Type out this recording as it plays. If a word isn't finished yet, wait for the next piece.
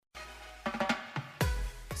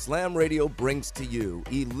Slam Radio brings to you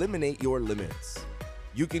Eliminate Your Limits.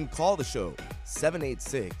 You can call the show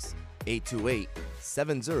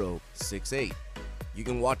 786-828-7068. You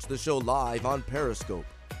can watch the show live on Periscope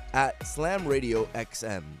at Slam Radio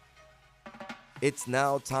XM. It's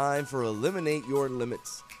now time for Eliminate Your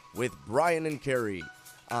Limits with Brian and Carrie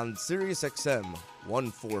on Sirius XM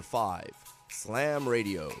 145 Slam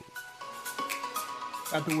Radio.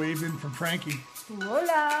 Got the wave in from Frankie. Hola.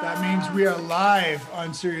 That means we are live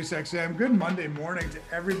on Sirius XM. Good Monday morning to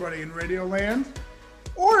everybody in Radio Land.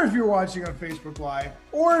 Or if you're watching on Facebook Live,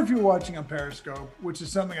 or if you're watching on Periscope, which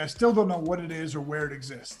is something I still don't know what it is or where it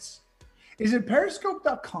exists. Is it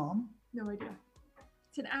periscope.com? No idea.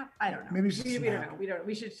 It's an app. I don't know. Maybe it's we don't know. We don't.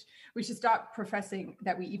 We should stop professing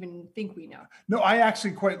that we even think we know. No, I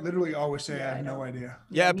actually quite literally always say I have no idea.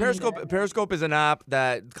 Yeah, Periscope is an app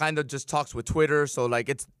that kind of just talks with Twitter. So like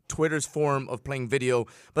it's Twitter's form of playing video.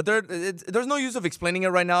 But there's no use of explaining it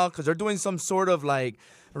right now because they're doing some sort of like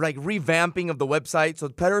revamping of the website. So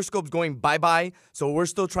Periscope's going bye-bye. So we're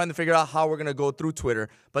still trying to figure out how we're going to go through Twitter.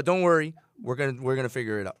 But don't worry, we're gonna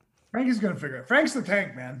figure it out. Frankie's going to figure it. Frank's the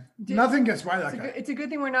tank, man. Nothing gets by that guy. It's a good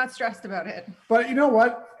thing we're not stressed about it. But you know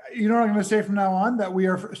what? You know what I'm going to say from now on? That we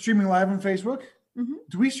are streaming live on Facebook. Mm-hmm.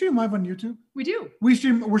 Do we stream live on YouTube? We do.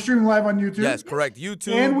 We're streaming live on YouTube. Yes, correct.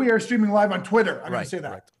 YouTube. And we are streaming live on Twitter. I'm going to say that.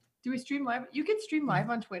 Correct. Do we stream live? You can stream live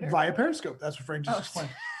on Twitter. Via Periscope. That's what Frank just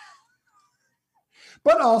explained.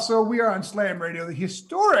 But also, we are on Slam Radio, the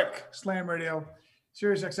historic Slam Radio,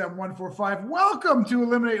 Sirius XM 145. Welcome to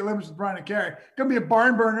Eliminate Your Limits with Brian and Carrie. Going to be a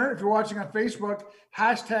barn burner. If you're watching on Facebook,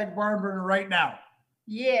 hashtag barn burner right now.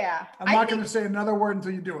 Yeah. I'm not going to say another word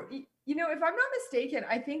until you do it. You know, if I'm not mistaken,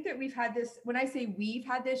 I think that we've had this, when I say we've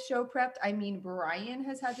had this show prepped, I mean Brian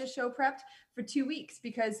has had this show prepped for 2 weeks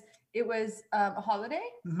because it was a holiday.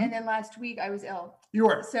 Mm-hmm. And then last week I was ill. You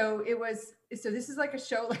were. So this is like a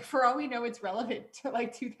show, like for all we know, it's relevant to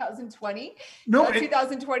like 2020. No, not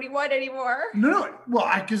 2021 anymore. No.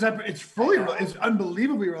 Well, because it's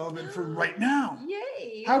unbelievably relevant for right now.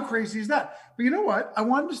 Yay. How crazy is that? But you know what? I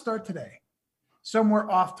wanted to start today somewhere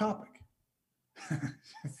off topic.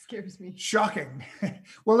 Scares me. Shocking.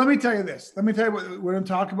 Well, let me tell you this. Let me tell you what we're going to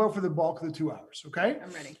talk about for the bulk of the 2 hours. Okay. I'm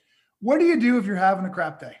ready. What do you do if you're having a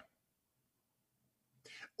crap day?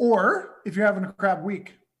 Or if you're having a crap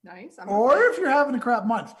week? Nice. If you're having a crap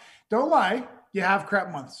month. Don't lie. You have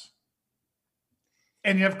crap months.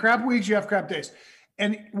 And you have crap weeks, you have crap days.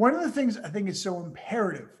 And one of the things I think is so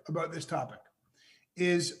imperative about this topic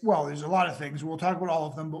is, well, there's a lot of things. We'll talk about all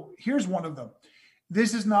of them, but here's one of them.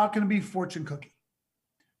 This is not going to be fortune cookie.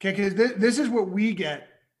 Okay, because this is what we get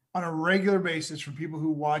on a regular basis from people who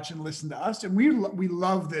watch and listen to us. And we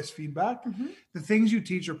love this feedback. Mm-hmm. The things you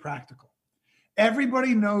teach are practical.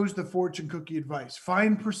 Everybody knows the fortune cookie advice.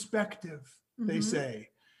 Find perspective, they say.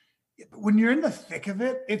 But when you're in the thick of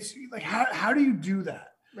it, it's like, how do you do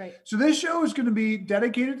that? Right. So this show is going to be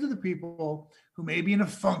dedicated to the people who may be in a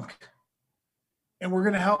funk. And we're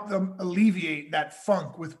going to help them alleviate that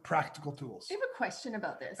funk with practical tools. I have a question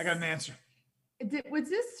about this. I got an answer. Was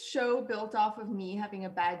this show built off of me having a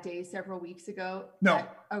bad day several weeks ago? No.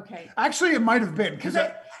 Okay. Actually, it might have been because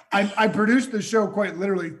I produced the show quite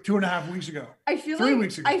literally 2.5 weeks ago. I feel 3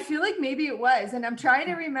 weeks ago. I feel like maybe it was, and I'm trying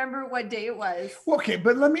to remember what day it was. Well, okay,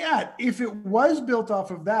 but let me add, if it was built off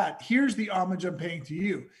of that, here's the homage I'm paying to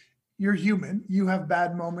you. You're human. You have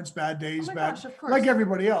bad moments, bad days, gosh, of course. Like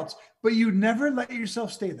everybody else, but you never let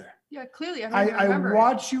yourself stay there. Yeah, clearly. I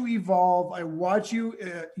watch you evolve. I watch you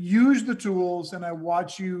use the tools, and I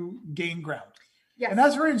watch you gain ground. Yes. And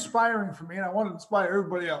that's very inspiring for me, and I want to inspire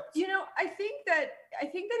everybody else. You know, I think that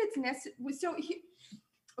it's necessary. So,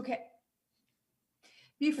 okay.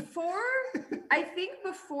 Before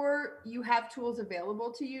you have tools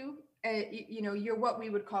available to you, you know, you're what we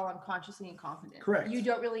would call unconsciously incompetent. Correct. You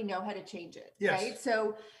don't really know how to change it. Yes. Right.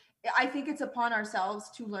 So I think it's upon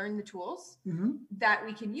ourselves to learn the tools that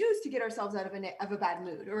we can use to get ourselves out of a bad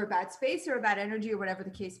mood or a bad space or a bad energy or whatever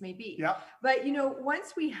the case may be. Yeah. But, you know,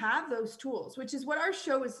 once we have those tools, which is what our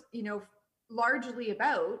show is, you know, largely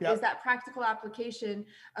about, is that practical application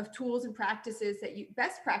of tools and practices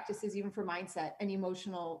best practices, even for mindset and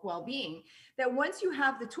emotional well-being, that once you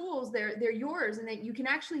have the tools, they're yours, and that you can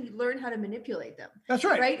actually learn how to manipulate them. That's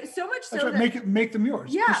right. Right. So much so that make them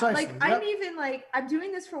yours. Yeah. Precisely. I'm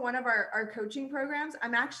doing this for one of our coaching programs.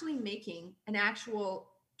 I'm actually making an actual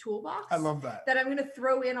toolbox. I love that. That I'm going to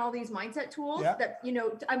throw in all these mindset tools that,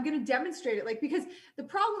 I'm going to demonstrate it. Like, because the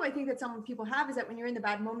problem I think that some people have is that when you're in the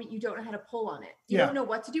bad moment, you don't know how to pull on it. You don't know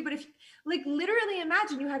what to do. But if, like, literally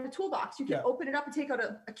imagine you had a toolbox, you can open it up and take out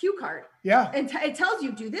a cue card. Yeah. And it tells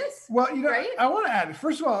you, do this. Well, right? I want to add,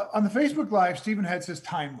 first of all, on the Facebook Live, Stephen Head says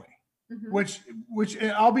timely, which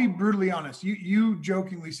I'll be brutally honest. You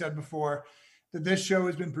jokingly said before that this show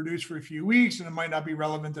has been produced for a few weeks and it might not be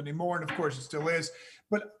relevant anymore. And of course it still is.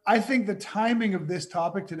 But I think the timing of this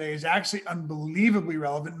topic today is actually unbelievably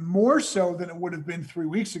relevant, more so than it would have been 3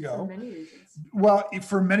 weeks ago. For many reasons. Well,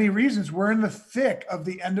 for many reasons. We're in the thick of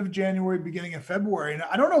the end of January, beginning of February. And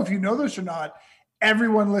I don't know if you know this or not,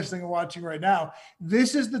 everyone listening and watching right now,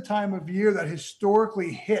 this is the time of year that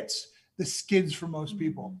historically hits the skids for most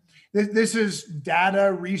people. This is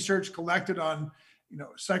data research collected on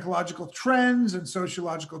psychological trends and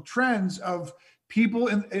sociological trends of people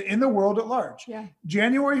in the world at large. Yeah.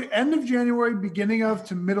 End of January, beginning of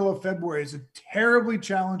to middle of February is a terribly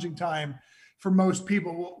challenging time for most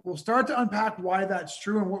people. We'll start to unpack why that's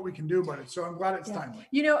true and what we can do about it. So I'm glad it's timely.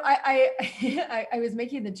 I was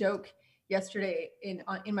making the joke yesterday in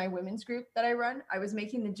my women's group that I run. I was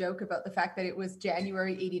making the joke about the fact that it was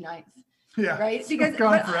January 89th. Yeah. Right. Because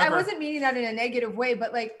I wasn't meaning that in a negative way,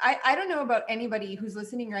 but like, I don't know about anybody who's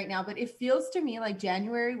listening right now, but it feels to me like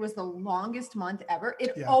January was the longest month ever.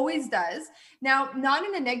 It always does. Now, not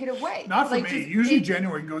in a negative way. Not for me. Usually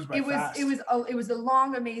January goes by fast. It was a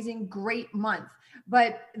long, amazing, great month.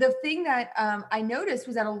 But the thing that I noticed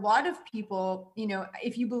was that a lot of people,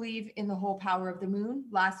 if you believe in the whole power of the moon,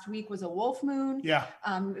 last week was a wolf moon. Yeah.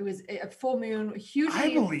 It was a full moon,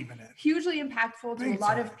 I believe in it. Hugely impactful to a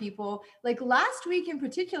lot of people. Like last week in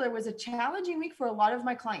particular was a challenging week for a lot of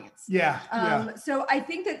my clients. Yeah. So I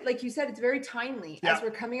think that, like you said, it's very timely as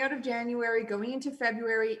we're coming out of January, going into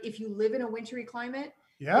February. If you live in a wintry climate,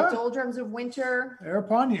 the doldrums of winter, they're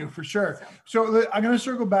upon you for sure. So I'm going to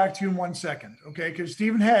circle back to you in 1 second. Okay. Because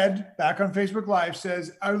Stephen Head back on Facebook Live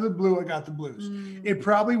says, out of the blue, I got the blues. It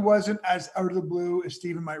probably wasn't as out of the blue as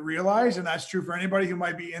Stephen might realize. And that's true for anybody who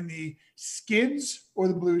might be in the skids or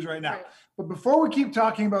the blues right now. Right. But before we keep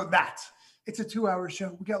talking about that, it's a 2-hour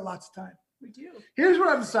show. We got lots of time. We do. Here's what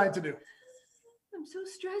I've decided to do. I'm so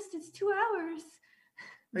stressed. It's 2 hours.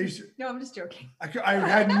 No, I'm just joking. I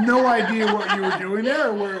had no idea what you were doing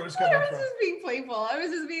there or where it was coming from. I was just being playful. I was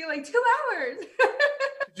just being like 2 hours.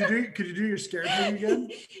 Could you do your scared thing again?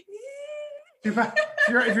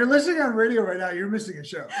 If you're listening on radio right now, you're missing a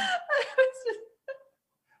show.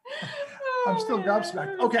 I'm still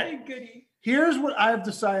gobsmacked. Okay. Here's what I've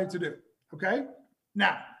decided to do. Okay.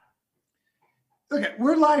 Now, okay,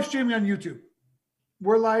 we're live streaming on YouTube.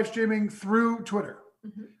 We're live streaming through Twitter.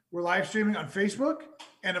 We're live streaming on Facebook.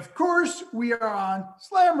 And of course, we are on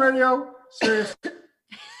Slam Radio. Serious.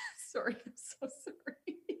 Sorry, I'm so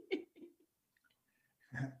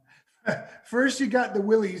sorry. First, you got the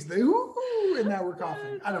willies, the ooh, and now we're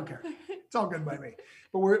coughing. I don't care. It's all good by me.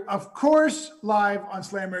 But we're, of course, live on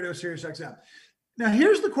Slam Radio, Sirius XM. Now,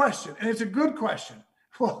 here's the question, and it's a good question.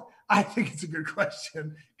 Well, I think it's a good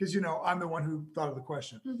question because, I'm the one who thought of the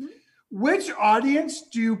question. Which audience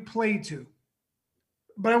do you play to?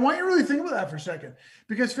 But I want you to really think about that for a second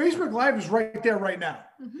because Facebook Live is right there right now.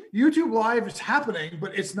 YouTube Live is happening,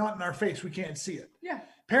 but it's not in our face. We can't see it. Yeah.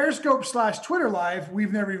 Periscope / Twitter Live,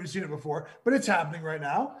 we've never even seen it before, but it's happening right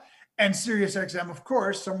now. And Sirius XM, of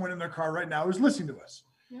course, someone in their car right now is listening to us.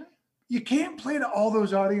 Yeah. You can't play to all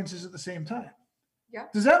those audiences at the same time. Yeah.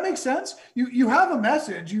 Does that make sense? You have a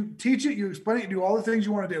message, you teach it, you explain it, you do all the things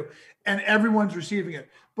you want to do, and everyone's receiving it.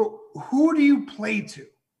 But who do you play to?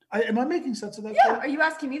 Am I making sense of that? Yeah. Are you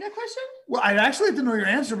asking me that question? Well, I'd actually like to know your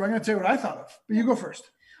answer, but I'm going to tell you what I thought of. But you go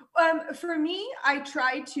first. For me, I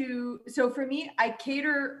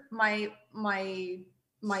cater my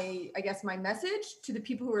I guess my message to the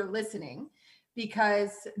people who are listening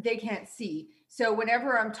because they can't see. So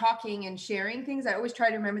whenever I'm talking and sharing things, I always try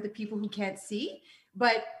to remember the people who can't see,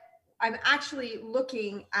 but I'm actually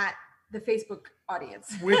looking at the Facebook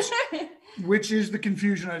audience, which is the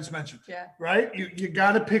confusion I just mentioned. Yeah. Right. You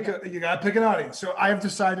got to pick an audience. So I have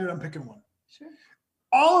decided I'm picking one. Sure.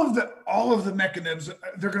 All of the mechanisms,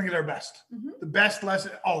 they're going to get our best, the best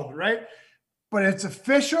lesson, all of it. Right. But it's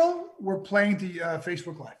official. We're playing to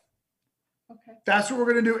Facebook Live. Okay. That's what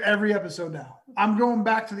we're going to do every episode now. I'm going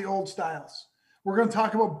back to the old styles. We're going to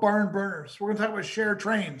talk about barn burners. We're going to talk about shared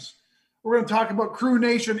trains. We're going to talk about Crew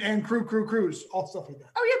Nation and Cruise, all stuff like that.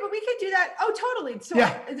 Oh, yeah, but we could do that. Oh, totally. So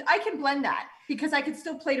yeah. I can blend that because I could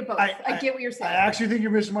still play to both. I get what you're saying. I actually think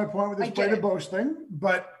you're missing my point with this play to both thing,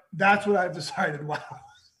 but that's what I've decided. Wow.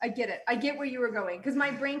 I get it. I get where you were going because my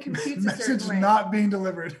brain computes a Message certain way. not being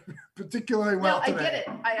delivered particularly well No, I today. get it.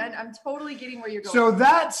 I'm totally getting where you're going. So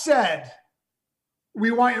that said,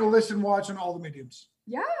 we want you to listen, watch on all the mediums.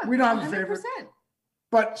 Yeah. We don't have a 100%. favorite.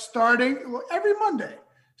 But starting every Monday,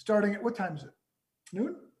 starting at what time is it?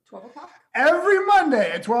 Noon? 12 o'clock. Every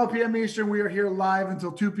Monday at 12 p.m. Eastern, we are here live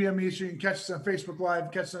until 2 p.m. Eastern. You can catch us on Facebook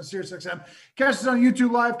Live, catch us on SiriusXM, catch us on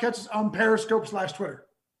YouTube Live, catch us on Periscope/Twitter.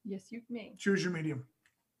 Yes, you may. Choose your medium.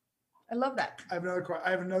 I love that. I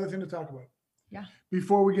have another thing to talk about. Yeah.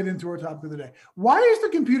 Before we get into our topic of the day, why is the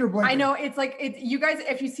computer blinking? I know it's like you guys.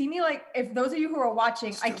 If you see me, like if those of you who are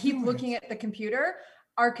watching, I keep doing looking at the computer.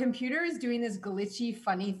 Our computer is doing this glitchy,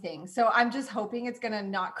 funny thing. So I'm just hoping it's gonna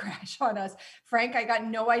not crash on us. Frank, I got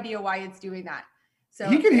no idea why it's doing that. So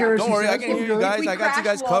he can hear us. Don't worry, I can hear you guys. I got you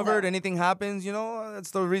guys covered. Waldo. Anything happens,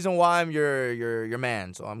 that's the reason why I'm your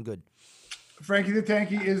man. So I'm good. Frankie the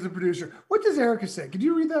Tanky is the producer. What does Erica say? Could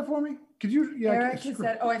you read that for me? Could you? Yeah. Erica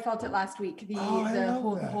said, "Oh, I felt it last week. The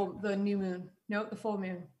new moon. No, the full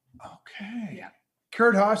moon." Okay. Yeah.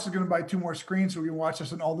 Kurt Haas is going to buy 2 more screens so we can watch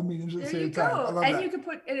us on all the mediums at the same time. I love and that. you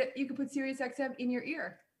could put SiriusXM in your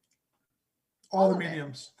ear. All the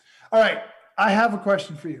mediums. All right. I have a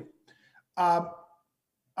question for you.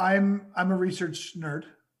 I'm a research nerd.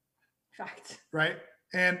 Fact. Right.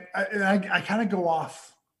 And I kind of go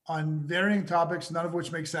off on varying topics, none of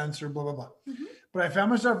which make sense or blah, blah, blah. Mm-hmm. But I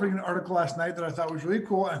found myself reading an article last night that I thought was really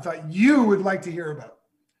cool. And I thought you would like to hear about.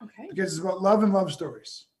 Okay. Because it's about love and love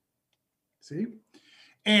stories. See?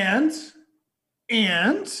 And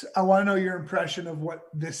I want to know your impression of what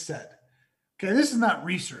this said. Okay, this is not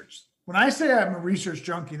research. When I say I'm a research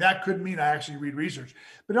junkie, that could mean I actually read research.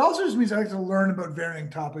 But it also just means I like to learn about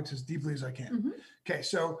varying topics as deeply as I can. Mm-hmm. Okay,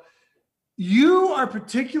 so you are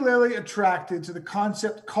particularly attracted to the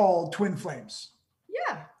concept called twin flames.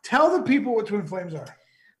 Yeah. Tell the people what twin flames are.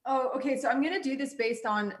 Oh, okay. So I'm going to do this based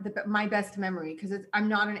on my best memory because I'm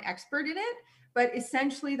not an expert in it. But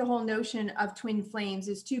essentially, the whole notion of twin flames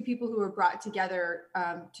is 2 people who are brought together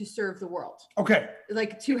to serve the world. Okay.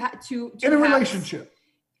 Like in a relationship.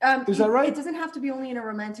 Is that right? It doesn't have to be only in a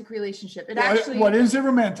romantic relationship. What is a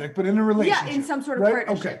romantic, but in a relationship? Yeah, in some sort of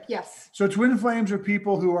partnership. Okay. Yes. So twin flames are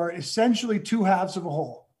people who are essentially 2 halves of a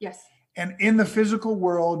whole. Yes. And in the physical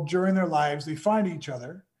world, during their lives, they find each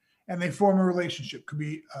other and they form a relationship. Could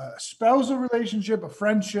be a spousal relationship, a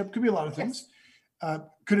friendship, could be a lot of things. Yes.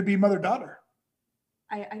 Could it be mother-daughter?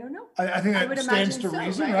 I don't know. I think that stands to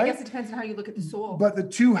reason, right? I guess it depends on how you look at the soul. But the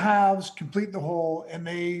 2 halves complete the whole, and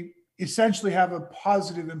they essentially have a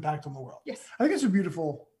positive impact on the world. Yes. I think it's a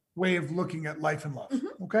beautiful way of looking at life and love.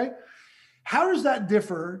 Mm-hmm. Okay. How does that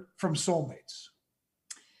differ from soulmates?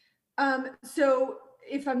 So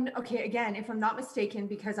if I'm not mistaken,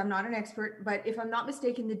 because I'm not an expert, but if I'm not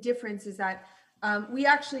mistaken, the difference is that we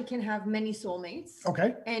actually can have many soulmates.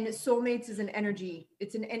 Okay. And soulmates is an energy.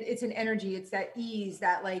 It's an energy. It's that ease,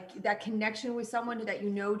 that connection with someone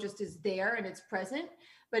that just is there and it's present,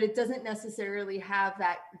 but it doesn't necessarily have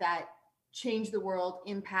that change the world,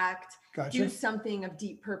 impact, Gotcha. Do something of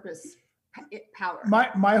deep purpose, power.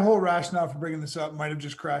 My whole rationale for bringing this up might have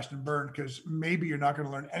just crashed and burned because maybe you're not going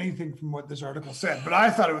to learn anything from what this article said, but I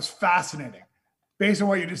thought it was fascinating based on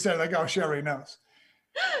what you just said. Like, oh, she already knows.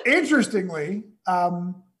 Interestingly,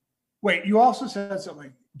 wait, you also said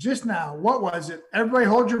something just now. What was it? Everybody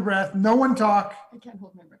hold your breath. No one talk. I can't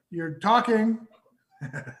hold my breath. You're talking.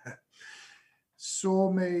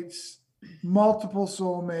 Soulmates, multiple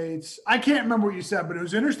soulmates. I can't remember what you said, but it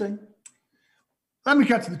was interesting. Let me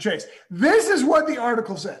cut to the chase. This is what the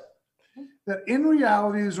article said, that in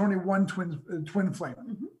reality, there's only one twin flame.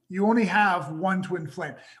 Mm-hmm. You only have one twin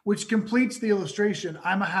flame, which completes the illustration.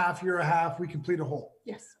 I'm a half, you're a half, we complete a whole.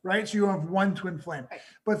 Yes. Right? So you have one twin flame. Right.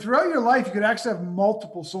 But throughout your life, you could actually have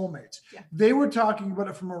multiple soulmates. Yeah. They were talking about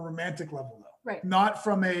it from a romantic level, though. Right. Not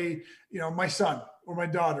from my son or my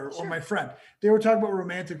daughter or my friend. They were talking about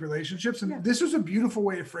romantic relationships. And this was a beautiful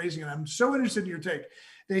way of phrasing it. I'm so interested in your take.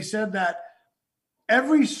 They said that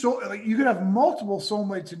every soul, you could have multiple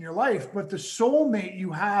soulmates in your life, but the soulmate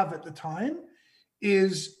you have at the time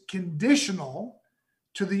is conditional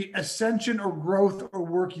to the ascension or growth or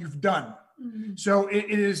work you've done. Mm-hmm. So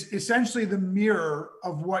it is essentially the mirror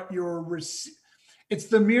of what it's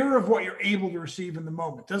the mirror of what you're able to receive in the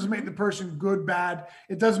moment. It doesn't make the person good, bad.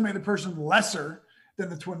 It doesn't make the person lesser than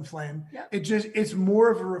the twin flame. Yep. It's more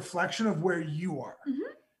of a reflection of where you are. Mm-hmm.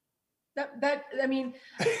 I mean,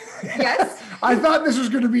 yes. I thought this was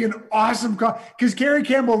going to be an awesome because Carrie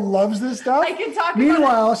Campbell loves this stuff. I can talk.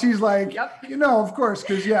 Meanwhile, she's like, of course,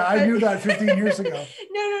 because I knew that 15 years ago.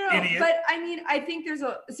 No. Idiot. But I mean, I think there's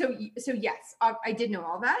so yes, I did know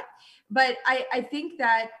all that, but I think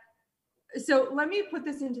that. So let me put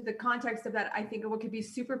this into the context of that. I think what could be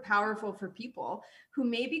super powerful for people who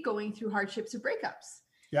may be going through hardships or breakups.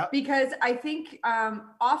 Yeah. Because I think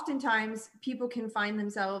oftentimes people can find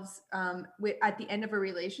themselves at the end of a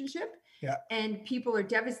relationship. Yeah. And people are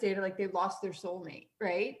devastated, like they lost their soulmate,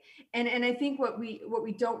 right? And I think what we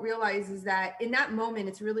don't realize is that in that moment,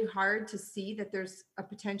 it's really hard to see that there's a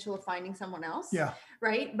potential of finding someone else. Yeah.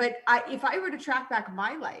 Right. But if I were to track back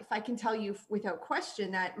my life, I can tell you without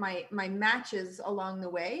question that my matches along the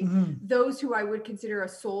way, those who I would consider a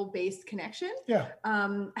soul-based connection,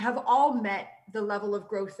 have all met the level of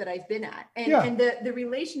growth that I've been at. And the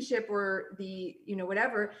relationship or the,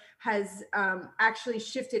 whatever has actually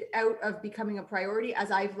shifted out of becoming a priority as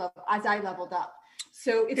I leveled up.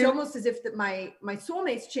 So it's almost as if that my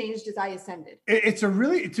soulmates changed as I ascended.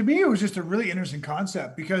 To me, it was just a really interesting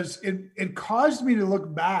concept because it caused me to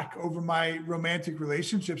look back over my romantic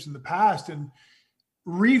relationships in the past and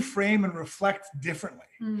reframe and reflect differently.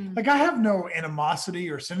 Like I have no animosity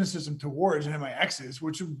or cynicism towards any of my exes,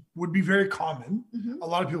 which would be very common. A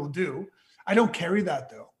lot of people do. I don't carry that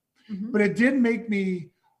though. But it did make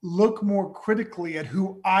me look more critically at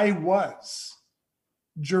who I was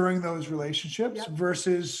during those relationships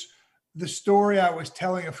versus the story I was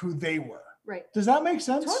telling of who they were. Right. Does that make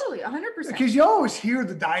sense? Totally, 100%. Because you always hear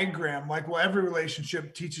the diagram, like, well, every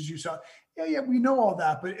relationship teaches you something. Yeah, we know all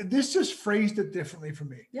that, but this just phrased it differently for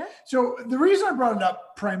me. Yeah. So the reason I brought it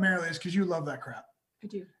up primarily is because you love that crap. I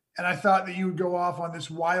do. And I thought that you would go off on this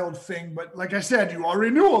wild thing, but like I said, you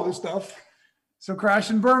already knew all this stuff. So crash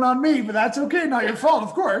and burn on me, but that's okay. Not your fault,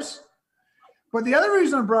 of course. But the other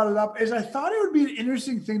reason I brought it up is I thought it would be an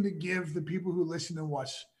interesting thing to give the people who listen and watch,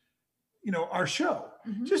 our show.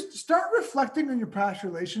 Just start reflecting on your past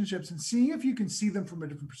relationships and seeing if you can see them from a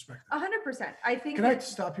different perspective. 100%. I think. Can I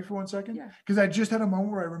stop you for 1 second? Yeah. Because I just had a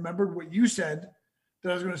moment where I remembered what you said that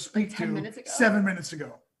I was going to speak to 7 minutes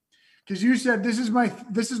ago. Because you said this is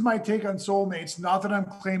my take on soulmates. Not that I'm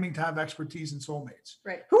claiming to have expertise in soulmates.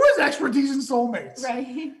 Right. Who has expertise in soulmates?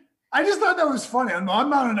 Right. I just thought that was funny. I'm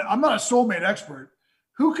not a soulmate expert.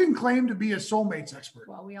 Who can claim to be a soulmates expert?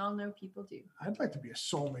 Well, we all know people do. I'd like to be a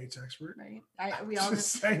soulmates expert. Right.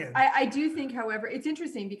 I do think, however, it's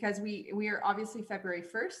interesting because we are obviously February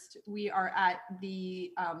 1st. We are at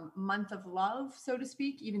the month of love, so to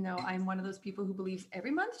speak, even though I'm one of those people who believes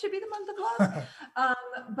every month should be the month of love.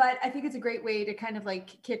 But I think it's a great way to kind of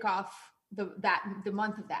like kick off the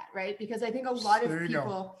month of that, right? Because I think a lot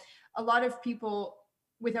of people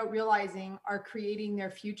without realizing are creating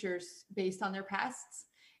their futures based on their pasts.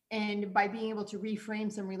 And by being able to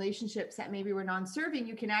reframe some relationships that maybe were non-serving,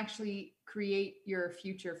 you can actually create your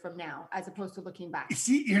future from now, as opposed to looking back. You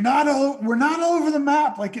see, we're not all over the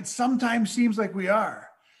map like it sometimes seems like we are.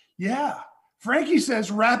 Yeah. Frankie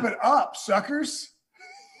says, wrap it up, suckers.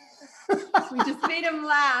 We just made him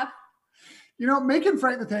laugh. Making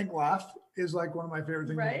Frank the Tank laugh is like one of my favorite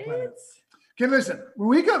things on the planet. Okay, listen,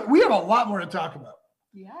 we have a lot more to talk about.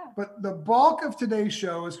 Yeah. But the bulk of today's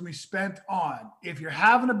show is going to be spent on if you're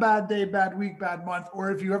having a bad day, bad week, bad month,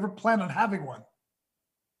 or if you ever plan on having one,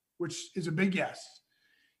 which is a big yes.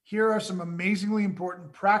 Here are some amazingly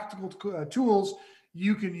important practical tools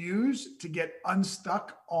you can use to get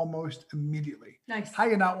unstuck almost immediately. Nice. How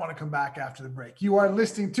you not want to come back after the break. You are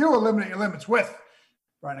listening to Eliminate Your Limits with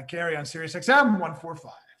Brian and Carrie on Sirius XM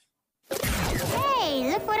 145.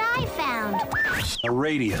 Hey, look what I found. A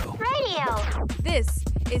radio. This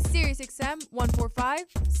is Sirius XM 145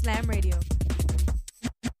 Slam Radio.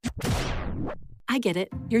 I get it.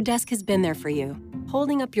 Your desk has been there for you,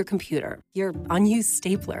 holding up your computer, your unused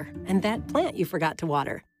stapler, and that plant you forgot to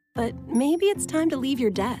water. But maybe it's time to leave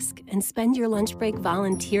your desk and spend your lunch break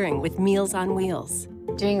volunteering with Meals on Wheels.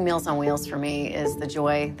 Doing Meals on Wheels for me is the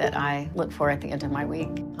joy that I look for at the end of my week.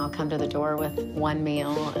 I'll come to the door with one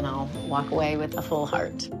meal and I'll walk away with a full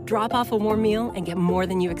heart. Drop off a warm meal and get more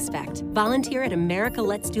than you expect. Volunteer at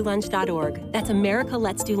americaletsdolunch.org. That's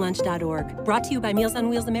americaletsdolunch.org. Brought to you by Meals on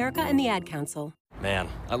Wheels America and the Ad Council. Man,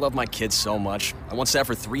 I love my kids so much. I once sat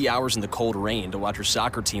for 3 hours in the cold rain to watch her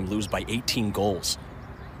soccer team lose by 18 goals.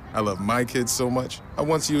 I love my kids so much, I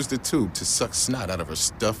once used a tube to suck snot out of her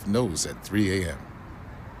stuffed nose at 3 a.m.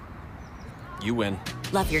 You win.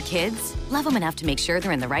 Love your kids? Love them enough to make sure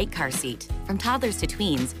they're in the right car seat. From toddlers to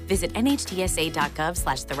tweens, visit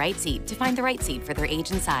nhtsa.gov/the-right-seat to find the right seat for their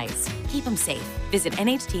age and size. Keep them safe. Visit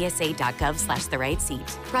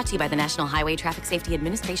nhtsa.gov/the-right-seat. Brought to you by the National Highway Traffic Safety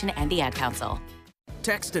Administration and the Ad Council.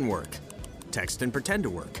 Text and work. Text and pretend to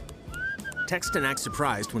work. Text and act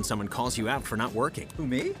surprised when someone calls you out for not working. Who,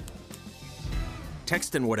 me?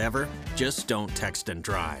 Text and whatever, just don't text and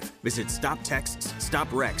drive. Visit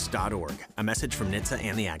stoptextsstopwrecks.org. A message from NHTSA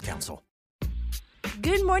and the Ad Council.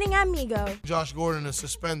 Good morning, amigo. Josh Gordon is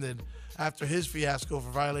suspended after his fiasco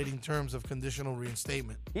for violating terms of conditional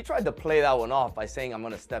reinstatement. He tried to play that one off by saying, I'm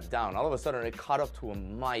going to step down. All of a sudden, it caught up to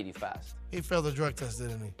him mighty fast. He failed the drug test,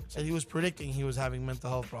 didn't he? Said he was predicting he was having mental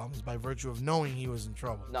health problems by virtue of knowing he was in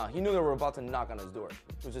trouble. No, he knew they were about to knock on his door,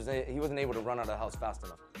 which is he wasn't able to run out of the house fast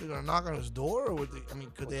enough. They're going to knock on his door? Or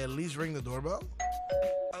could they at least ring the doorbell?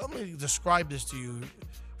 Let me describe this to you.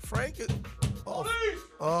 Frank is...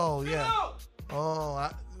 Oh, yeah. Oh,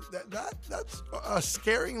 that's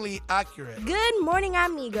scaringly accurate. Good morning,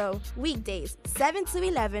 amigo. Weekdays, 7 to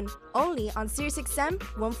 11, only on SiriusXM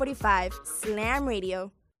 145 Slam Radio.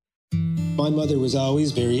 My mother was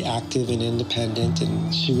always very active and independent,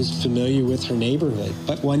 and she was familiar with her neighborhood.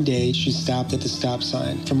 But one day, she stopped at the stop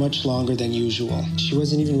sign for much longer than usual. She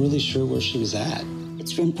wasn't even really sure where she was at.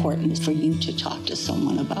 It's important for you to talk to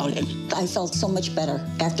someone about it. I felt so much better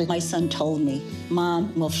after my son told me,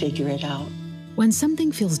 Mom, we'll figure it out. When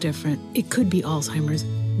something feels different, it could be Alzheimer's.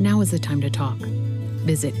 Now is the time to talk.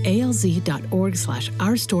 Visit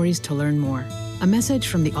alz.org/ourstories to learn more. A message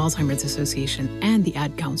from the Alzheimer's Association and the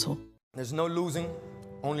Ad Council. There's no losing,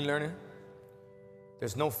 only learning.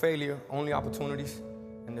 There's no failure, only opportunities.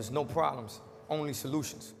 And there's no problems, only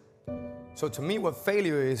solutions. So to me, what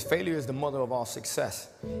failure is the mother of all success.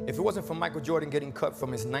 If it wasn't for Michael Jordan getting cut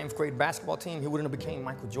from his 9th grade basketball team, he wouldn't have became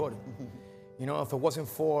Michael Jordan. You know, if it wasn't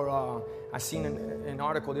for, I seen an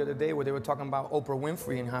article the other day where they were talking about Oprah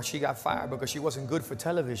Winfrey and how she got fired because she wasn't good for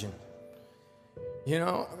television. You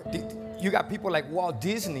know, you got people like Walt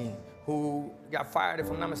Disney who got fired, if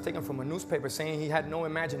I'm not mistaken, from a newspaper saying he had no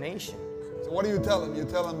imagination. So what do you tell him? You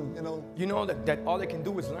tell him, You know that all they can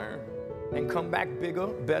do is learn and come back bigger,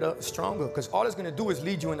 better, stronger, because all it's gonna do is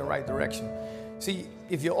lead you in the right direction. See,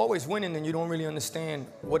 if you're always winning, then you don't really understand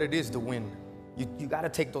what it is to win. You gotta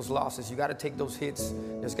take those losses, you gotta take those hits.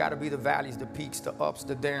 There's gotta be the valleys, the peaks, the ups,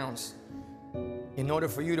 the downs. In order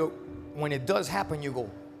for you to, when it does happen, you go,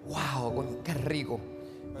 wow, qué rico.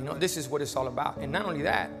 You know, this is what it's all about. And not only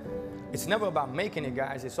that, it's never about making it,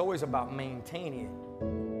 guys. It's always about maintaining it.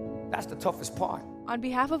 That's the toughest part. On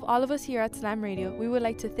behalf of all of us here at Slam Radio, we would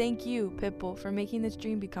like to thank you, Pitbull, for making this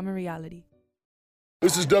dream become a reality.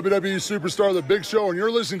 This is WWE Superstar The Big Show, and you're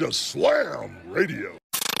listening to Slam Radio.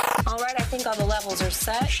 All right, I think all the levels are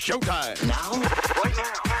set. Showtime. Now? Right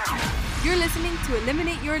now. You're listening to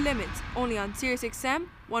Eliminate Your Limits, only on SiriusXM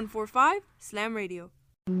 145 Slam Radio.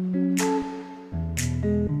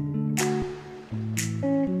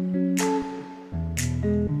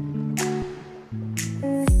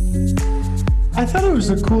 I thought it was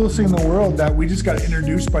the coolest thing in the world that we just got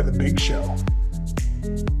introduced by The Big Show.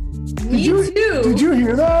 Me too. Did you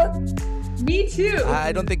hear that? Me too.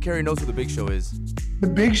 I don't think Carrie knows who The Big Show is. The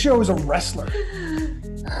Big Show is a wrestler.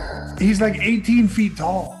 He's like 18 feet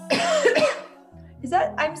tall. Is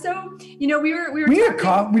that? I'm so. You know, we were. We need a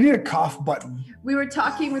cough button. We were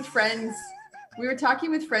talking with friends. We were talking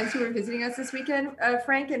with friends who were visiting us this weekend,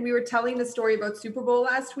 Frank, and we were telling the story about Super Bowl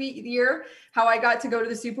last year, how I got to go to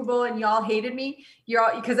the Super Bowl and y'all hated me,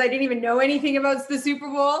 because I didn't even know anything about the Super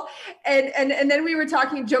Bowl. And then we were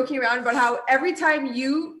joking around about how every time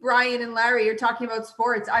you, Brian, and Larry are talking about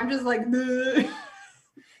sports, I'm just like, bleh.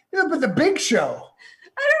 Yeah, but The Big Show.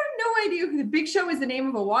 I have no idea who The Big Show is. The name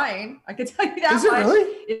of a wine. I can tell you that. Is it much. really?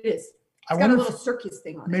 It is. It's got a little circus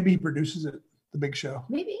thing on it. Maybe he produces it, The Big Show.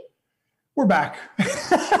 Maybe. We're back.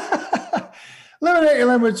 Eliminate Your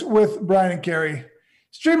Limits with Brian and Carrie.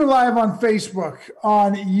 Streaming live on Facebook,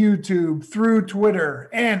 on YouTube, through Twitter,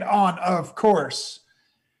 and on, of course,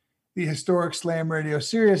 the historic Slam Radio,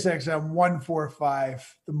 SiriusXM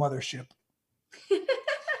 145, the mothership.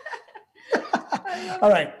 All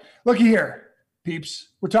right. Looky here, peeps.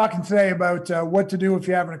 We're talking today about what to do if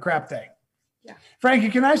you're having a crap day. Yeah. Frankie,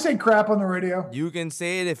 can I say crap on the radio? You can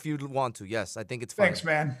say it if you want to. Yes, I think it's fine. Thanks,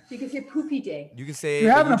 man. You can say poopy day. You can say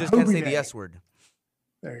it, but you just can't say the S word.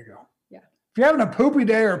 There you go. Yeah. If you're having a poopy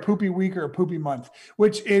day or a poopy week or a poopy month,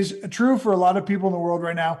 which is true for a lot of people in the world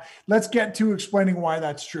right now, let's get to explaining why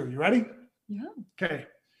that's true. You ready? Yeah. Okay.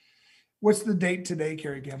 What's the date today,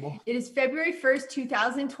 Carrie Gamble? It is February 1st,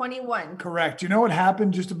 2021. Correct. You know what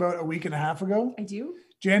happened just about a week and a half ago? I do.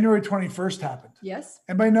 January 21st happened. Yes.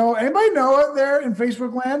 Anybody know out there in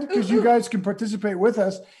Facebook land? Because you guys can participate with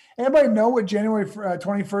us. Anybody know what January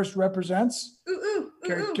 21st represents?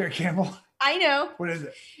 Carrie Campbell. I know. What is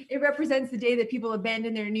it? It represents the day that people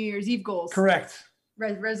abandon their New Year's Eve goals. Correct.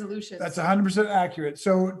 Resolutions. That's 100% accurate.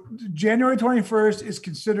 So January 21st is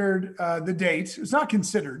considered the date. It's not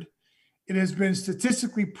considered. It has been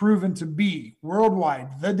statistically proven to be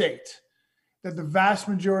worldwide the date that the vast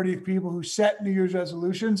majority of people who set New Year's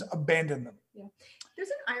resolutions abandon them. Yeah. There's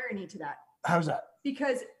an irony to that. How's that?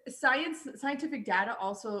 Because scientific data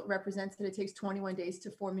also represents that it takes 21 days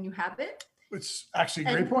to form a new habit. It's actually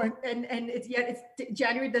a great point. And it's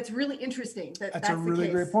January. That's really interesting. That's a really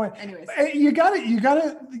great point. Anyways, you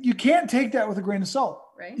can't take that with a grain of salt.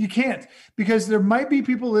 Right. You can't, because there might be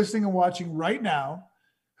people listening and watching right now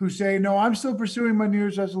who say, no, I'm still pursuing my New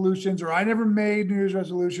Year's resolutions, or I never made New Year's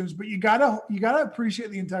resolutions, but you gotta appreciate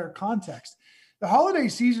the entire context. The holiday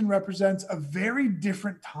season represents a very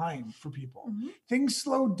different time for people. Mm-hmm. Things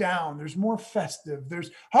slow down. There's more festive. There's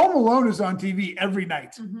Home Alone is on TV every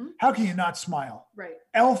night. Mm-hmm. How can you not smile? Right.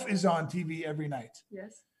 Elf is on TV every night.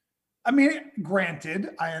 Yes. I mean, granted,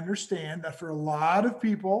 I understand that for a lot of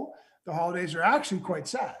people, the holidays are actually quite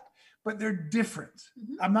sad, but they're different.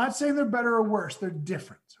 Mm-hmm. I'm not saying they're better or worse. They're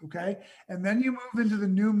different. Okay. And then you move into the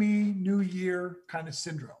new me, new year kind of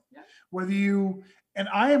syndrome. Yeah. And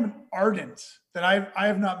I am ardent that I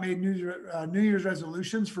have not made New Year's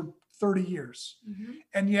resolutions for 30 years. Mm-hmm.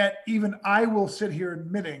 And yet even I will sit here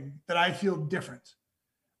admitting that I feel different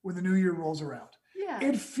when the new year rolls around. Yeah.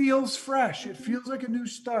 It feels fresh. It feels like a new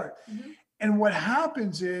start. Mm-hmm. And what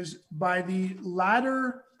happens is by the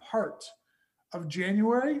latter part of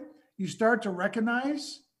January, you start to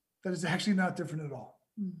recognize that it's actually not different at all.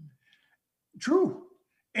 Mm-hmm. True.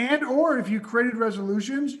 And or if you created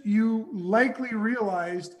resolutions, you likely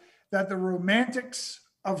realized that the romantics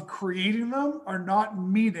of creating them are not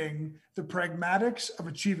meeting the pragmatics of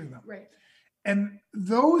achieving them. Right. And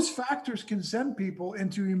those factors can send people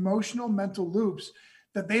into emotional mental loops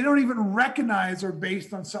that they don't even recognize are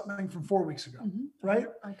based on something from 4 weeks ago. Mm-hmm. Right?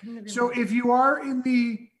 I couldn't agree So more. if you are in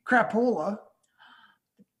the crapola,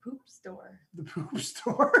 Poop store. the poop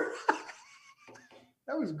store,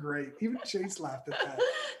 that was great. Even Chase laughed at that.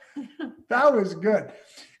 That was good.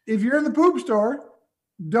 If you're in the poop store,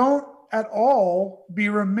 don't at all be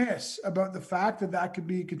remiss about the fact that that could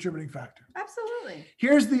be a contributing factor. Absolutely.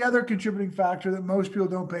 Here's the other contributing factor that most people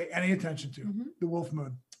don't pay any attention to, Mm-hmm. the wolf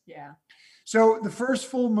moon. Yeah. So the first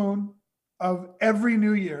full moon of every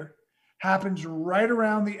new year happens right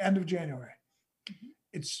around the end of January. Mm-hmm.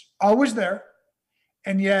 It's always there.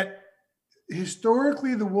 And yet,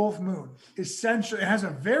 historically, the wolf moon essentially has a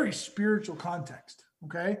very spiritual context.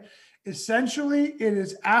 Okay. Essentially, it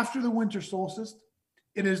is after the winter solstice.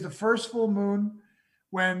 It is the first full moon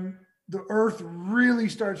when the earth really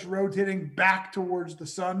starts rotating back towards the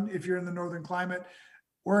sun. If you're in the northern climate,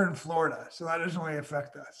 we're in Florida, so that doesn't really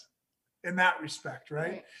affect us in that respect,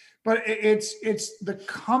 right? But it's the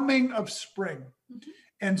coming of spring. Mm-hmm.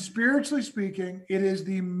 And spiritually speaking, it is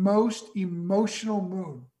the most emotional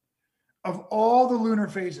moon of all the lunar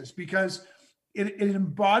phases, because it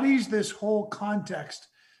embodies this whole context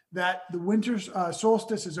that the winter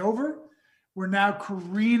solstice is over. We're now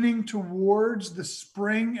careening towards the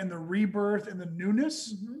spring and the rebirth and the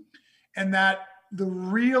newness. Mm-hmm. And that the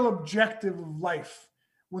real objective of life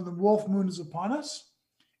when the wolf moon is upon us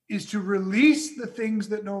is to release the things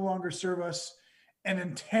that no longer serve us and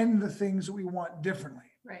intend the things that we want differently.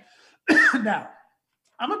 Right. Now,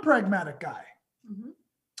 I'm a pragmatic guy. Mm-hmm.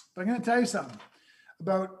 But I'm going to tell you something.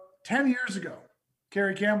 About 10 years ago,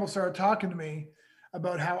 Carrie Campbell started talking to me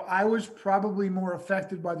about how I was probably more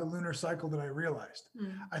affected by the lunar cycle than I realized.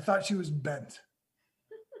 Mm. I thought she was bent.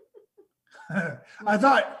 I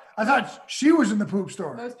thought she was in the poop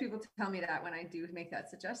store. Most people tell me that when I do make that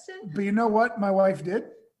suggestion. But you know what my wife did?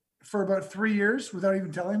 For about 3 years, without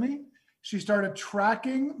even telling me, she started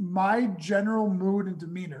tracking my general mood and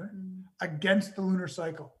demeanor against the lunar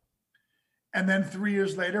cycle. And then 3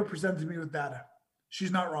 years later, presented me with data.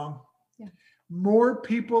 She's not wrong. Yeah. More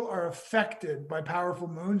people are affected by powerful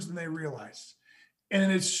moons than they realize.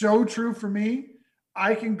 And it's so true for me.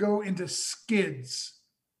 I can go into skids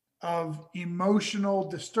of emotional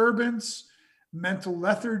disturbance, mental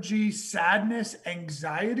lethargy, sadness,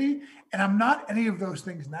 anxiety. And I'm not any of those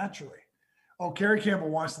things naturally. Oh, Carrie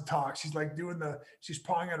Campbell wants to talk. She's like she's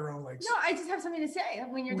pawing at her own legs. No, I just have something to say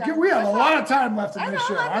when you're done. We have a lot of time left in I this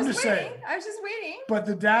know, show. I'm just saying. I was just waiting. But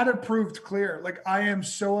the data proved clear. Like, I am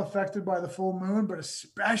so affected by the full moon, but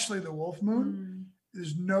especially the wolf moon.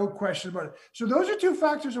 There's no question about it. So those are two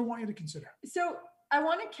factors I want you to consider. So I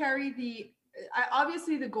want to carry the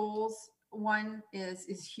obviously the goals one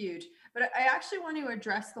is huge, but I actually want to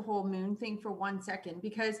address the whole moon thing for 1 second,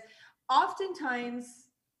 because oftentimes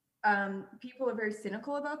people are very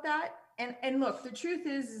cynical about that. And look, the truth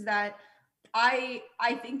is that I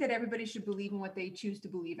think that everybody should believe in what they choose to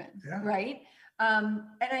believe in, right? And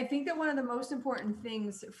I think that one of the most important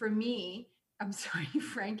things for me, I'm sorry,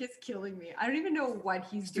 Frank is killing me. I don't even know what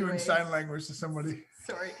he's doing. Sign language to somebody.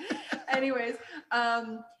 Sorry. Anyways,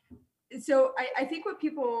 so I think what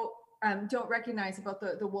people don't recognize about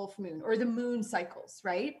the wolf moon or the moon cycles,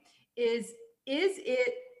 right? Is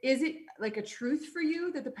it like a truth for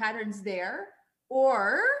you that the pattern's there,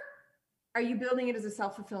 or are you building it as a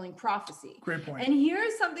self-fulfilling prophecy? Great point. And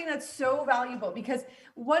here's something that's so valuable, because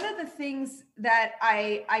one of the things that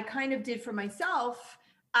I kind of did for myself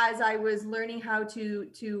as I was learning how to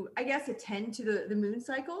I guess attend to the moon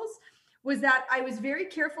cycles was that I was very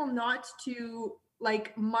careful not to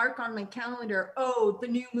like mark on my calendar, oh, the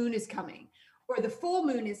new moon is coming or the full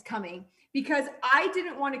moon is coming, because I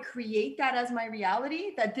didn't want to create that as my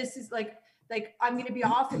reality, that this is like I'm going to be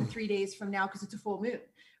off in 3 days from now because it's a full moon,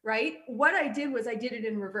 right? What I did was I did it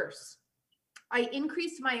in reverse. I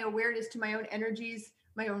increased my awareness to my own energies,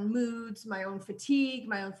 my own moods, my own fatigue,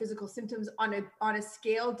 my own physical symptoms on a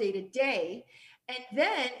scale day to day. And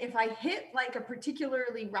then if I hit like a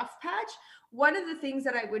particularly rough patch, one of the things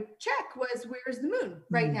that I would check was, where's the moon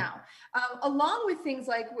right now? Along with things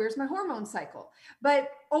like, where's my hormone cycle? But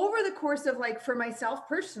over the course of like, for myself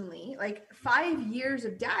personally, like 5 years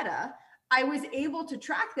of data, I was able to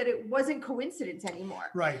track that it wasn't coincidence anymore.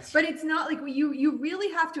 Right. But it's not like you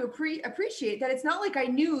really have to appreciate that it's not like I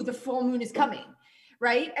knew the full moon is coming.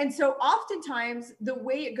 Right. And so oftentimes the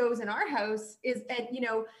way it goes in our house is, and you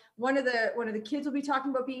know, one of the kids will be talking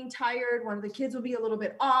about being tired. One of the kids will be a little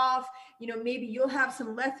bit off. You know, maybe you'll have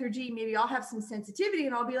some lethargy. Maybe I'll have some sensitivity,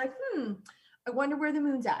 and I'll be like, I wonder where the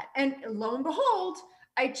moon's at. And lo and behold,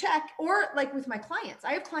 I check. Or like with my clients,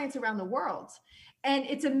 I have clients around the world. And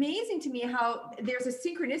it's amazing to me how there's a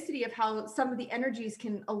synchronicity of how some of the energies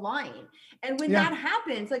can align. And when that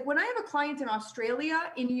happens, like when I have a client in Australia,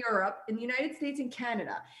 in Europe, in the United States, and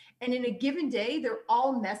Canada, and in a given day, they're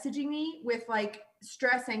all messaging me with like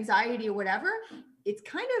stress, anxiety, or whatever, it's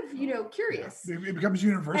kind of, you know, curious. It becomes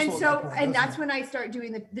universal. And so, and that's when I start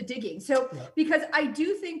doing the digging. So, because I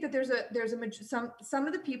do think that some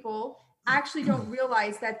of the people actually don't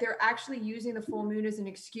realize that they're actually using the full moon as an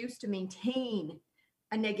excuse to maintain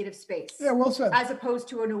a negative space. Yeah, well said. As opposed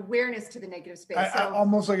to an awareness to the negative space.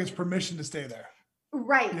 Almost like it's permission to stay there.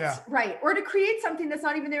 Right, right. Or to create something that's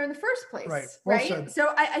not even there in the first place. Right, well said.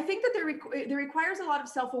 So I think that there requires a lot of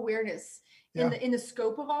self-awareness in the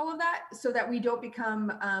scope of all of that, so that we don't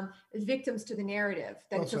become victims to the narrative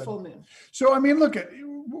that it's a full moon. So, I mean, look,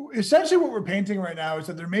 essentially what we're painting right now is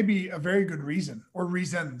that there may be a very good reason or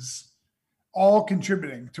reasons all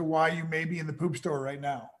contributing to why you may be in the poop store right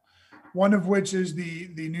now. One of which is the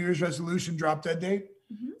New Year's resolution drop dead date,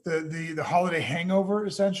 the holiday hangover,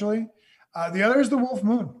 essentially. The other is the wolf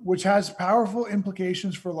moon, which has powerful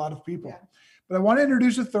implications for a lot of people. Yeah. But I want to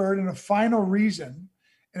introduce a third and a final reason,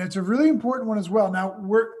 and it's a really important one as well. Now,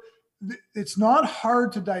 it's not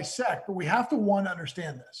hard to dissect, but we have to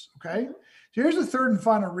understand this, okay? So here's the third and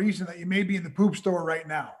final reason that you may be in the poop store right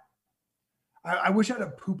now. I wish I had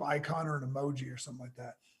a poop icon or an emoji or something like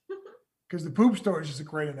that, because the poop store is just a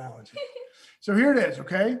great analogy. So here it is,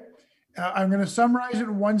 okay? I'm going to summarize it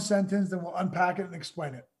in one sentence, then we'll unpack it and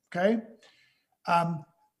explain it, okay?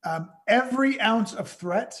 Every ounce of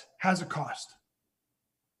threat has a cost.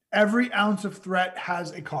 Every ounce of threat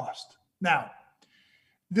has a cost. Now,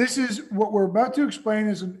 this is what we're about to explain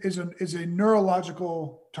is a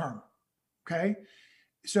neurological term, okay?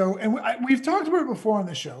 So, and we've talked about it before on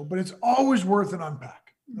the show, but it's always worth an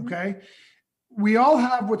unpack, okay? We all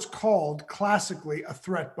have what's called classically a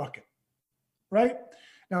threat bucket, right?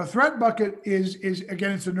 Now, a threat bucket is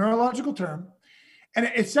again, it's a neurological term, and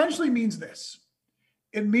it essentially means this.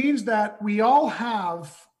 It means that we all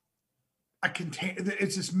have a container.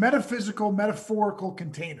 It's this metaphorical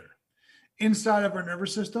container inside of our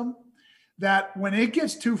nervous system that when it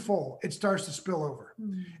gets too full, it starts to spill over.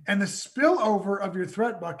 And the spillover of your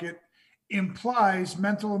threat bucket implies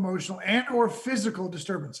mental, emotional, and or physical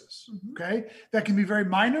disturbances, okay? That can be very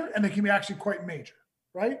minor and they can be actually quite major,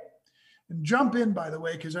 right? And jump in, by the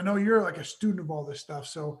way, because I know you're like a student of all this stuff.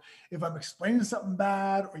 So if I'm explaining something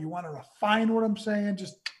bad or you want to refine what I'm saying,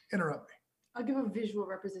 just interrupt me. I'll give a visual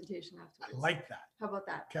representation afterwards. I like that. How about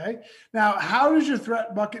that? Okay. Now, how does your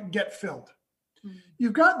threat bucket get filled?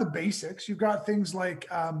 You've got the basics. You've got things like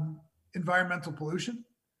environmental pollution.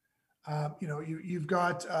 You've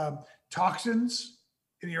got toxins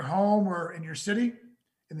in your home or in your city,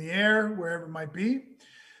 in the air, wherever it might be.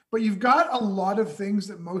 But you've got a lot of things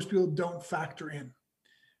that most people don't factor in.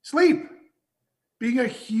 Sleep being a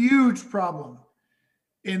huge problem.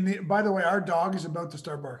 By the way, our dog is about to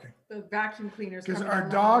start barking. The vacuum cleaners. Because our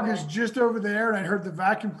dog is just over there, and I heard the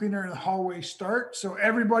vacuum cleaner in the hallway start. So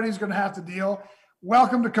everybody's going to have to deal.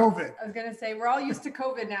 Welcome to COVID. I was going to say, we're all used to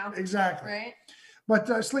COVID now. Exactly. Right?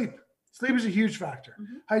 But sleep is a huge factor.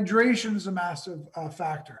 Hydration is a massive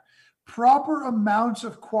factor. Proper amounts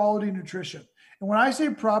of quality nutrition. And when I say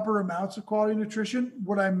proper amounts of quality nutrition,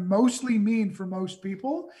 what I mostly mean for most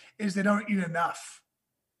people is they don't eat enough.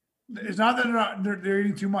 It's not that they're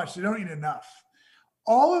eating too much. They don't eat enough.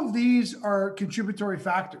 All of these are contributory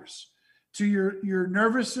factors to your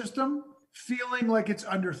nervous system feeling like it's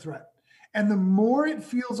under threat. And the more it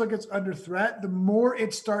feels like it's under threat, the more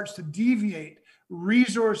it starts to deviate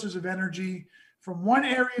resources of energy from one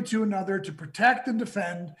area to another to protect and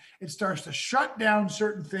defend. It starts to shut down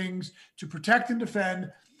certain things to protect and defend.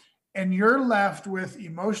 And you're left with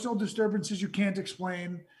emotional disturbances you can't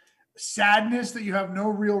explain, sadness that you have no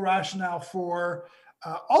real rationale for,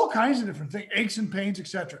 all kinds of different things, aches and pains,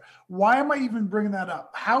 etc. Why am I even bringing that up?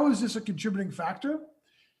 How is this a contributing factor?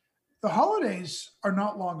 The holidays are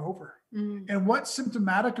not long over. And what's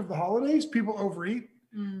symptomatic of the holidays? People overeat.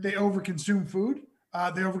 They overconsume food.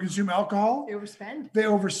 They overconsume alcohol. They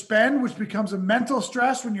overspend, which becomes a mental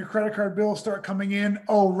stress when your credit card bills start coming in,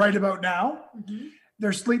 right about now.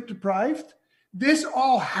 They're sleep deprived. This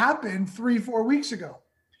all happened 3-4 weeks ago.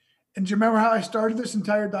 And do you remember how I started this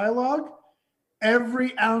entire dialogue?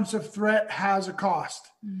 Every ounce of threat has a cost.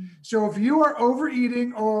 So if you are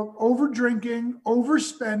overeating or over drinking,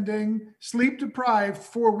 overspending, sleep deprived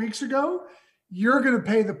 4 weeks ago, you're going to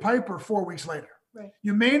pay the piper 4 weeks later. Right.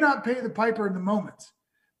 You may not pay the piper in the moment,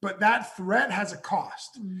 but that threat has a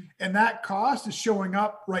cost. And that cost is showing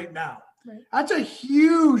up right now. Right. That's a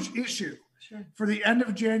huge issue Sure. for the end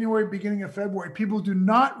of January, beginning of February. People do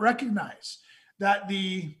not recognize that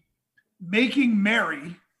the making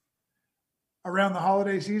merry around the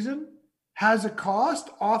holiday season has a cost,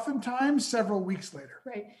 oftentimes several weeks later.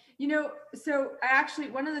 Right. So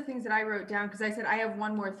one of the things that I wrote down, because I said I have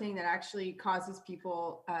one more thing that actually causes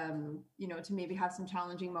people, to maybe have some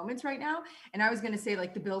challenging moments right now. And I was going to say,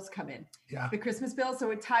 like, the bills come in, the Christmas bill.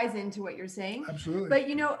 So it ties into what you're saying. Absolutely. But,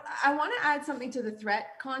 I want to add something to the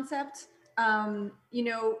threat concept,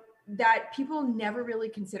 that people never really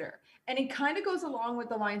consider. And it kind of goes along with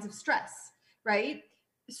the lines of stress, right?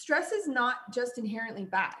 Stress is not just inherently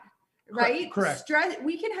bad. Right? Correct. Stress.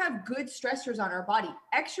 We can have good stressors on our body.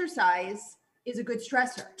 Exercise is a good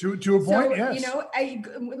stressor. To a point, yes.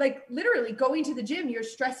 Like literally going to the gym, you're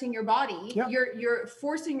stressing your body. Yep. You're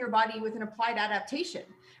forcing your body with an applied adaptation,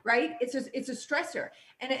 right? It's a stressor.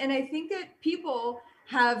 And I think that people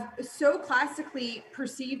have so classically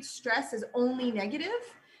perceived stress as only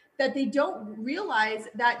negative that they don't realize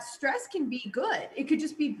that stress can be good. It could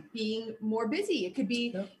just be being more busy. It could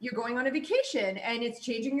be you're going on a vacation and it's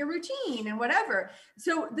changing your routine and whatever.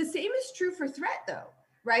 So the same is true for threat though,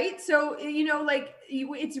 right? So,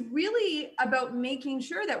 it's really about making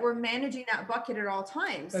sure that we're managing that bucket at all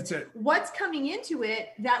times. That's it. What's coming into it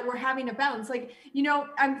that we're having to balance? Like,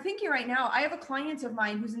 I'm thinking right now, I have a client of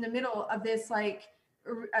mine who's in the middle of this,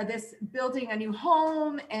 this building a new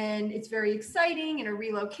home, and it's very exciting, and a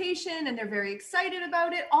relocation, and they're very excited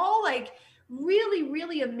about it, all like really,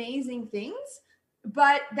 really amazing things.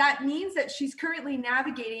 But that means that she's currently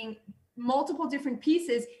navigating multiple different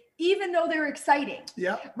pieces, even though they're exciting.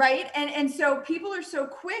 Yeah. Right. And so people are so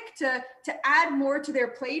quick to add more to their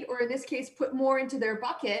plate, or in this case, put more into their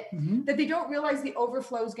bucket, that they don't realize the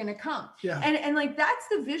overflow is going to come. Yeah. And like, that's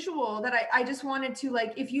the visual that I just wanted to,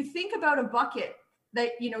 like, if you think about a bucket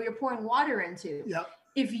that, you're pouring water into,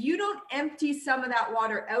 if you don't empty some of that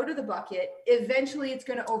water out of the bucket, eventually it's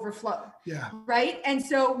going to overflow. Yeah. Right. And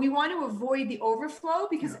so we want to avoid the overflow,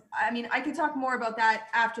 because I could talk more about that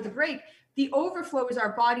after the break. The overflow is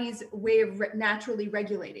our body's way of naturally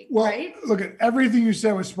regulating. Well, right. Look, at everything you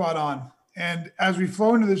said was spot on. And as we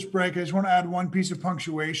flow into this break, I just want to add one piece of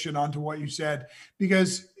punctuation onto what you said,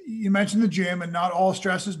 because you mentioned the gym, and not all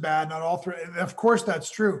stress is bad. Not all threat. Of course, that's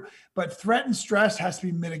true. But threat and stress has to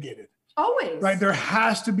be mitigated. Always. Right. There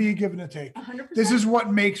has to be a give and a take. 100%. This is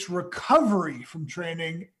what makes recovery from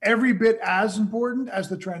training every bit as important as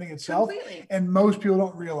the training itself. Completely. And most people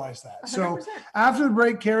don't realize that. 100%. So after the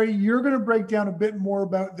break, Carrie, you're going to break down a bit more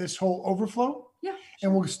about this whole overflow. Yeah.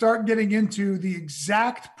 And we'll start getting into the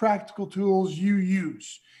exact practical tools you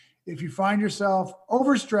use if you find yourself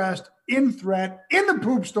overstressed, in threat, in the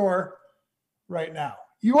poop store right now.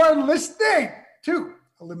 You are listening to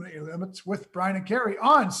Eliminate Your Limits with Brian and Carrie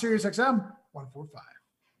on SiriusXM 145.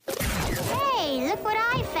 Hey, look what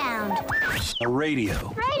I found. A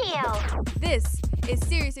radio. This is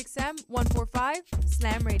SiriusXM 145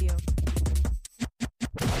 Slam Radio.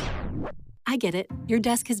 I get it. Your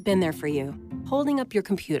desk has been there for you, holding up your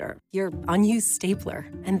computer, your unused stapler,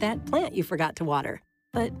 and that plant you forgot to water.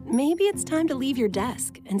 But maybe it's time to leave your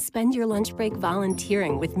desk and spend your lunch break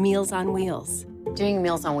volunteering with Meals on Wheels. Doing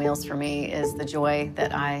Meals on Wheels for me is the joy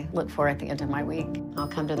that I look for at the end of my week. I'll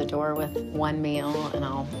come to the door with one meal and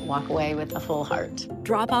I'll walk away with a full heart.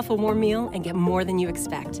 Drop off a warm meal and get more than you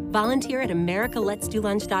expect. Volunteer at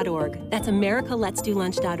americaletsdolunch.org. That's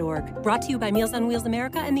americaletsdolunch.org. Brought to you by Meals on Wheels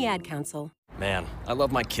America and the Ad Council. Man, I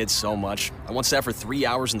love my kids so much. I once sat for 3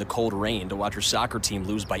 hours in the cold rain to watch her soccer team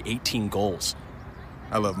lose by 18 goals.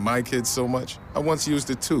 I love my kids so much, I once used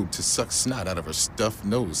a tube to suck snot out of her stuffed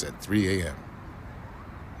nose at 3 a.m.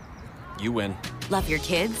 You win. Love your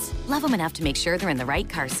kids? Love them enough to make sure they're in the right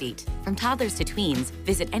car seat. From toddlers to tweens,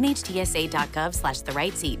 visit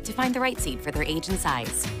nhtsa.gov/the-right-seat to find the right seat for their age and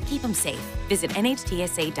size. Keep them safe. Visit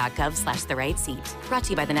nhtsa.gov/the-right-seat. Brought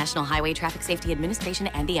to you by the National Highway Traffic Safety Administration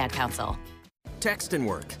and the Ad Council. Text and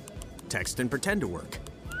work. Text and pretend to work.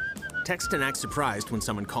 Text and act surprised when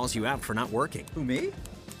someone calls you out for not working. Who, me?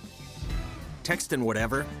 Text and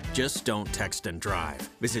whatever, just don't text and drive.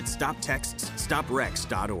 Visit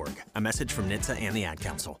StopTextsStopWrecks.org. A message from NHTSA and the Ad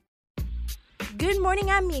Council. Good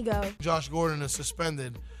morning, amigo. Josh Gordon is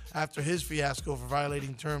suspended after his fiasco for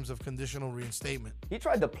violating terms of conditional reinstatement. He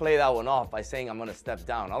tried to play that one off by saying, I'm going to step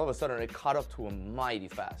down. All of a sudden, it caught up to him mighty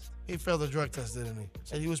fast. He failed the drug test, didn't he?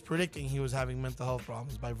 Said he was predicting he was having mental health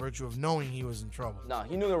problems by virtue of knowing he was in trouble. No,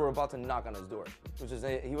 he knew they were about to knock on his door, which is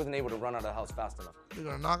he wasn't able to run out of the house fast enough. They're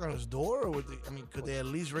going to knock on his door? Or could they at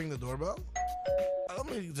least ring the doorbell? Let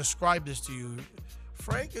me describe this to you.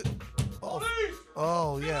 Frank... Oh,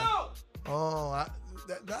 yeah. Oh,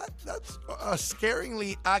 that's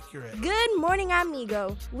scaringly accurate. Good morning,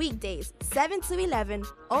 amigo. Weekdays, 7 to 11,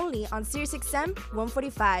 only on SiriusXM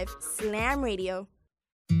 145 Slam Radio.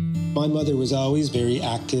 My mother was always very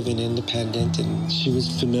active and independent, and she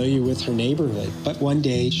was familiar with her neighborhood. But one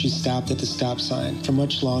day, she stopped at the stop sign for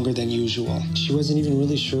much longer than usual. She wasn't even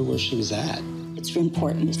really sure where she was at. It's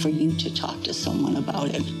important for you to talk to someone about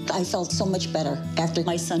it. I felt so much better after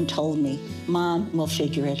my son told me, Mom, we'll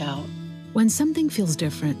figure it out. When something feels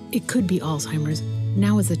different, it could be Alzheimer's.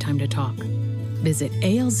 Now is the time to talk. Visit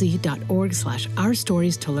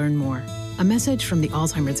alz.org/ourstories to learn more. A message from the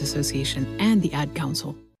Alzheimer's Association and the Ad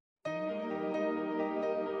Council.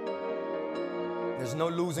 There's no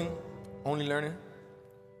losing, only learning.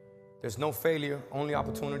 There's no failure, only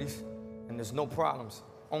opportunities. And there's no problems,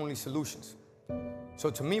 only solutions. So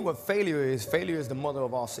to me, what failure is the mother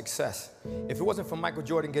of all success. If it wasn't for Michael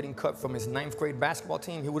Jordan getting cut from his 9th grade basketball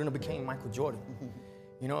team, he wouldn't have became Michael Jordan.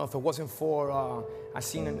 You know, if it wasn't for, I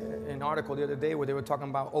seen an article the other day where they were talking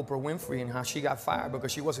about Oprah Winfrey and how she got fired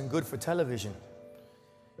because she wasn't good for television.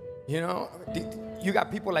 You know, you got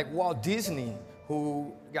people like Walt Disney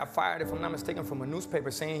who got fired, if I'm not mistaken, from a newspaper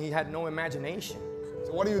saying he had no imagination.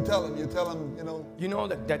 So what do you tell him? You tell him, you know? You know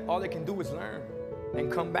that all they can do is learn and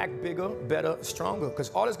come back bigger, better, stronger, because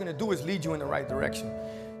all it's gonna do is lead you in the right direction.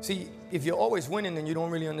 See, if you're always winning, then you don't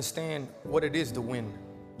really understand what it is to win.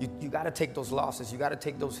 You gotta take those losses, you gotta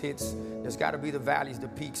take those hits. There's gotta be the valleys, the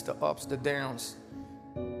peaks, the ups, the downs.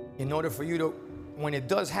 In order for you to, when it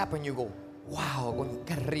does happen, you go, wow,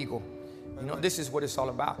 qué rico. You know, this is what it's all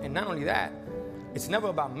about. And not only that, it's never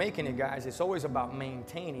about making it, guys, it's always about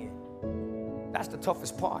maintaining it. That's the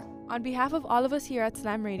toughest part. On behalf of all of us here at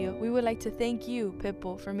Slam Radio, we would like to thank you,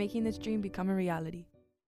 Pitbull, for making this dream become a reality.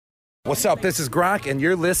 What's up? This is Gronk, and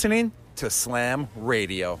you're listening to Slam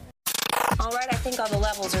Radio. All right, I think all the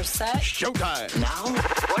levels are set. Showtime. Now?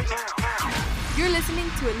 Right now. You're listening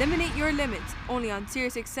to Eliminate Your Limits, only on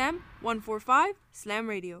SiriusXM 145 Slam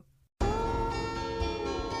Radio.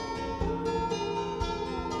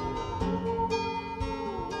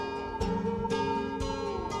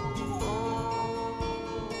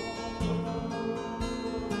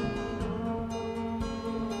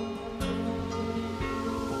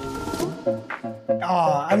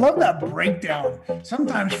 I love that breakdown.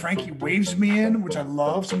 Sometimes Frankie waves me in, which I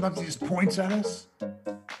love. Sometimes he just points at us.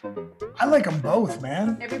 I like them both,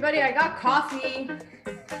 man. Everybody, I got coffee.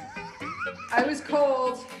 I was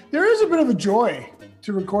cold. There is a bit of a joy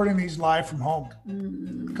to recording these live from home.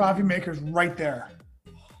 The coffee maker's right there.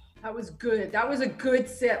 That was good. That was a good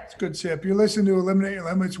sip. It's a good sip. You're listening to Eliminate Your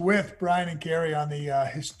Limits with Brian and Carrie on the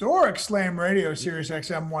historic Slam Radio,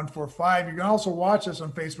 SiriusXM 145. You can also watch us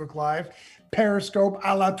on Facebook Live, Periscope,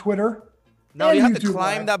 a la Twitter. Now, do you have to YouTube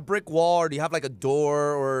climb Live. that brick wall, or do you have like a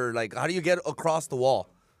door, or like how do you get across the wall?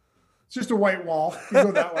 It's just a white wall. You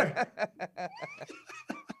go that way.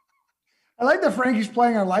 I like that Frankie's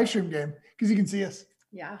playing our live stream game because he can see us.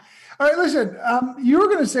 Yeah. All right, listen, you were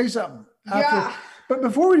going to say something. Yeah. But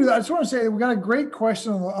before we do that, I just want to say that we got a great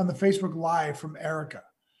question on the Facebook Live from Erica,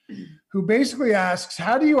 who basically asks,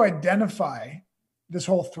 how do you identify this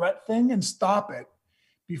whole threat thing and stop it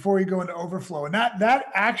before you go into overflow? And that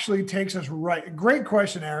actually takes us right. Great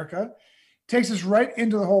question, Erica. Takes us right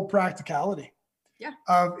into the whole practicality. Yeah.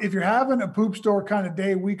 If you're having a poop store kind of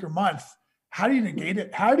day, week, or month, how do you negate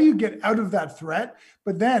it? How do you get out of that threat?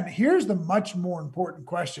 But then here's the much more important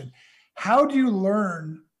question. How do you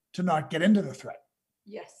learn to not get into the threat?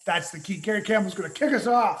 Yes. That's the key. Carrie Campbell's going to kick us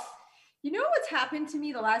off. You know what's happened to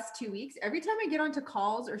me the last 2 weeks? Every time I get onto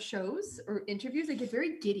calls or shows or interviews, I get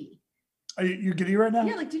very giddy. Are you giddy right now?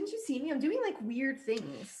 Yeah, like, didn't you see me? I'm doing like weird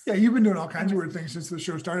things. Yeah, you've been doing all kinds of weird things since the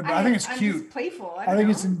show started, but I think it's I'm cute. just playful. I think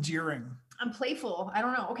it's endearing. I'm playful. I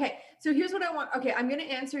don't know. Okay, so here's what I want. Okay, I'm going to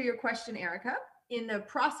answer your question, Erica, in the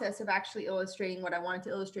process of actually illustrating what I wanted to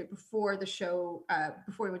illustrate before the show,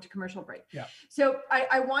 before we went to commercial break. Yeah. So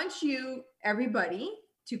I want you, everybody,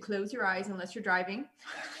 to close your eyes unless you're driving,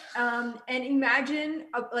 and imagine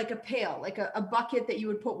like a pail, like a bucket that you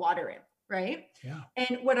would put water in, right? Yeah.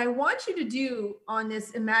 And what I want you to do on this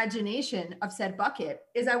imagination of said bucket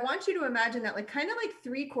is I want you to imagine that like kind of like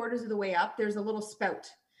 3/4 of the way up, there's a little spout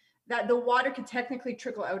that the water could technically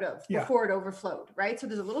trickle out of before it overflowed, right? So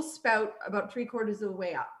there's a little spout about 3/4 of the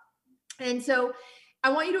way up. And so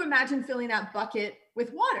I want you to imagine filling that bucket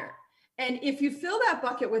with water. And if you fill that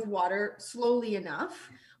bucket with water slowly enough,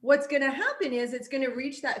 what's going to happen is it's going to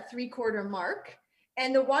reach that 3/4 mark,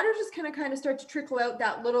 and the water just kind of start to trickle out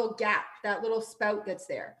that little gap, that little spout that's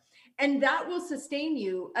there. And that will sustain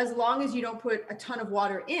you as long as you don't put a ton of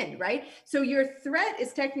water in, right? So your threat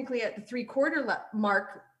is technically at the 3/4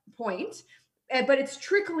 mark point, but it's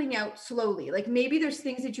trickling out slowly. Like maybe there's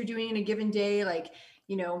things that you're doing in a given day, like,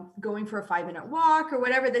 you know, going for a 5-minute walk or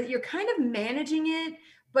whatever, that you're kind of managing it,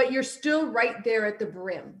 but you're still right there at the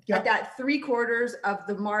brim, at that 3/4 of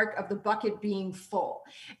the mark of the bucket being full.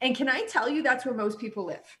 And can I tell you, that's where most people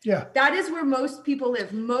live. Yeah. That is where most people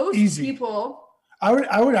live. Most people.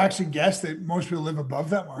 I would actually guess that most people live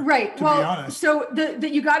above that mark. Right. To be honest. So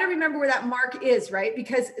you got to remember where that mark is, right?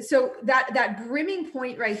 Because so that brimming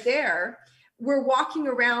point right there, we're walking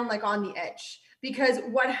around like on the edge, because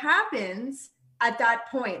what happens at that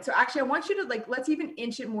point. So actually I want you to like, let's even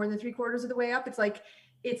inch it more than 3/4 of the way up. It's like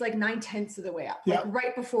 9/10 of the way up, like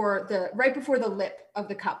right before the lip of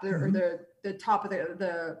the cup, or the top of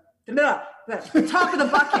the top of the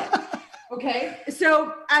bucket. Okay.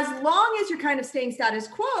 So as long as you're kind of staying status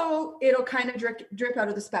quo, it'll kind of drip out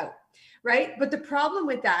of the spout. Right. But the problem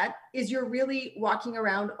with that is you're really walking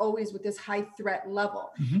around always with this high threat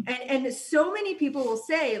level. And so many people will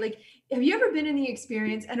say, like, have you ever been in the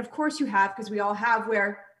experience? And of course you have, because we all have,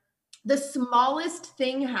 where the smallest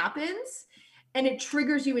thing happens and it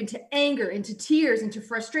triggers you into anger, into tears, into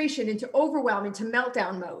frustration, into overwhelm, into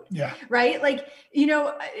meltdown mode. Yeah. Right. Like, you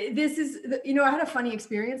know, this is, you know, I had a funny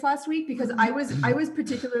experience last week because I was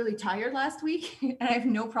particularly tired last week, and I have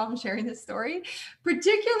no problem sharing this story.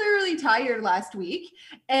 Particularly tired last week.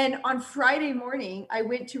 And on Friday morning, I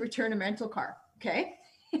went to return a rental car. Okay.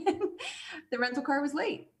 The rental car was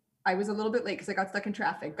late. I was a little bit late because I got stuck in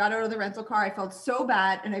traffic. Got out of the rental car. I felt so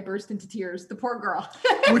bad and I burst into tears. The poor girl.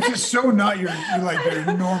 Which is so not your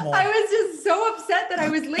normal. I was just so upset that I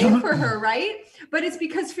was late for her, right? But it's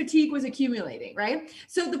because fatigue was accumulating, right?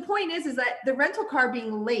 So the point is that the rental car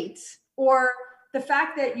being late, or the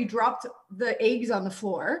fact that you dropped the eggs on the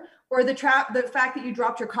floor, or the fact that you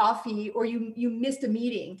dropped your coffee, or you missed a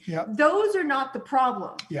meeting, those are not the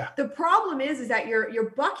problem. Yeah. The problem is that your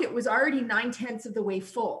bucket was already 9/10 of the way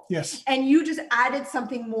full. Yes. And you just added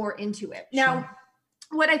something more into it. Now,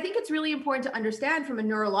 what I think it's really important to understand from a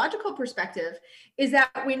neurological perspective is that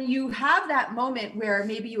when you have that moment where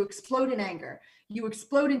maybe you explode in anger, you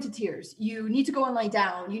explode into tears, you need to go and lie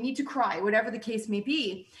down, you need to cry, whatever the case may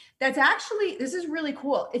be, that's actually, this is really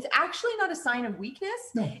cool. It's actually not a sign of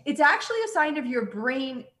weakness. No. It's actually a sign of your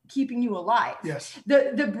brain keeping you alive. Yes.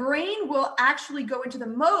 The brain will actually go into the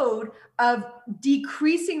mode of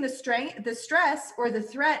decreasing the stress or the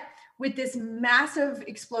threat with this massive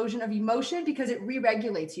explosion of emotion, because it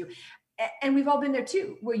re-regulates you. And we've all been there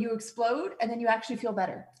too, where you explode and then you actually feel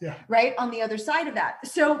better. Yeah. Right. On the other side of that.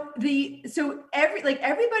 So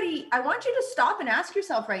everybody, I want you to stop and ask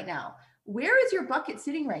yourself right now, where is your bucket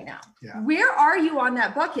sitting right now? Yeah. Where are you on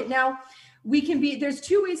that bucket? Now, there's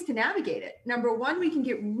two ways to navigate it. Number one, we can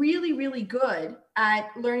get really, really good at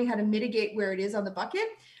learning how to mitigate where it is on the bucket.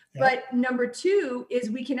 But number two is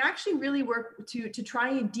we can actually really work to try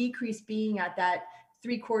and decrease being at that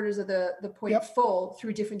 3/4 of the point full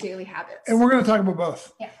through different daily habits. And we're going to talk about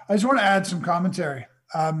both. Yeah. I just want to add some commentary.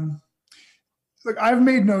 Look, I've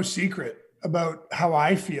made no secret about how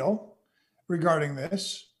I feel regarding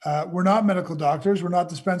this. We're not medical doctors. We're not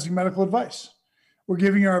dispensing medical advice. We're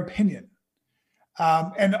giving our opinion.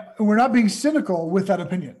 And we're not being cynical with that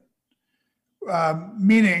opinion.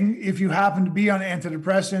 Meaning, if you happen to be on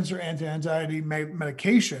antidepressants or anti-anxiety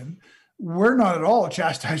medication, we're not at all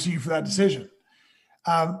chastising you for that decision.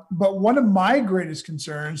 But one of my greatest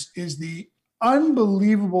concerns is the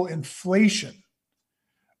unbelievable inflation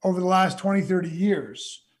over the last 20, 30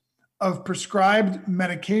 years of prescribed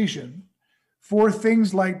medication for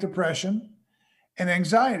things like depression and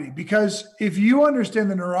anxiety. Because if you understand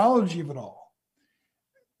the neurology of it all,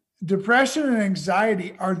 depression and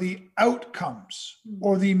anxiety are the outcomes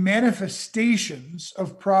or the manifestations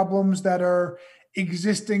of problems that are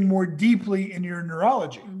existing more deeply in your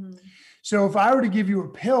neurology. So if I were to give you a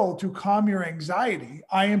pill to calm your anxiety,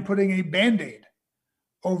 I am putting a Band-Aid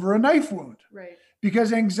over a knife wound. Right.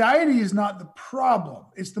 Because anxiety is not the problem.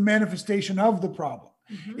 It's the manifestation of the problem.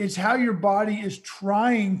 It's how your body is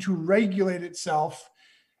trying to regulate itself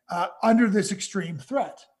under this extreme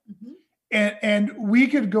threat. And we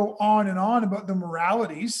could go on and on about the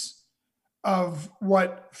moralities of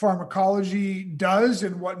what pharmacology does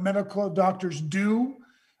and what medical doctors do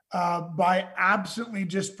by absolutely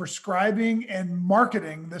just prescribing and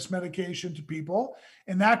marketing this medication to people.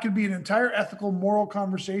 And that could be an entire ethical, moral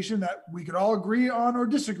conversation that we could all agree on or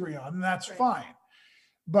disagree on, and that's fine.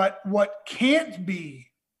 But what can't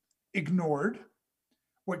be ignored,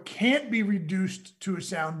 what can't be reduced to a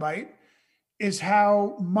soundbite, is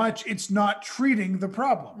how much it's not treating the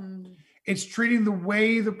problem. It's treating the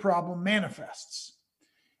way the problem manifests.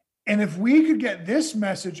 And if we could get this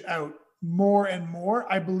message out more and more,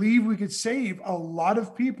 I believe we could save a lot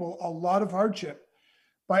of people a lot of hardship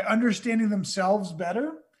by understanding themselves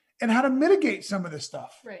better and how to mitigate some of this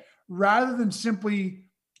stuff, rather than simply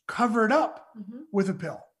cover it up with a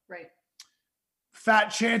pill. Fat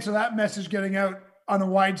chance of that message getting out on a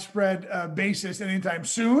widespread basis anytime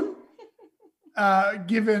soon.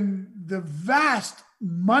 Given the vast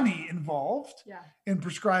money involved in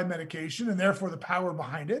prescribed medication and therefore the power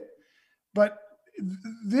behind it. But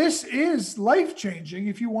this is life-changing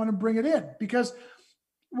if you want to bring it in, because,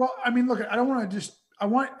 well, I mean, look, I don't want to just, I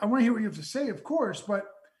want to hear what you have to say, of course, but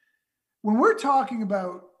when we're talking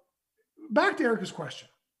about, back to Erica's question,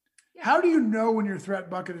 how do you know when your threat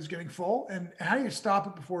bucket is getting full, and how do you stop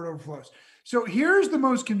it before it overflows? So here's the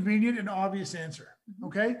most convenient and obvious answer.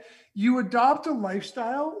 Okay. You adopt a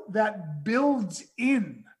lifestyle that builds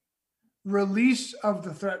in release of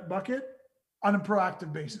the threat bucket on a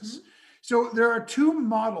proactive basis. So there are two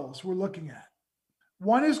models we're looking at.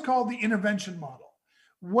 One is called the intervention model.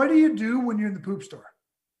 What do you do when you're in the poop store?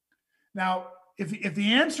 Now, if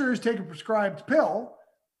the answer is take a prescribed pill,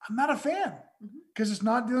 I'm not a fan, because it's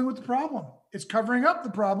not dealing with the problem. It's covering up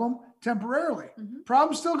the problem temporarily.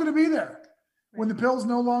 Problem's still going to be there when the pill's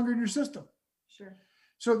no longer in your system.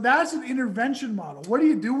 So that's an intervention model. What do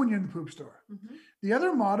you do when you're in the poop store? The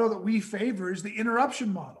other model that we favor is the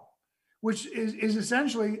interruption model, which is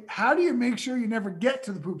essentially, how do you make sure you never get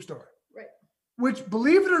to the poop store? Which,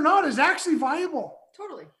 believe it or not, is actually viable.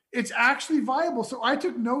 Totally. It's actually viable. So I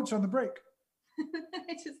took notes on the break.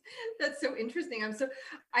 That's so interesting.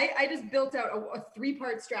 I just built out a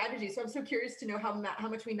 3-part strategy. So I'm so curious to know how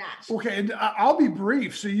much we match. Okay. And I'll be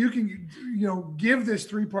brief so you can, give this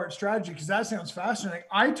 3-part strategy, because that sounds fascinating.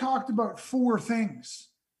 I talked about 4 things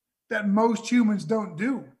that most humans don't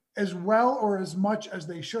do as well or as much as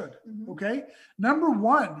they should. Okay. Number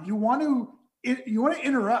 1, you want to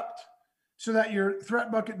interrupt so that your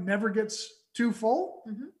threat bucket never gets too full.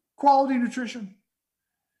 Quality nutrition.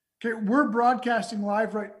 Okay, we're broadcasting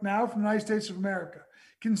live right now from the United States of America,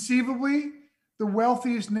 conceivably the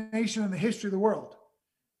wealthiest nation in the history of the world.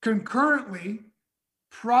 Concurrently,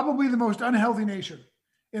 probably the most unhealthy nation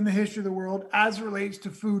in the history of the world as it relates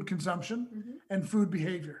to food consumption and food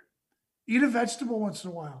behavior. Eat a vegetable once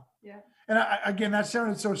in a while. And again, that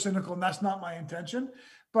sounded so cynical, and that's not my intention.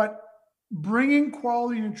 But bringing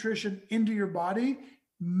quality nutrition into your body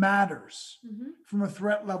matters from a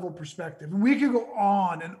threat level perspective. And we could go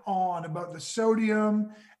on and on about the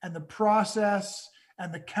sodium and the process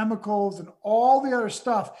and the chemicals and all the other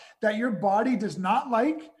stuff that your body does not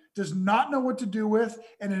like, does not know what to do with,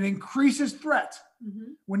 and it increases threat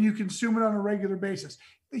when you consume it on a regular basis.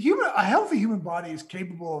 A healthy human body is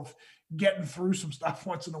capable of getting through some stuff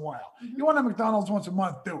once in a while. You want a McDonald's once a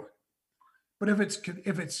month, do it. But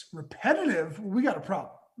if it's repetitive, we got a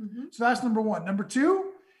problem. So that's number one. Number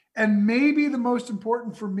two, and maybe the most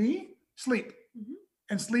important for me, sleep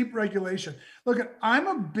and sleep regulation. Look, I'm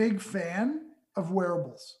a big fan of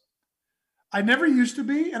wearables. I never used to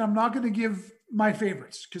be, and I'm not going to give my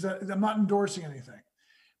favorites because I'm not endorsing anything.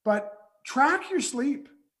 But track your sleep.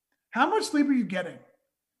 How much sleep are you getting?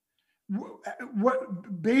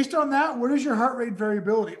 What based on that, what is your heart rate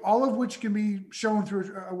variability? All of which can be shown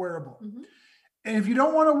through a wearable. And if you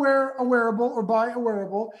don't want to wear a wearable or buy a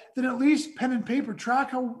wearable, then at least pen and paper, track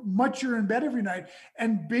how much you're in bed every night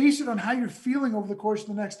and base it on how you're feeling over the course of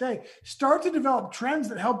the next day. Start to develop trends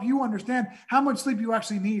that help you understand how much sleep you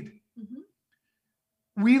actually need.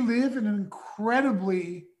 We live in an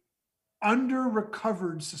incredibly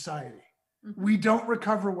under-recovered society. We don't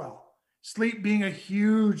recover well. Sleep being a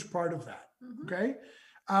huge part of that. Okay.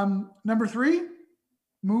 Number three,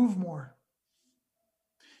 move more.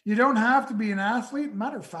 You don't have to be an athlete.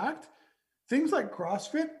 Matter of fact, things like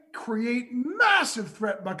CrossFit create massive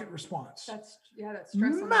threat bucket response. That's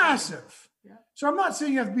stressful. Massive. So I'm not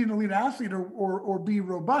saying you have to be an elite athlete or be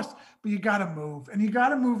robust, but you got to move, and you got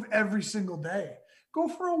to move every single day. Go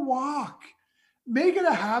for a walk. Make it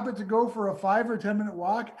a habit to go for a 5 or 10 minute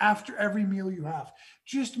walk after every meal you have.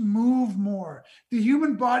 Just move more. The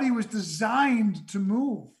human body was designed to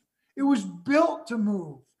move. It was built to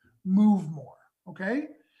move. Move more. Okay.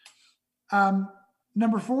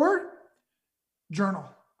 Number 4, journal.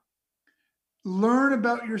 Learn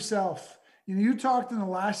about yourself. You talked in the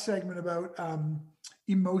last segment about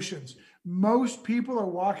emotions. Most people are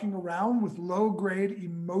walking around with low-grade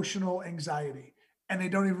emotional anxiety, and they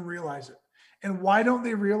don't even realize it. And why don't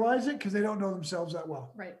they realize it? Because they don't know themselves that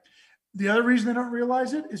well. Right. The other reason they don't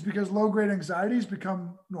realize it is because low-grade anxiety has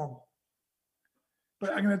become normal.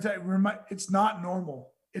 But I'm going to tell you, it's not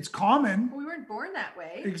normal. It's common. We weren't born that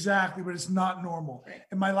way. Exactly, but it's not normal. Right.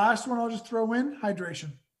 And my last one I'll just throw in,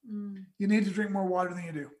 hydration. You need to drink more water than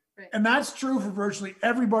you do. Right. And that's true for virtually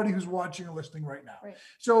everybody who's watching or listening right now. Right.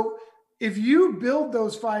 So if you build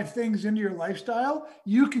those 5 things into your lifestyle,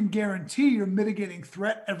 you can guarantee you're mitigating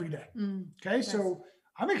threat every day. Okay, Yes. so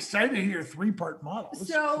I'm excited to hear a 3-part model. This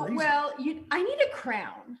is crazy. I need a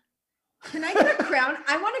crown. Can I get a crown?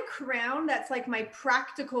 I want a crown that's like my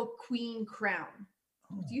practical queen crown.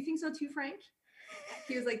 Do you think so too, Frank?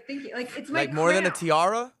 He was like thinking, like it's my more than a crown.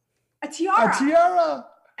 tiara? A tiara. A tiara.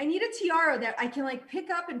 I need a tiara that I can like pick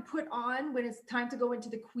up and put on when it's time to go into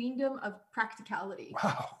the queendom of practicality.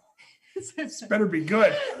 Wow. This better be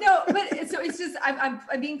good. No, but so it's just I'm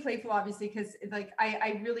being playful, obviously, because like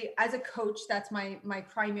I really, as a coach, that's my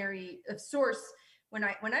primary source. When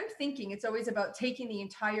I'm thinking, it's always about taking the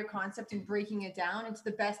entire concept and breaking it down into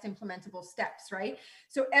the best implementable steps, right?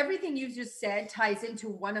 So everything you just said ties into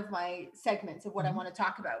one of my segments of what I want to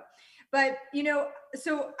talk about. But,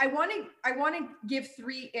 so I want to give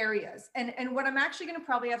 3 areas. And what I'm actually going to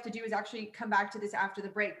probably have to do is actually come back to this after the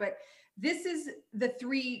break. But this is the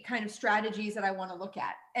 3 kind of strategies that I want to look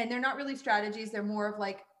at. And they're not really strategies. They're more of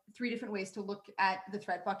like 3 different ways to look at the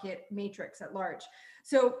threat bucket matrix at large.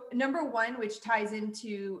 So number 1, which ties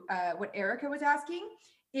into what Erica was asking,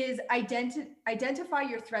 is identify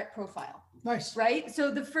your threat profile. Nice. Right. So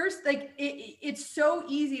the first, like, it's so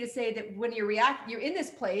easy to say that when you're in this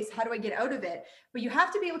place, how do I get out of it? But you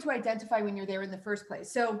have to be able to identify when you're there in the first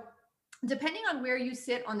place. So depending on where you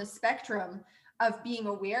sit on the spectrum of being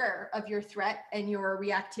aware of your threat and your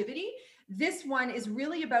reactivity, this one is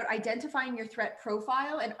really about identifying your threat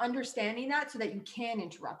profile and understanding that so that you can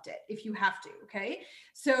interrupt it if you have to. Okay.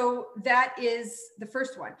 So that is the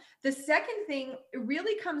first one. The second thing, it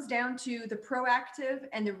really comes down to the proactive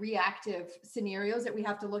and the reactive scenarios that we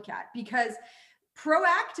have to look at, because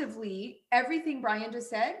proactively, everything Brian just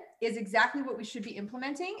said is exactly what we should be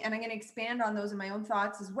implementing. And I'm going to expand on those in my own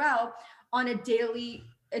thoughts as well on a daily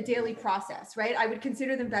process, right? I would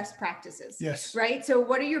consider them best practices. Yes. Right. So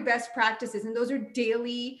what are your best practices? And those are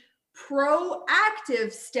daily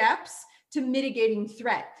proactive steps to mitigating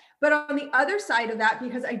threat. But on the other side of that,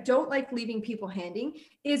 because I don't like leaving people hanging,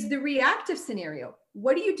 is the reactive scenario.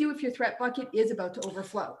 What do you do if your threat bucket is about to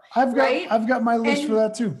overflow? I've got my list for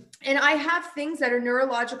that too. And I have things that are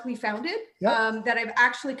neurologically founded, Yep. that I've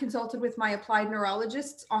actually consulted with my applied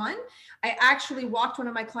neurologists on. I actually walked one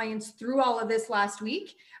of my clients through all of this last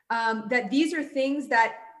week, that these are things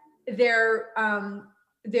that they're,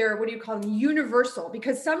 what do you call them? Universal,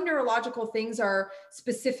 because some neurological things are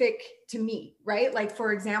specific to me, right? Like,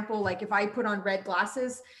 for example, like if I put on red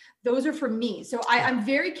glasses, Those are for me. So I'm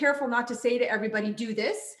very careful not to say to everybody, do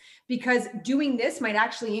this, because doing this might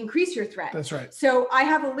actually increase your threat. That's right. So I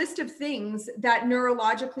have a list of things that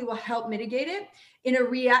neurologically will help mitigate it in a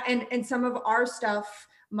and some of our stuff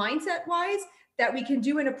mindset wise that we can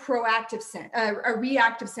do in a proactive sense, a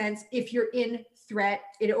reactive sense. If you're in threat,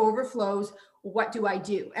 it overflows. What do I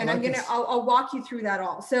do? And I'll walk you through that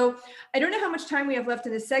all. So I don't know how much time we have left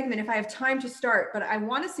in this segment, if I have time to start, but I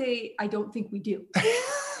want to say, I don't think we do.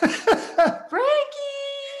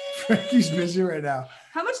 Frankie's busy right now.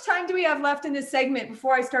 How much time do we have left in this segment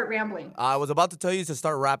before I start rambling? I was about to tell you to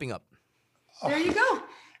start wrapping up. There you go.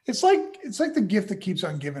 It's like the gift that keeps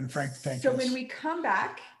on giving, Frank. Thank you. So when we come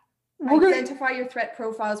back, identify your threat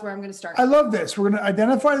profiles, where I'm going to start. I love this. We're going to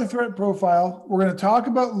identify the threat profile. We're going to talk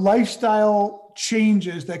about lifestyle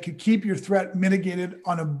changes that could keep your threat mitigated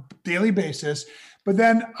on a daily basis. But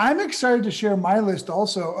then I'm excited to share my list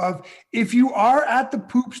also of, if you are at the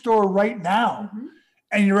poop store right now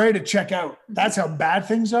and you're ready to check out, that's how bad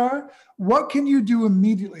things are. What can you do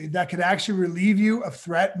immediately that could actually relieve you of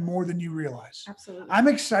threat more than you realize? Absolutely. I'm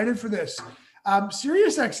excited for this.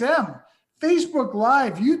 SiriusXM, Facebook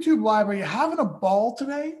Live, YouTube Live. Are you having a ball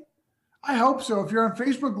today? I hope so. If you're on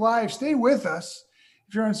Facebook Live, stay with us.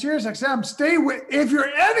 If you're on SiriusXM, if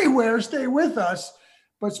you're anywhere, stay with us.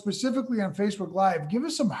 But specifically on Facebook Live, give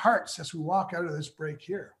us some hearts as we walk out of this break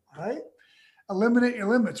here. All right? Eliminate Your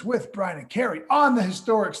Limits with Brian and Carrie on the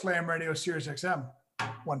historic Slam Radio SiriusXM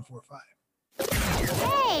 145.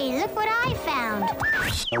 Hey, look what I found.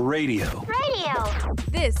 A radio.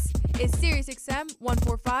 This is SiriusXM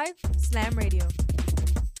 145 Slam Radio.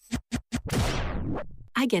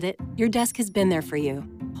 I get it. Your desk has been there for you,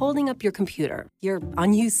 holding up your computer, your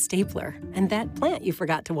unused stapler, and that plant you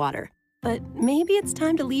forgot to water. But maybe it's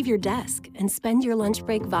time to leave your desk and spend your lunch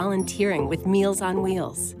break volunteering with Meals on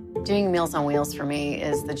Wheels. Doing Meals on Wheels for me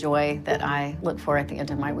is the joy that I look for at the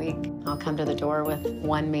end of my week. I'll come to the door with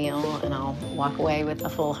one meal and I'll walk away with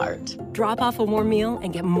a full heart. Drop off a warm meal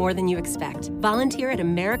and get more than you expect. Volunteer at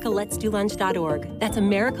americaletsdolunch.org. That's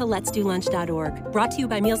americaletsdolunch.org. Brought to you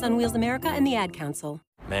by Meals on Wheels America and the Ad Council.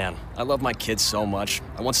 Man, I love my kids so much.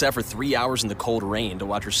 I once sat for 3 hours in the cold rain to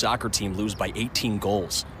watch her soccer team lose by 18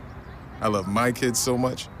 goals. I love my kids so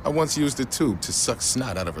much, I once used a tube to suck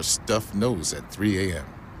snot out of her stuffed nose at 3 a.m.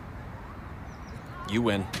 You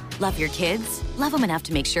win. Love your kids? Love them enough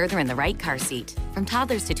to make sure they're in the right car seat. From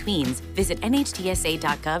toddlers to tweens, visit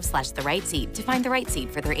nhtsa.gov/the-right-seat to find the right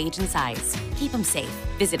seat for their age and size. Keep them safe.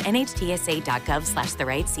 Visit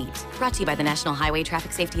nhtsa.gov/the-right-seat. Brought to you by the National Highway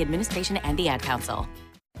Traffic Safety Administration and the Ad Council.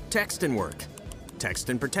 Text and work.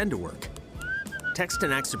 Text and pretend to work. Text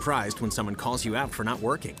and act surprised when someone calls you out for not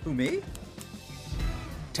working. Who, me?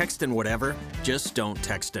 Text and whatever, just don't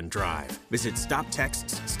text and drive. Visit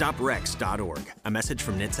StopTextsStopWrecks.org. A message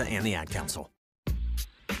from NHTSA and the Ad Council.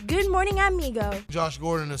 Good morning, amigo. Josh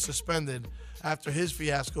Gordon is suspended after his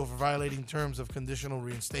fiasco for violating terms of conditional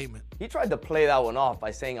reinstatement. He tried to play that one off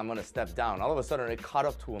by saying, I'm going to step down. All of a sudden, it caught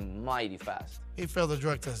up to him mighty fast. He failed the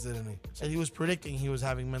drug test, didn't he? Said he was predicting he was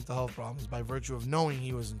having mental health problems by virtue of knowing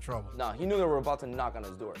he was in trouble. No, he knew they were about to knock on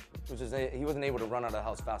his door, which is he wasn't able to run out of the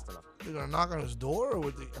house fast enough. They're going to knock on his door?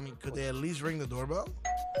 Or could they at least ring the doorbell?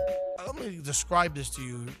 Let me describe this to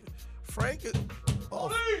you. Frank...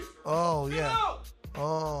 Oh, yeah.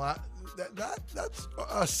 Oh, that's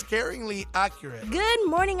scaringly accurate. Good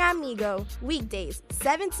morning, amigo. Weekdays,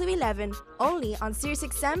 7 to 11, only on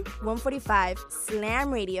SiriusXM 145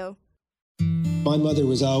 Slam Radio. My mother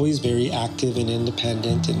was always very active and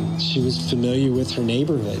independent, and she was familiar with her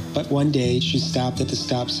neighborhood. But one day, she stopped at the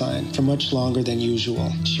stop sign for much longer than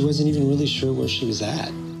usual. She wasn't even really sure where she was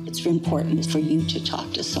at. It's important for you to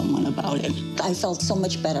talk to someone about it. I felt so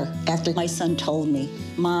much better after my son told me,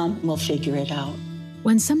 Mom, we'll figure it out.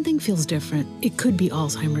 When something feels different, it could be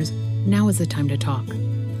Alzheimer's. Now is the time to talk.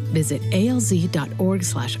 Visit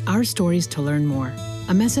alz.org/ourstories to learn more.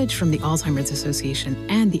 A message from the Alzheimer's Association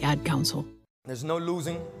and the Ad Council. There's no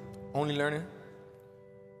losing, only learning.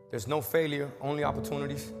 There's no failure, only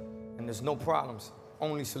opportunities. And there's no problems,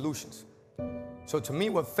 only solutions. So to me,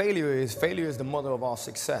 what failure is the mother of all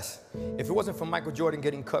success. If it wasn't for Michael Jordan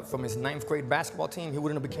getting cut from his 9th grade basketball team, he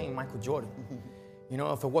wouldn't have became Michael Jordan. You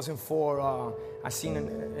know, if it wasn't for, I seen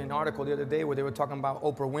an article the other day where they were talking about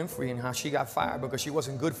Oprah Winfrey and how she got fired because she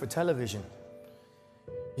wasn't good for television.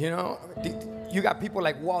 You know, you got people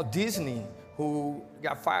like Walt Disney who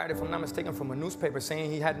got fired, if I'm not mistaken, from a newspaper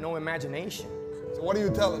saying he had no imagination. So what do you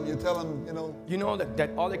tell him? You tell him, You know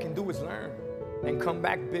that all they can do is learn and come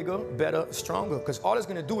back bigger, better, stronger, because all it's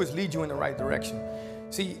gonna do is lead you in the right direction.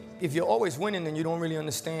 See, if you're always winning, then you don't really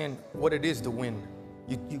understand what it is to win.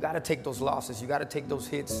 You got to take those losses. You got to take those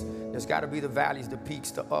hits. There's got to be the valleys, the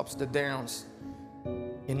peaks, the ups, the downs.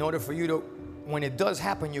 In order for you to, when it does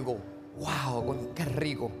happen, you go, wow, qué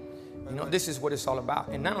rico. You know, this is what it's all about.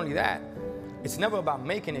 And not only that, it's never about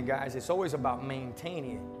making it, guys. It's always about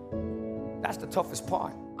maintaining it. That's the toughest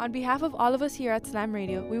part. On behalf of all of us here at Slam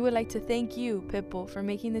Radio, we would like to thank you, Pitbull, for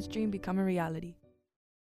making this dream become a reality.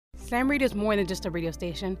 Slam Radio is more than just a radio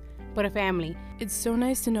station, but a family. It's so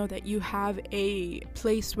nice to know that you have a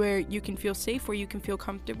place where you can feel safe, where you can feel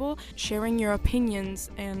comfortable sharing your opinions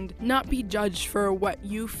and not be judged for what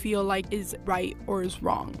you feel like is right or is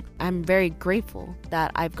wrong. I'm very grateful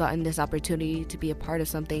that I've gotten this opportunity to be a part of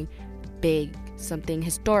something big, something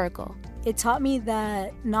historical. It taught me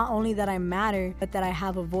that not only that I matter, but that I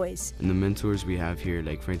have a voice. And the mentors we have here,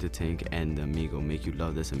 like Frank the Tank and Amigo, make you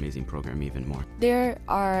love this amazing program even more. There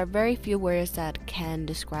are very few words that can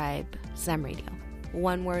describe Slam Radio.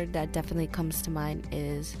 One word that definitely comes to mind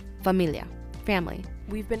is familia, family.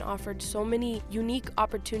 We've been offered so many unique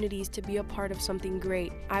opportunities to be a part of something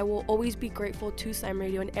great. I will always be grateful to Slam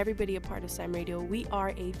Radio and everybody a part of Slam Radio. We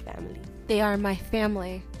are a family. They are my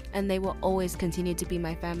family, and they will always continue to be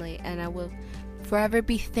my family, and I will forever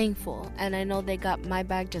be thankful, and I know they got my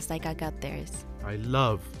back just like I got theirs. I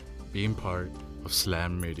love being part of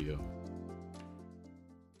Slam Radio.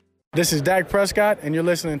 This is Dak Prescott, and you're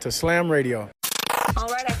listening to Slam Radio. All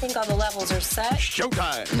right, I think all the levels are set.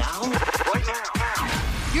 Showtime. Now? Right now.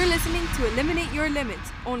 You're listening to Eliminate Your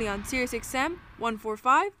Limits, only on SiriusXM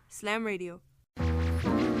 145 Slam Radio.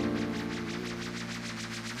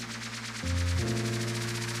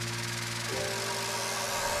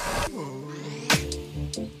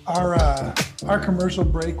 Our commercial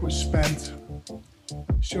break was spent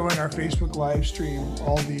showing our Facebook live stream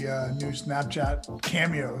all the new Snapchat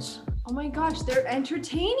cameos. Oh my gosh, they're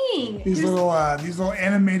entertaining. These little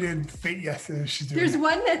animated yes, she's doing There's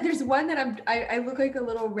one that I look like a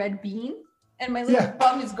little red bean and my little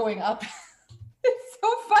bum is going up. It's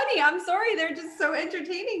so funny. I'm sorry, they're just so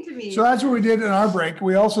entertaining to me. So that's what we did in our break.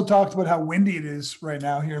 We also talked about how windy it is right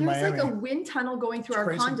now here in Miami. There's like a wind tunnel going through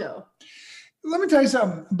our condo. Let me tell you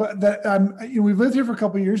something, but that we've lived here for a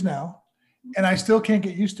couple of years now, and I still can't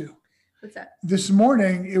get used to. What's that? This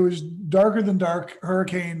morning it was darker than dark,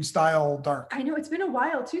 hurricane style dark. I know, it's been a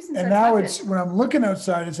while too since. And now it's when I'm looking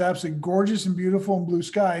outside, it's absolutely gorgeous and beautiful and blue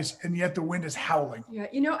skies, and yet the wind is howling. Yeah,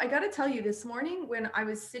 I got to tell you, this morning when I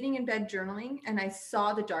was sitting in bed journaling and I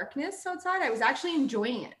saw the darkness outside, I was actually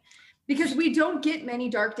enjoying it. Because we don't get many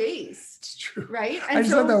dark days. It's true. Right? And I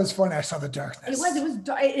just thought that was funny. I saw the darkness.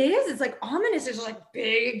 It is. It's like ominous. There's like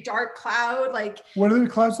big dark cloud, like. What are the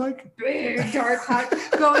clouds like? Big dark cloud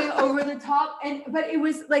going over the top. But it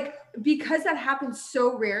was like, because that happens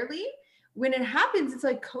so rarely, when it happens, it's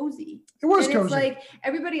like cozy. It was cozy. It's like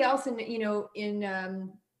everybody else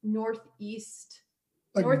in Northeast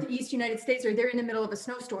United States, they're in the middle of a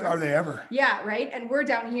snowstorm. Are they ever? Yeah, right. And we're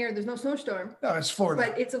down here. There's no snowstorm. No, it's Florida.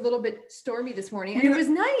 But it's a little bit stormy this morning, and it was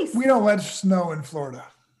nice. We don't let snow in Florida.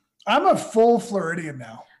 I'm a full Floridian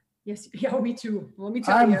now. Yes, yeah, me too. Let me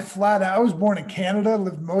tell you. I'm flat out. I was born in Canada,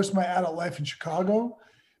 lived most of my adult life in Chicago,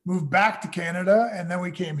 moved back to Canada, and then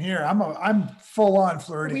we came here. I'm full on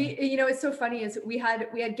Floridian. It's so funny is we had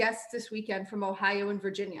guests this weekend from Ohio and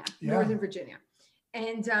Virginia, Northern Virginia,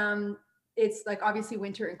 and it's like obviously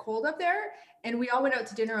winter and cold up there. And we all went out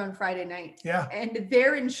to dinner on Friday night. Yeah. And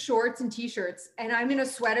they're in shorts and t-shirts and I'm in a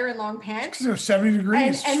sweater and long pants. Because it was 70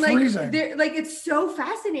 degrees. And freezing. It's so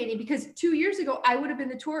fascinating because 2 years ago, I would have been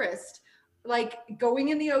the tourist, like going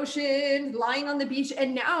in the ocean, lying on the beach.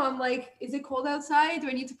 And now I'm like, is it cold outside? Do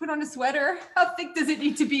I need to put on a sweater? How thick does it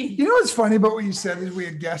need to be? You know what's funny about what you said is we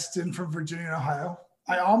had guests in from Virginia and Ohio.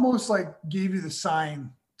 I almost gave you the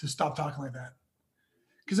sign to stop talking like that.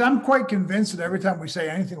 Because I'm quite convinced that every time we say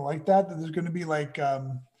anything like that there's going to be like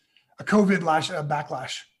a COVID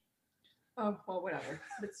backlash. Oh, well, whatever.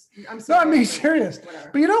 I'm sorry. No, I mean, serious. Whatever.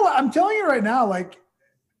 But you know what? I'm telling you right now, like,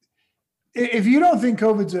 if you don't think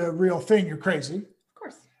COVID's a real thing, you're crazy. Of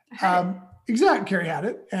course. Exactly. Carrie had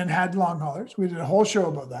it and had long haulers. We did a whole show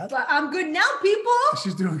about that. But I'm good now, people.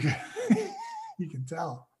 She's doing good. You can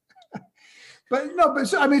tell. But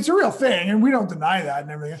it's a real thing and we don't deny that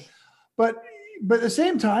and everything. But at the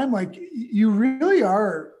same time, like you really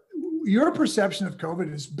are, your perception of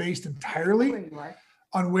COVID is based entirely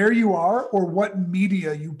on where you are or what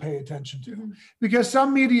media you pay attention to. Mm-hmm. Because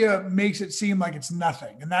some media makes it seem like it's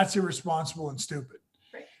nothing and that's irresponsible and stupid.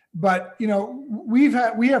 Right. But, we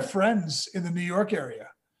have friends in the New York area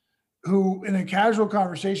who in a casual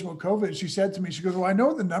conversation with COVID, she said to me, she goes, well, I know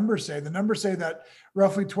what the numbers say. The numbers say that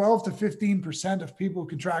roughly 12 to 15% of people who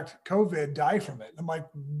contract COVID die from it. I'm like,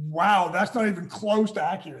 wow, that's not even close to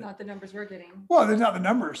accurate. Not the numbers we're getting. Well, they're not the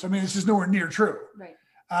numbers. I mean, it's just nowhere near true. Right.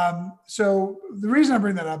 So the reason I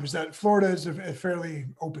bring that up is that Florida is a fairly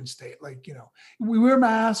open state. Like, you know, we wear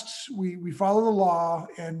masks, we follow the law,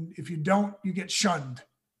 and if you don't, you get shunned.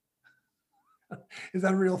 Is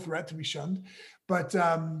that a real threat to be shunned? But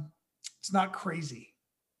it's not crazy.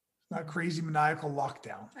 It's not crazy maniacal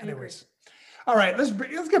lockdown. Anyways. All right, let's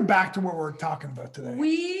get back to what we're talking about today.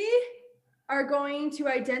 We are going to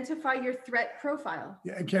identify your threat profile.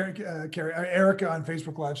 Yeah, and Erica on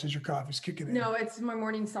Facebook Live says your coffee's kicking in. No, it's my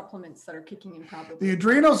morning supplements that are kicking in probably. The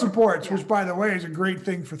adrenal supports, which by the way is a great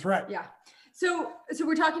thing for threat. Yeah. So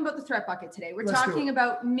we're talking about the threat bucket today. We're talking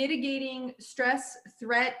about mitigating stress,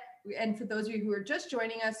 threat, and for those of you who are just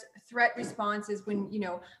joining us, threat response is when, you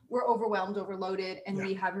know, we're overwhelmed, overloaded, and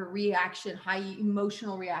we have a reaction, high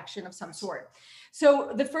emotional reaction of some sort.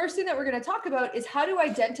 So the first thing that we're going to talk about is how to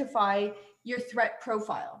identify your threat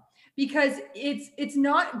profile, because it's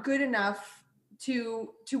not good enough to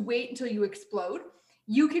wait until you explode.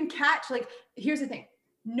 You can catch, like, here's the thing.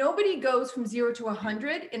 Nobody goes from 0 to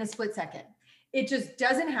 100 in a split second. It just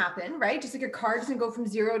doesn't happen, right? Just like a car doesn't go from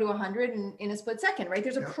 0 to 100 in a split second, right?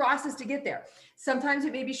 There's a process to get there. Sometimes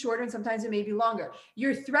it may be shorter and sometimes it may be longer.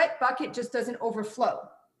 Your threat bucket just doesn't overflow.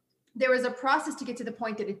 There is a process to get to the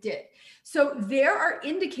point that it did. So there are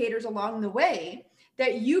indicators along the way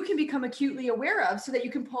that you can become acutely aware of so that you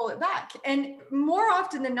can pull it back. And more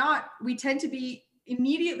often than not, we tend to be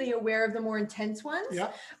immediately aware of the more intense ones,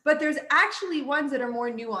 but there's actually ones that are more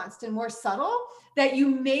nuanced and more subtle that you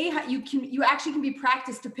may you actually can be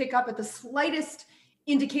practiced to pick up at the slightest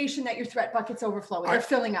indication that your threat bucket's overfling or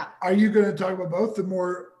filling up. Are you going to talk about both the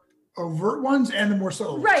more overt ones and the more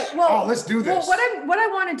subtle ones? Right. Well, let's do this. Well, what I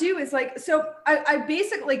want to do is like, so I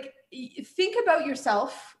basically think about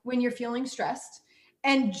yourself when you're feeling stressed.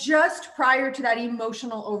 And just prior to that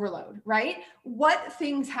emotional overload, right? What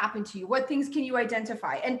things happen to you? What things can you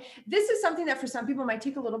identify? And this is something that for some people might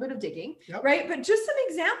take a little bit of digging, right? But just some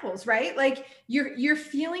examples, right? Like you're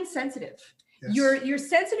feeling sensitive. Yes. You're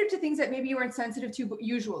sensitive to things that maybe you weren't sensitive to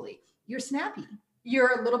usually. You're snappy.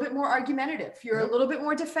 You're a little bit more argumentative. You're a little bit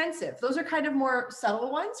more defensive. Those are kind of more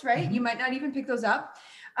subtle ones, right? Mm-hmm. You might not even pick those up.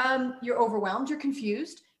 You're overwhelmed. You're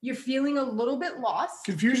confused. You're feeling a little bit lost.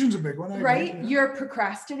 Confusion's a big one. Right? You're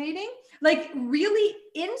procrastinating. Like really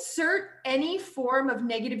insert any form of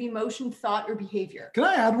negative emotion, thought, or behavior. Can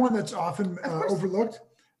I add one that's often overlooked?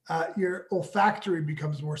 Your olfactory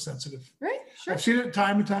becomes more sensitive. Right, sure. I've seen it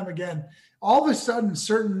time and time again. All of a sudden,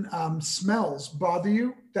 certain smells bother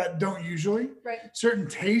you that don't usually. Right. Certain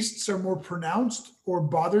tastes are more pronounced or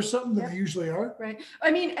bothersome than they usually are. Right. I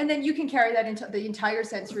mean, and then you can carry that into the entire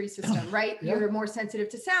sensory system, right? You're more sensitive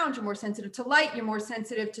to sound, you're more sensitive to light, you're more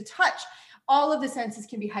sensitive to touch. All of the senses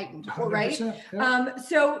can be heightened, right?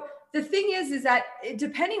 So the thing is that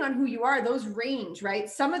depending on who you are, those range, right?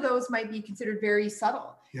 Some of those might be considered very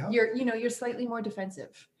subtle. Yeah. You're slightly more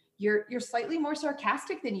defensive. You're slightly more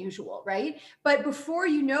sarcastic than usual, right? But before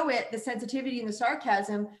you know it, the sensitivity and the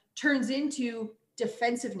sarcasm turns into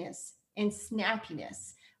defensiveness and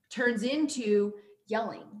snappiness, turns into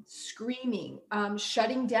yelling, screaming,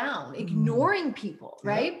 shutting down, ignoring people,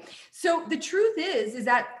 right? So the truth is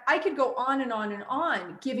that I could go on and on and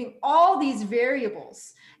on, giving all these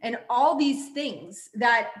variables and all these things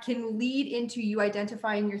that can lead into you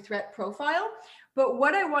identifying your threat profile. But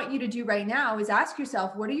what I want you to do right now is ask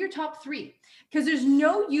yourself, what are your top 3? Because there's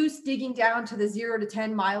no use digging down to the 0 to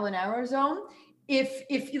 10 mile an hour zone. If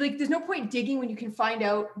like, there's no point digging when you can find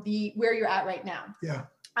out where you're at right now. Yeah.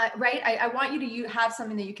 Right. I want you to have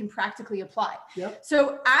something that you can practically apply. Yep.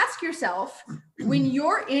 So ask yourself, when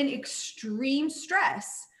you're in extreme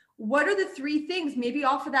stress, what are the 3 things maybe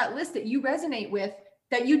off of that list that you resonate with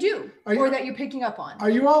that you do that you're picking up on? Are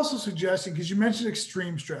you also suggesting, because you mentioned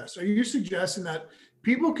extreme stress, are you suggesting that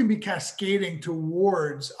people can be cascading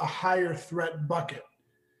towards a higher threat bucket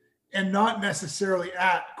and not necessarily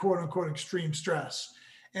at quote unquote extreme stress?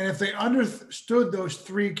 And if they understood those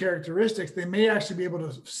 3 characteristics, they may actually be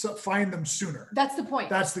able to find them sooner. That's the point.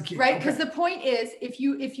 That's the key. Right? Because the point is, if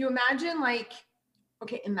you imagine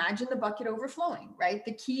imagine the bucket overflowing, right?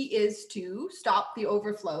 The key is to stop the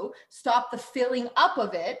overflow, stop the filling up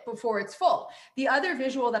of it before it's full. The other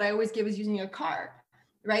visual that I always give is using a car,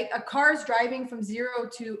 right? A car is driving from 0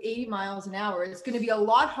 to 80 miles an hour. It's going to be a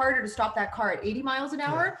lot harder to stop that car at 80 miles an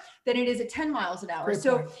hour than it is at 10 miles an hour. Great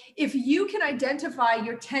so point. If you can identify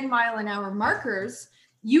your 10 mile an hour markers,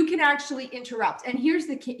 you can actually interrupt. And here's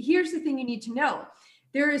the thing you need to know.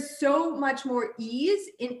 There is so much more ease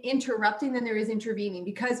in interrupting than there is intervening,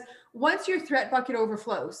 because once your threat bucket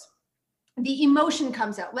overflows, the emotion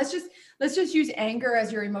comes out. Let's just use anger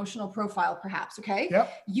as your emotional profile, perhaps. Okay.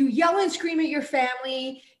 Yep. You yell and scream at your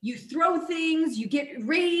family, you throw things, you get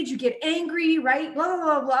rage, you get angry, right? Blah, blah,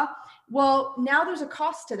 blah, blah. Well, now there's a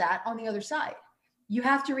cost to that on the other side. You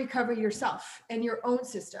have to recover yourself and your own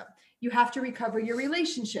system. You have to recover your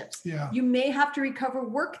relationships. Yeah. You may have to recover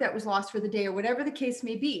work that was lost for the day or whatever the case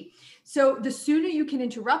may be. So the sooner you can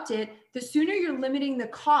interrupt it, the sooner you're limiting the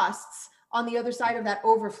costs on the other side of that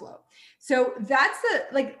overflow. So that's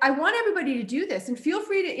I want everybody to do this, and feel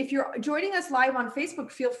free to, if you're joining us live on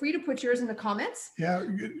Facebook, feel free to put yours in the comments. Yeah.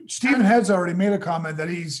 Stephen Head's already made a comment that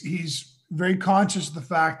he's very conscious of the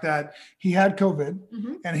fact that he had COVID,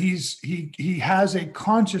 and he has a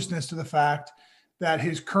consciousness to the fact that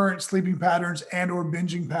his current sleeping patterns and or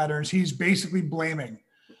binging patterns, he's basically blaming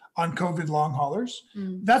on COVID long haulers.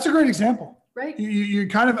 That's a great example. Right. You're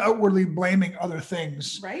kind of outwardly blaming other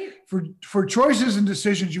things, right, for choices and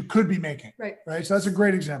decisions you could be making. Right. Right. So that's a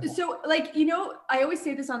great example. So I always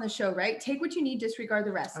say this on the show, right? Take what you need, disregard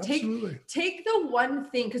the rest. Absolutely. Take the one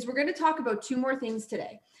thing, because we're going to talk about 2 more things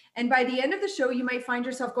today. And by the end of the show, you might find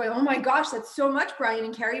yourself going, oh my gosh, that's so much, Brian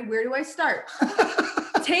and Carrie. Where do I start?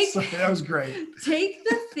 That was great. Take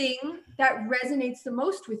the thing that resonates the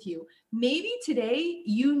most with you. Maybe today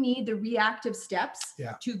you need the reactive steps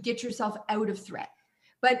to get yourself out of threat.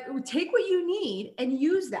 But take what you need and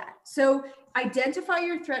use that. So identify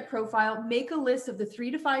your threat profile, make a list of the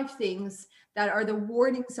 3 to 5 things that are the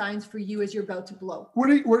warning signs for you as you're about to blow.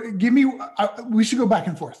 We should go back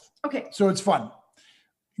and forth. Okay. So it's fun.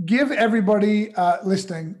 Give everybody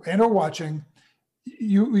listening and or watching,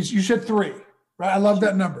 you said 3, right? I love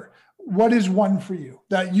that number. What is 1 for you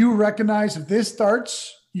that you recognize if this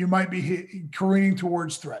starts, you might be careening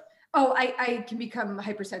towards threat? Oh, I can become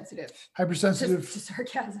hypersensitive. Hypersensitive to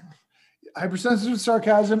sarcasm. Hypersensitive to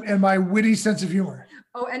sarcasm and my witty sense of humor.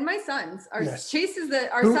 Oh, and my son's. Yes. Chase is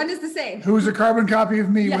our son is the same. Who's a carbon copy of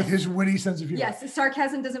me with his witty sense of humor. Yes,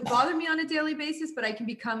 sarcasm doesn't bother me on a daily basis, but I can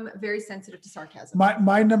become very sensitive to sarcasm.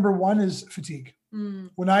 My number 1 is fatigue.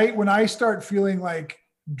 When I start feeling like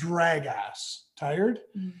drag ass tired,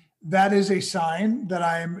 that is a sign that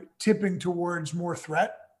I'm tipping towards more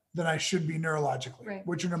threat than I should be neurologically. Right.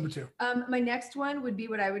 What's your number 2? My next one would be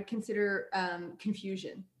what I would consider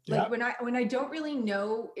confusion. Like when I don't really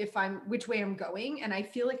know which way I'm going, and I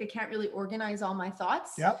feel like I can't really organize all my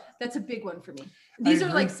thoughts. That's a big one for me. These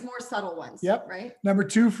are like more subtle ones. Right. Number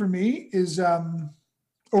 2 for me is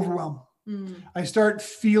overwhelm. I start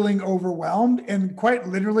feeling overwhelmed, and quite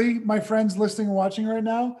literally, my friends listening and watching right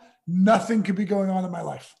now, nothing could be going on in my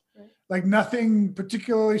life. Like nothing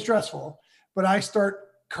particularly stressful, but I start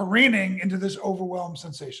careening into this overwhelmed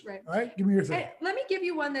sensation. Right. Give me your thing. Let me give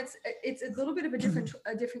you one it's a little bit of a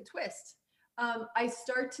different twist. I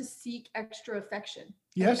start to seek extra affection,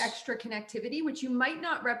 and extra connectivity, which you might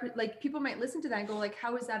not people might listen to that and go like,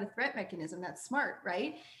 how is that a threat mechanism? That's smart.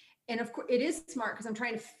 Right. And of course it is smart, because I'm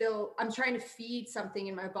trying to feed something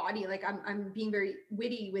in my body. Like I'm being very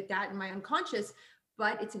witty with that in my unconscious,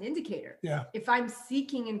 but it's an indicator. Yeah. If I'm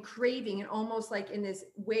seeking and craving and almost like in this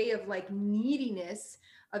way of like neediness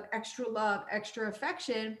of extra love, extra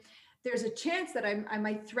affection, there's a chance that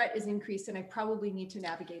my threat is increased, and I probably need to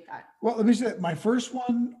navigate that. Well, let me say that my first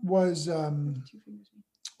one was,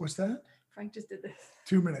 what's that? Frank just did this.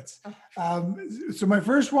 2 minutes. So my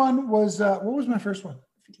first one was, what was my first one?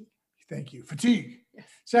 Fatigue. Thank you. Fatigue. Yes.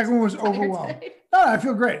 Second one was overwhelmed. No, I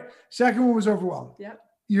feel great. Second one was overwhelmed. Yep.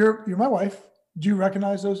 You're my wife. Do you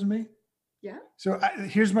recognize those in me? Yeah. So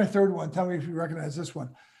here's my third one. Tell me if you recognize this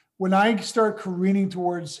one. When I start careening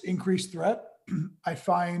towards increased threat, I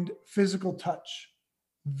find physical touch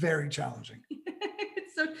very challenging.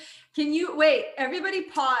 So can you wait, everybody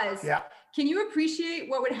pause. Yeah. Can you appreciate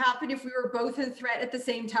what would happen if we were both in threat at the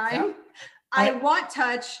same time? Yeah. I want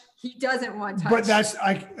touch. He doesn't want touch. But that's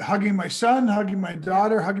hugging my son, hugging my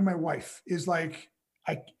daughter, hugging my wife is like,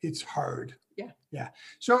 it's hard. Yeah. Yeah.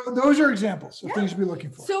 So those are examples of things to be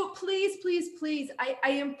looking for. So please,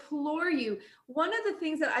 I implore you. One of the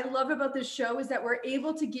things that I love about this show is that we're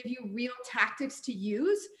able to give you real tactics to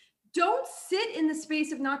use. Don't sit in the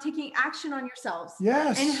space of not taking action on yourselves.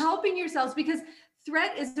 Yes. And helping yourselves, because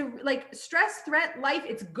threat is stress, threat, life,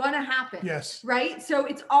 it's gonna happen. Yes. Right. So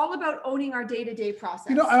it's all about owning our day-to-day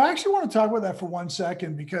process. I actually want to talk about that for 1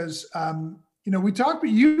 second, because, we talked, but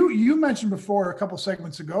you mentioned before a couple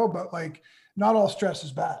segments ago about like, not all stress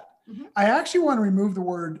is bad. I actually want to remove the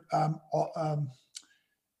word,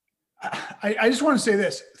 I just want to say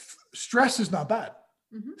this, stress is not bad.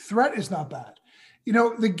 Threat is not bad. You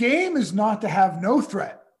know, the game is not to have no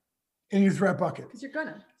threat in your threat bucket. Because you're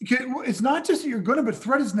gonna. It's not just that you're gonna, but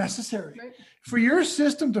threat is necessary. Right. For your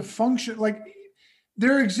system to function. Like,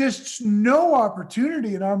 there exists no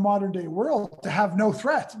opportunity in our modern day world to have no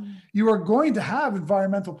threat. You are going to have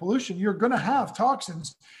environmental pollution. You're going to have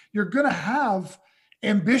toxins. You're going to have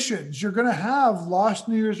ambitions. You're going to have lost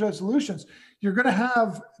New Year's resolutions. You're going to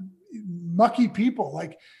have mucky people.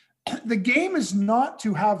 Like, the game is not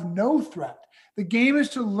to have no threat. The game is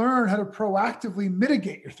to learn how to proactively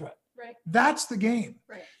mitigate your threat. Right. That's the game.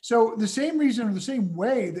 Right. So the same reason or the same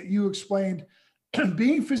way that you explained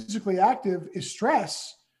being physically active is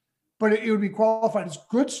stress, but it would be qualified as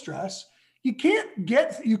good stress. You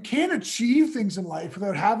can't achieve things in life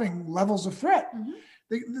without having levels of threat.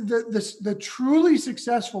 The truly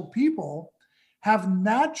successful people have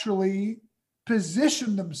naturally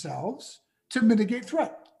positioned themselves to mitigate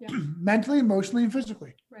threat, mentally, emotionally, and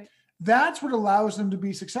physically. Right. That's what allows them to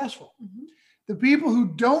be successful. The people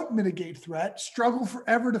who don't mitigate threat struggle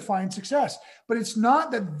forever to find success. But it's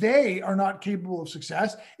not that they are not capable of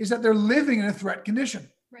success, it's that they're living in a threat condition.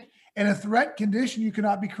 Right. In a threat condition, you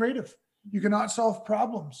cannot be creative. You cannot solve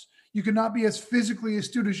problems. You cannot be as physically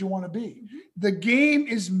astute as you want to be. The game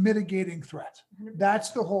is mitigating threat. 100%.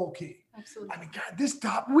 That's the whole key. Absolutely. I mean,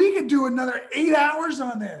 God, we could do another 8 hours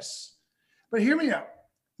on this. But hear me out.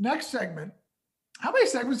 Next segment. How many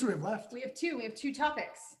segments do we have left? We have 2. We have 2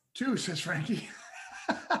 topics. 2, says Frankie.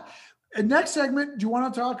 And next segment, do you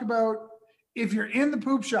want to talk about if you're in the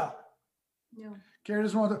poop shop? No. Carrie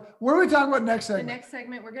doesn't want to. What are we talking about next segment? The next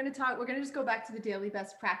segment, we're going to just go back to the daily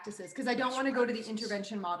best practices because I don't want to go to the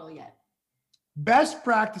intervention model yet. Best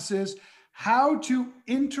practices, how to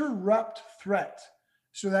interrupt threat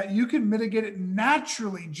so that you can mitigate it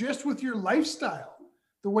naturally just with your lifestyle,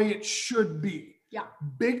 the way it should be. Yeah.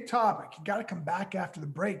 Big topic. You got to come back after the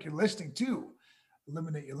break. You're listening to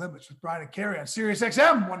Eliminate Your Limits with Brian and Carrie on Sirius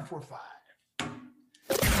XM 145.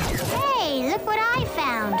 Hey, look what I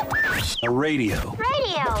found. A radio.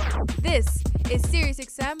 This is Sirius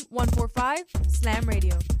XM 145 Slam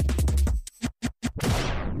Radio.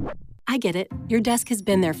 I get it. Your desk has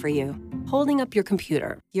been there for you, holding up your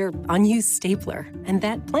computer, your unused stapler, and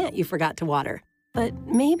that plant you forgot to water. But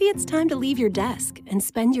maybe it's time to leave your desk and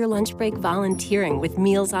spend your lunch break volunteering with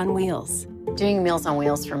Meals on Wheels. Doing Meals on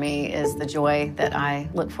Wheels for me is the joy that I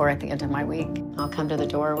look for at the end of my week. I'll come to the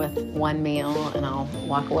door with one meal and I'll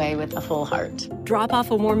walk away with a full heart. Drop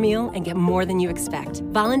off a warm meal and get more than you expect.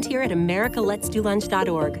 Volunteer at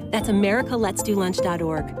americaletsdolunch.org. That's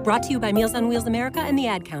americaletsdolunch.org. Brought to you by Meals on Wheels America and the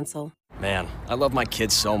Ad Council. Man, I love my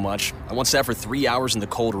kids so much. I once sat for 3 hours in the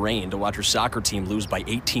cold rain to watch her soccer team lose by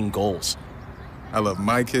 18 goals. I love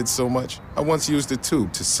my kids so much, I once used a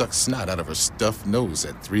tube to suck snot out of her stuffed nose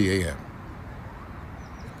at 3 a.m.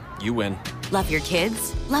 You win. Love your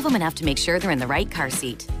kids? Love them enough to make sure they're in the right car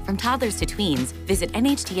seat. From toddlers to tweens, visit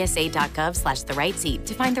nhtsa.gov/the-right-seat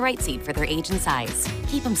to find the right seat for their age and size.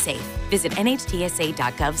 Keep them safe. Visit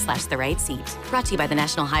nhtsa.gov/the-right-seat. Brought to you by the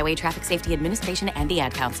National Highway Traffic Safety Administration and the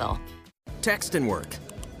Ad Council. Text and work.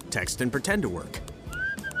 Text and pretend to work.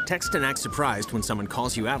 Text and act surprised when someone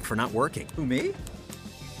calls you out for not working. Who, me?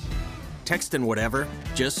 Text and whatever,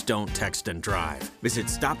 just don't text and drive. Visit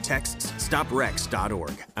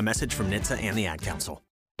StopTextsStopWrecks.org. A message from NHTSA and the Ad Council.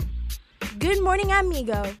 Good morning,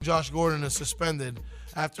 amigo. Josh Gordon is suspended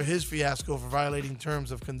after his fiasco for violating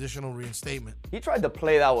terms of conditional reinstatement. He tried to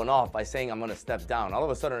play that one off by saying, I'm going to step down. All of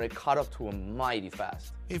a sudden, it caught up to him mighty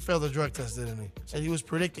fast. He failed the drug test, didn't he? Said he was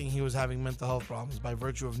predicting he was having mental health problems by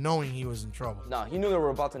virtue of knowing he was in trouble. No, he knew they were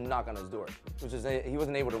about to knock on his door, which is he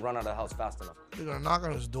wasn't able to run out of the house fast enough. They're going to knock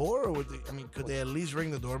on his door? Or could they at least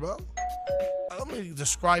ring the doorbell? Let me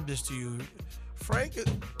describe this to you. Frank...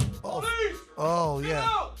 Oh, yeah.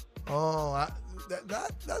 Oh,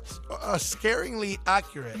 that's scaringly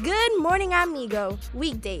accurate. Good morning, amigo.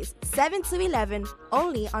 Weekdays, 7 to 11,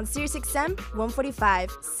 only on Sirius XM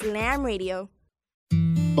 145 Slam Radio.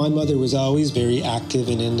 My mother was always very active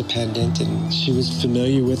and independent, and she was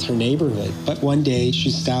familiar with her neighborhood. But one day,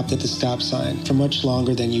 she stopped at the stop sign for much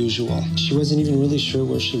longer than usual. She wasn't even really sure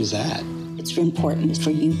where she was at. It's important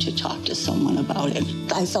for you to talk to someone about it.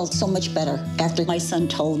 I felt so much better after my son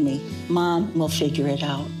told me, Mom, we'll figure it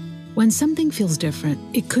out. When something feels different,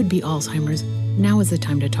 it could be Alzheimer's. Now is the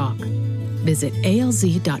time to talk. Visit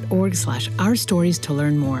alz.org/ourstories to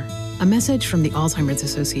learn more. A message from the Alzheimer's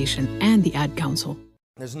Association and the Ad Council.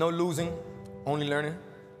 There's no losing, only learning.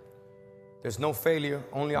 There's no failure,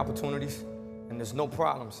 only opportunities. And there's no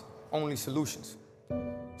problems, only solutions.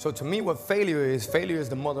 So to me, what failure is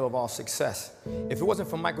the mother of all success. If it wasn't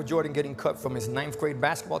for Michael Jordan getting cut from his 9th grade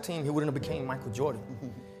basketball team, he wouldn't have became Michael Jordan.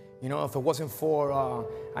 You know, if it wasn't for,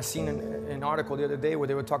 I seen an article the other day where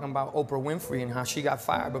they were talking about Oprah Winfrey and how she got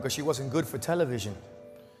fired because she wasn't good for television.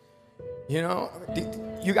 You know,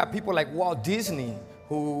 you got people like Walt Disney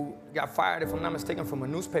who got fired, if I'm not mistaken, from a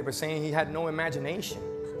newspaper saying he had no imagination.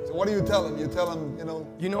 So what do you tell him? You tell him,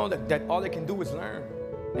 You know that all they can do is learn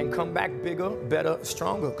and come back bigger, better,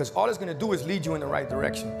 stronger, because all it's gonna do is lead you in the right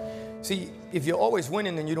direction. See, if you're always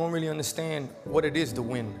winning, then you don't really understand what it is to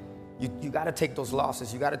win. You gotta take those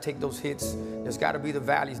losses, you gotta take those hits. There's gotta be the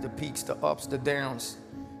valleys, the peaks, the ups, the downs.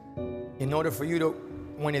 In order for you to,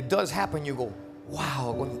 when it does happen, you go,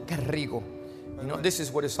 wow, qué rico. You know, this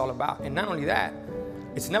is what it's all about. And not only that,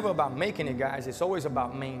 it's never about making it, guys. It's always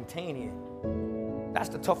about maintaining it. That's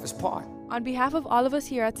the toughest part. On behalf of all of us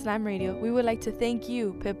here at Slam Radio, we would like to thank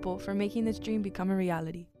you, Pitbull, for making this dream become a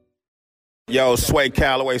reality. Yo, Sway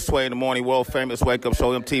Calloway, Sway in the Morning, world famous Wake Up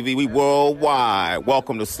Show MTV. We worldwide.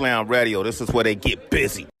 Welcome to Slam Radio. This is where they get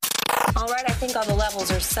busy. All right, I think all the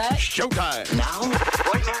levels are set. Showtime. Now?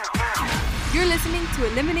 Right now. You're listening to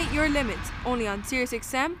Eliminate Your Limits, only on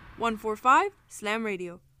SiriusXM 145 Slam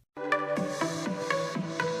Radio.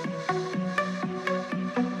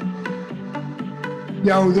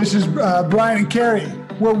 Yo, this is Brian and Carrie.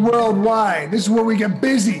 We're worldwide. This is where we get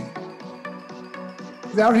busy.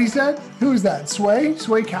 Is that what he said? Who is that? Sway?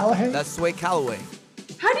 Sway Calloway? That's Sway Calloway.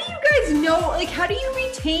 How do you guys know? Like, how do you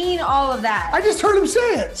retain all of that? I just heard him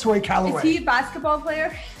say it. Sway Calloway. Is he a basketball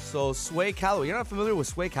player? So Sway Calloway. You're not familiar with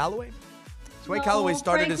Sway Calloway? Sway Calloway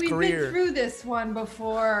started Frank, his career. We've been through this one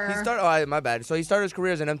before. He started. Oh, my bad. So he started his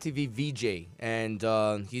career as an MTV VJ, and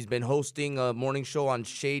he's been hosting a morning show on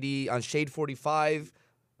Shade 45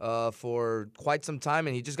 for quite some time,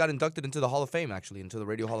 and he just got inducted into the Hall of Fame, actually, into the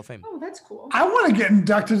Radio Hall of Fame. Oh, that's cool. I want to get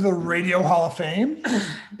inducted to the Radio Hall of Fame.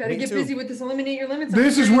 Better get busy with this Eliminate Your Limits.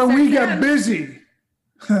 This is where we get busy.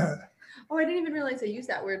 Oh, I didn't even realize I used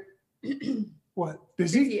that word. What?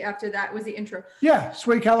 Busy? Busy after that was the intro. Yeah,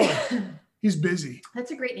 Sway Calloway. He's busy. That's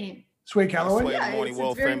a great name. Sway Calloway? Sway in the Morning,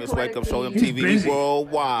 world famous Wake Up Show MTV.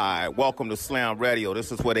 Worldwide. Welcome to Slam Radio.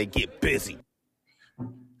 This is where they get busy. This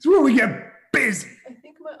is where we get busy. I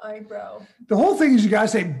think my eyebrow. The whole thing is you got to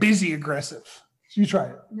say busy aggressive. So you try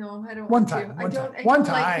it. No, I don't One want time, to. one I don't time, one like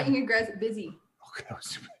time. being aggressive, busy.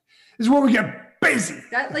 This is where we get busy.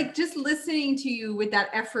 That, like, just listening to you with that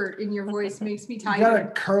effort in your voice makes me You tired. got to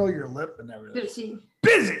curl your lip and everything. Busy.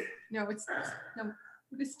 Busy. No, it's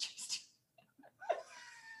just.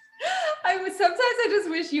 Sometimes I just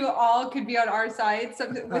wish you all could be on our side.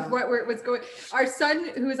 Something with what's going. Our son,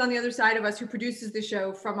 who is on the other side of us, who produces the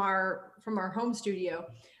show from our home studio,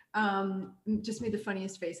 just made the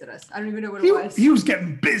funniest face at us. I don't even know what it was. He was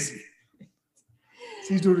getting busy.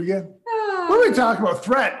 See, he's doing it again. What are we talking about?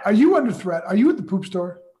 Threat. Are you under threat? Are you at the poop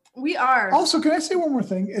store? We are. Also, can I say one more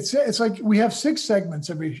thing? It's like we have 6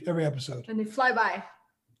 segments every episode. And they fly by.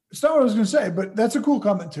 It's not what I was going to say, but that's a cool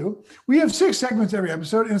comment too. We have 6 segments every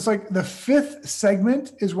episode, and it's like the 5th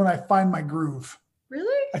segment is when I find my groove.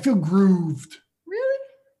 Really? I feel grooved. Really?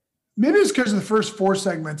 Maybe it's because of the first 4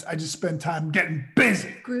 segments, I just spend time getting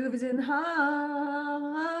busy. Groove is in the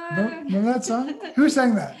heart. Remember that song? Who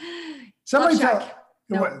sang that? Somebody tell.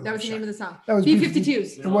 No, that was the name of the song. That was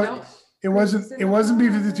B-52s. It wasn't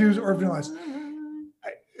B-52s or Vanilla Ice.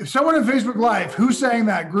 If someone on Facebook Live, who sang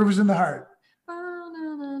that? Groove is in the heart.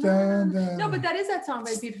 Dun, dun. No, but that is that song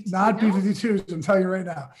by B-52s. Not B-52s, I'm telling you right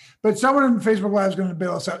now. But someone on Facebook Live is going to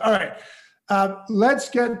bail us out. All right. Let's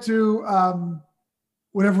get to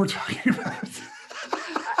whatever we're talking about.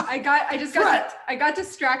 I got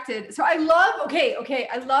distracted. So I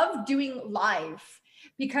love doing live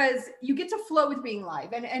because you get to flow with being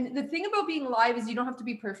live. And the thing about being live is you don't have to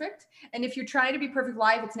be perfect. And if you're trying to be perfect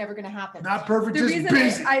live, it's never going to happen. Not perfect, the just reason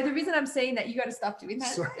busy. the reason I'm saying that, you got to stop doing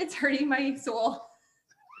that. Sorry. It's hurting my soul.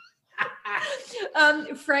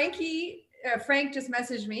 Frank just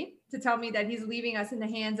messaged me to tell me that he's leaving us in the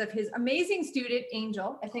hands of his amazing student,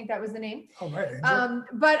 Angel. I think that was the name. Oh, right, Angel.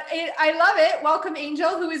 I love it. Welcome,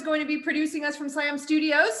 Angel, who is going to be producing us from Slam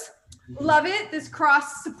Studios. Love it. This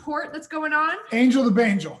cross support that's going on. Angel the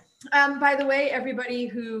Bangel. By the way, everybody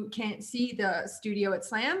who can't see the studio at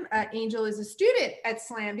Slam, Angel is a student at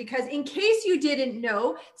Slam, because in case you didn't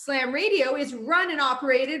know, Slam Radio is run and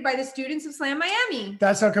operated by the students of Slam Miami.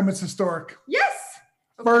 That's how come it's historic. Yes.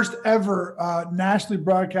 First ever nationally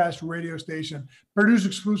broadcast radio station produced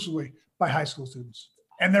exclusively by high school students.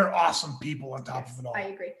 And they're awesome people on top of it all. I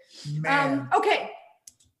agree. Man. Okay.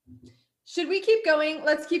 Should we keep going?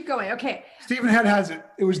 Let's keep going. Okay. Stephen Head has it.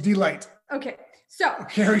 It was delight. Okay. So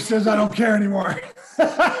Carrie says, I don't care anymore.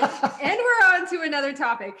 And we're on to another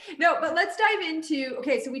topic. No, but let's dive into,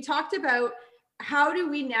 okay, so we talked about how do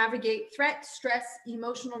we navigate threat, stress,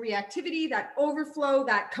 emotional reactivity, that overflow,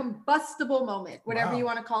 that combustible moment, whatever you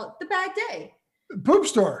want to call it, the bad day. Poop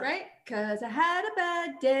store. Right? Because I had a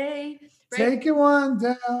bad day. Right? Taking one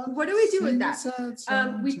down. What do we do with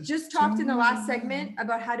that? We just talked in the last segment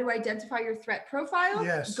about how to identify your threat profile.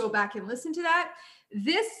 Yes. Go back and listen to that.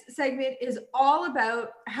 This segment is all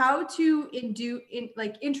about how to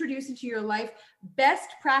introduce into your life best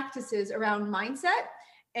practices around mindset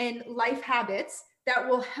and life habits that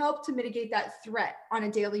will help to mitigate that threat on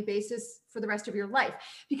a daily basis for the rest of your life.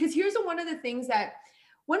 Because here's one of the things that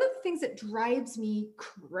drives me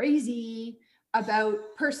crazy about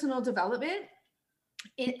personal development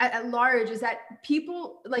at large is that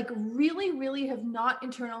people really have not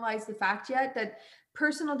internalized the fact yet that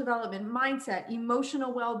personal development, mindset,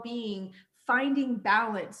 emotional well-being, finding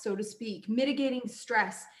balance, so to speak, mitigating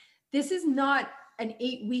stress. This is not an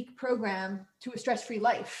 8-week program to a stress-free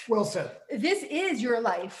life. Well said. This is your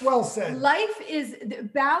life. Well said.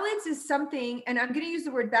 Balance is something, and I'm going to use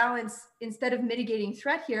the word balance instead of mitigating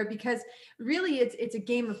threat here, because really it's a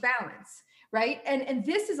game of balance, right? And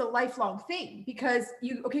this is a lifelong thing, because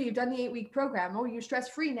you've done the 8-week program. Oh, you're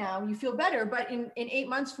stress-free now. You feel better. But in 8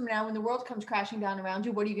 months from now, when the world comes crashing down around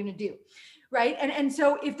you, what are you going to do? Right. And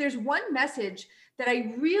so if there's one message that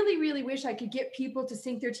I really, really wish I could get people to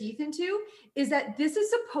sink their teeth into, is that this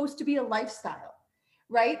is supposed to be a lifestyle,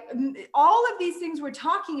 right? All of these things we're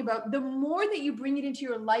talking about, the more that you bring it into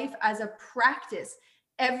your life as a practice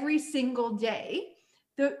every single day,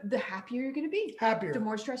 the happier you're going to be. Happier. The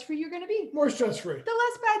more stress-free you're going to be. More stress-free. The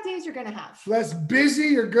less bad days you're going to have. Less busy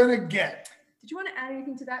you're going to get. Did you want to add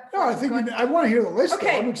anything to that? No, I think I want to hear the list.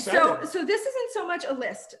 Okay, I'm excited. so this isn't so much a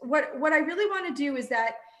list. What I really want to do is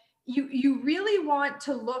that you really want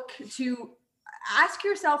to look to ask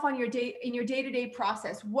yourself in your day-to-day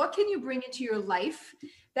process, what can you bring into your life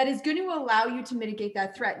that is going to allow you to mitigate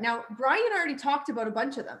that threat? Now, Brian already talked about a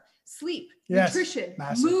bunch of them: sleep, nutrition,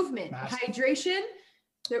 movement, hydration.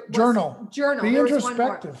 Journal. Be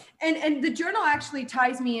introspective. And the journal actually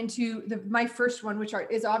ties me into my first one, which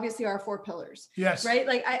is obviously our 4 pillars. Yes. Right.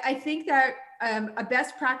 Like I think that a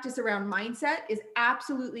best practice around mindset is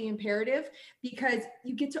absolutely imperative, because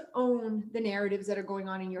you get to own the narratives that are going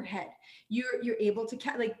on in your head. You're able to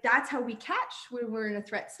that's how we catch when we're in a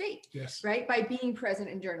threat state. Yes. Right. By being present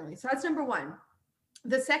and journaling. So that's number 1.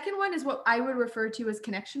 The second one is what I would refer to as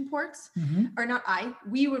connection ports, or not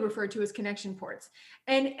we would refer to as connection ports.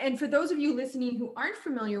 And for those of you listening who aren't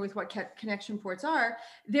familiar with what connection ports are,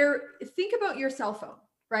 think about your cell phone,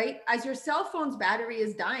 right? As your cell phone's battery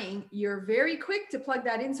is dying, you're very quick to plug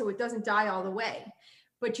that in so it doesn't die all the way,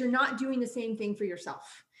 but you're not doing the same thing for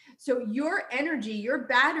yourself. So your energy, your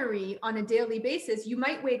battery on a daily basis, you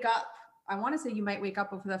might wake up. I want to say you might wake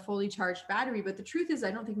up with a fully charged battery, but the truth is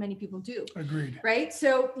I don't think many people do. Agreed. Right?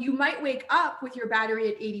 So you might wake up with your battery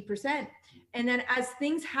at 80%. And then as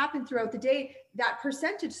things happen throughout the day, that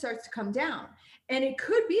percentage starts to come down. And it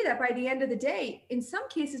could be that by the end of the day, in some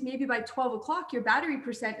cases, maybe by 12 o'clock, your battery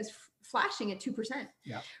percent is flashing at 2%.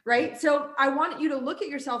 Yeah. Right? So I want you to look at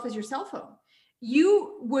yourself as your cell phone.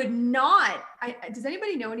 You would not, does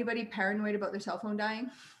anybody know anybody paranoid about their cell phone dying?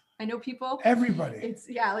 I know people. Everybody.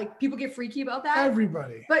 Like people get freaky about that.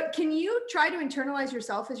 Everybody. But can you try to internalize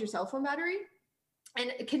yourself as your cell phone battery?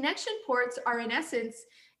 And connection ports are, in essence,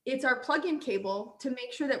 it's our plug-in cable to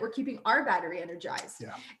make sure that we're keeping our battery energized.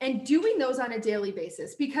 Yeah. And doing those on a daily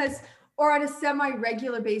basis, or on a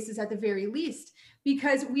semi-regular basis at the very least,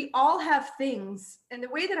 because we all have things. And the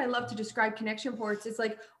way that I love to describe connection ports is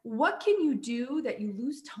like, what can you do that you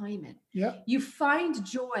lose time in? Yeah. You find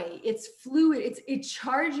joy. It's fluid. It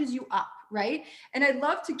charges you up, right? And I'd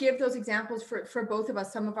love to give those examples for both of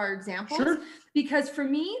us, some of our examples. Sure. Because for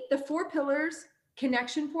me, the 4 pillars,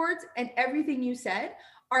 connection ports, and everything you said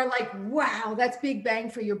are like, wow, that's big bang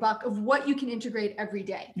for your buck of what you can integrate every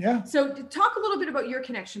day. Yeah. So talk a little bit about your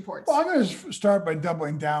connection ports. Well, I'm going to start by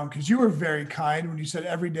doubling down, because you were very kind when you said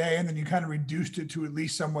every day, and then you kind of reduced it to at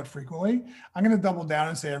least somewhat frequently. I'm going to double down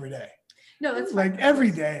and say every day. No, that's like fine.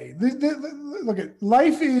 Every day. Look at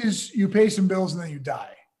life is you pay some bills and then you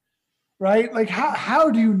die. Right? Like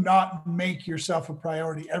how do you not make yourself a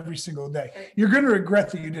priority every single day? Right. You're going to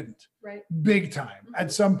regret that you didn't. Right. Big time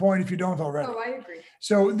at some point if you don't already. Oh, I agree.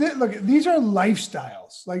 So look, these are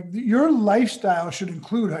lifestyles. Like your lifestyle should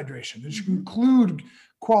include hydration. It should include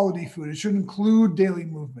quality food. It should include daily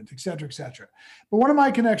movement, et cetera, et cetera. But one of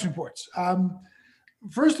my connection ports, I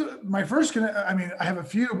have a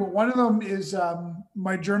few, but one of them is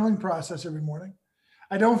my journaling process every morning.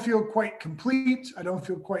 I don't feel quite complete. I don't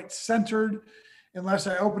feel quite centered unless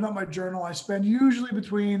I open up my journal. I spend usually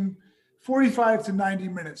between 45 to 90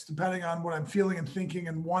 minutes, depending on what I'm feeling and thinking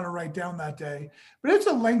and want to write down that day. But it's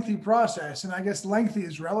a lengthy process. And I guess lengthy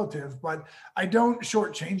is relative, but I don't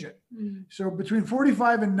shortchange it. So between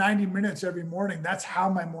 45 and 90 minutes every morning, that's how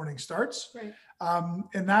my morning starts. Right.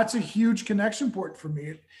 And that's a huge connection point for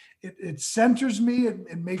me. It centers me.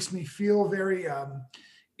 It makes me feel very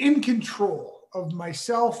in control of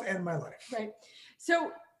myself and my life. Right.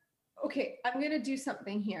 So, okay, I'm going to do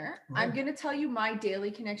something here. Right. I'm going to tell you my daily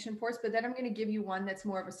connection ports, but then I'm going to give you one that's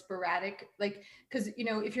more of a sporadic, like, because, you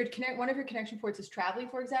know, if one of your connection ports is traveling,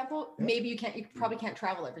 for example, maybe you probably can't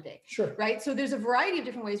travel every day. Sure. Right. So there's a variety of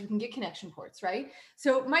different ways we can get connection ports, right?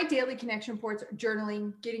 So my daily connection ports are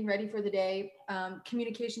journaling, getting ready for the day,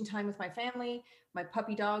 communication time with my family, my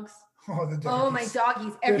puppy dogs. Oh, the doggies. Oh, my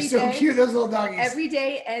doggies. They're so cute, those little doggies. Every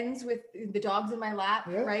day ends with the dogs in my lap,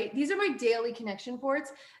 Yeah. right? These are my daily connection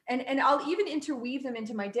ports. And I'll even interweave them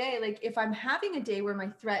into my day. Like if I'm having a day where my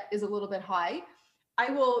threat is a little bit high, I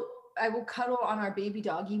will cuddle on our baby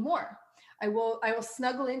doggy more. I will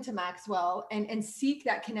snuggle into Maxwell and seek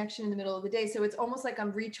that connection in the middle of the day. So it's almost like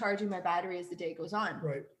I'm recharging my battery as the day goes on.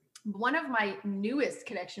 Right. One of my newest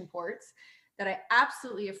connection ports that I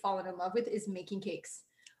absolutely have fallen in love with is making cakes.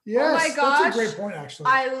 Yes, oh my gosh, that's a great point, actually.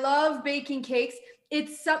 I love baking cakes.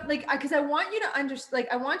 It's something like, because I want you to understand,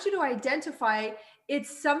 like, I want you to identify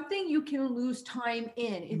it's something you can lose time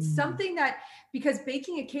in. It's something that, because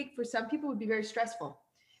baking a cake for some people would be very stressful,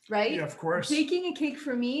 right? Yeah, of course. Baking a cake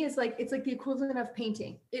for me is like, it's like the equivalent of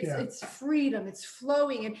painting. It's freedom, it's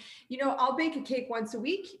flowing. And, you know, I'll bake a cake once a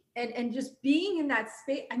week and just being in that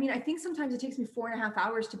space. I mean, I think sometimes it takes me 4.5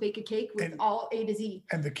 hours to bake a cake with all A to Z.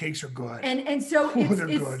 And the cakes are good. And so they're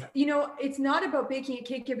it's good. You know, it's not about baking a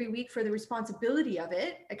cake every week for the responsibility of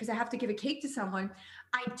it, because I have to give a cake to someone.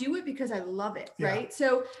 I do it because I love it, right?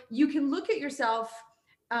 So you can look at yourself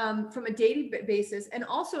from a daily basis, and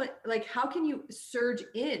also like, how can you surge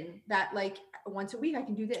in that, like, once a week I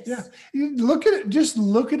can do this. Yeah, you look at it, just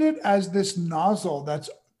look at it as this nozzle that's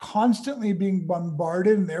constantly being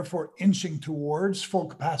bombarded and therefore inching towards full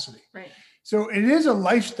capacity. Right. So it is a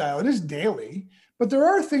lifestyle, it is daily, but there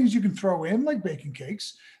are things you can throw in, like baking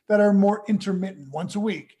cakes, that are more intermittent, once a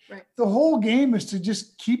week. Right. The whole game is to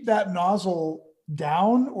just keep that nozzle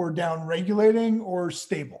down or down regulating or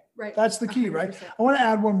stable. Right. That's the key, 100%. right? I want to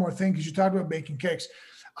add one more thing, because you talked about baking cakes.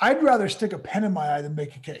 I'd rather stick a pen in my eye than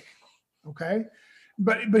bake a cake. Okay.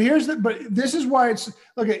 But this is why it's,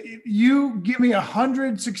 look, you give me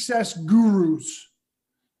 100 success gurus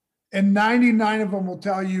and 99 of them will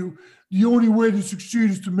tell you the only way to succeed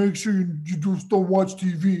is to make sure you just don't watch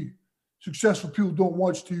TV. Successful people don't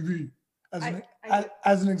watch TV.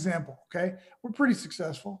 As an example, okay? We're pretty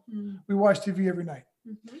successful. We watch TV every night.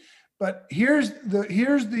 But here's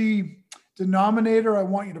the denominator I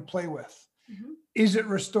want you to play with. Is it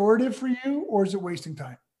restorative for you, or is it wasting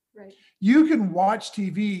time? Right. You can watch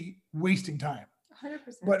TV wasting time. 100%.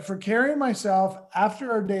 But for Carrie and myself,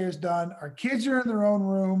 after our day is done, our kids are in their own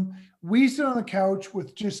room, we sit on the couch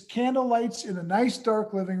with just candle lights in a nice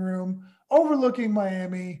dark living room overlooking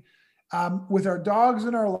Miami, with our dogs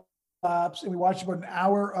in our laps, and we watch about an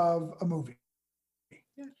hour of a movie.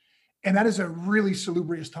 And that is a really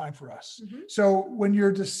salubrious time for us. So when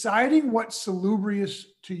you're deciding what's salubrious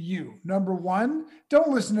to you, number one, don't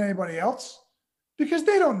listen to anybody else, because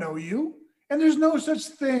they don't know you. And there's no such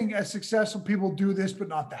thing as successful people do this, but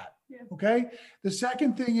not that. Okay. The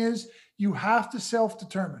second thing is you have to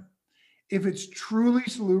self-determine if it's truly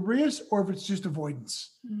salubrious or if it's just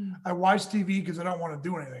avoidance. I watch TV because I don't want to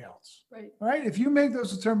do anything else. Right. Right. If you make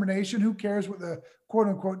those determinations, who cares what the quote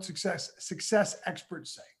unquote success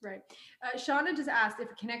experts say? Right. Shauna just asked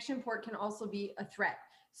if a connection port can also be a threat.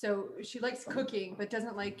 So she likes cooking, but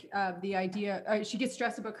doesn't like the idea. She gets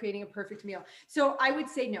stressed about creating a perfect meal. So I would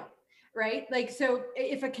say no. Right? Like, so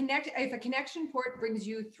if a connection port brings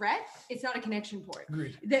you threat, it's not a connection port.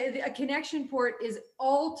 Agreed. A connection port is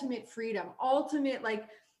ultimate freedom, ultimate, like,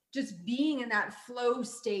 just being in that flow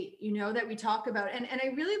state, you know, that we talk about. And I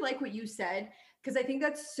really like what you said, because I think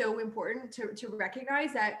that's so important to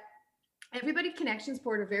recognize that everybody's connections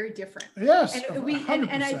port are very different. Yes.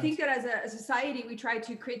 And I think that as a society, we try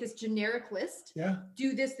to create this generic list. Yeah.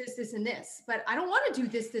 Do this, and this, but I don't want to do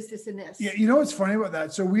this, and this. Yeah. You know what's funny about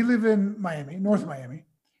that? So we live in Miami, North Miami,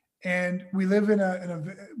 and we live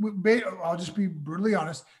I'll just be brutally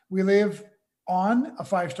honest. We live on a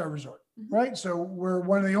 5-star resort, right? So we're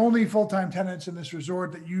one of the only full-time tenants in this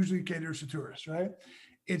resort that usually caters to tourists, right?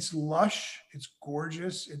 It's lush, it's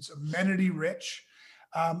gorgeous, it's amenity rich.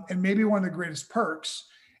 And maybe one of the greatest perks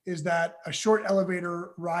is that a short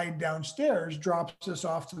elevator ride downstairs drops us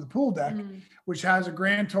off to the pool deck, which has a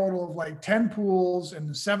grand total of like 10 pools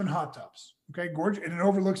and 7 hot tubs. Okay, gorgeous. And it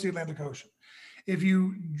overlooks the Atlantic Ocean. If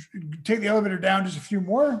you take the elevator down just a few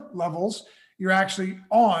more levels, you're actually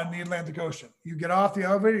on the Atlantic Ocean. You get off the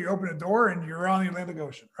elevator, you open a door, and you're on the Atlantic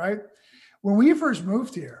Ocean, right? When we first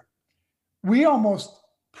moved here, we almost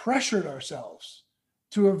pressured ourselves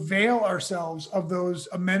to avail ourselves of those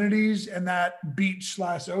amenities and that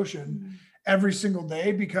beach/ocean every single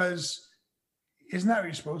day, because isn't that what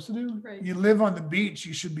you're supposed to do? Right. You live on the beach,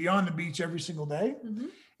 you should be on the beach every single day.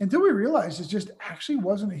 Until we realized it just actually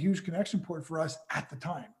wasn't a huge connection point for us at the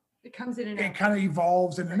time. It comes in and out. It kind of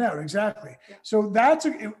evolves in and out. Exactly. Yeah. So that's,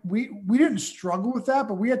 we didn't struggle with that,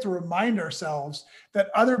 but we had to remind ourselves that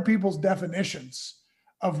other people's definitions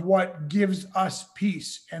of what gives us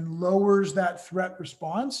peace and lowers that threat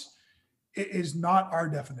response is not our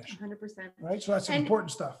definition. 100%. Right. So that's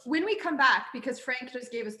important stuff. When we come back, because Frank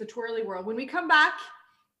just gave us the twirly world, when we come back,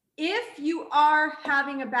 if you are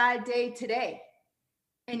having a bad day today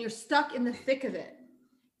and you're stuck in the thick of it,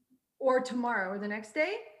 or tomorrow or the next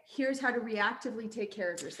day, here's how to reactively take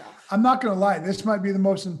care of yourself. I'm not going to lie. This might be the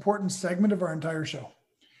most important segment of our entire show.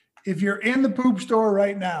 If you're in the poop store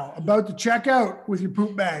right now, about to check out with your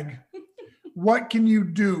poop bag, what can you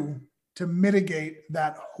do to mitigate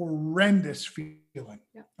that horrendous feeling?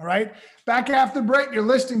 Yeah. All right. Back after the break, you're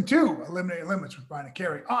listening to Eliminate Limits with Brian and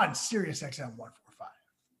Carrie on Sirius XM 145.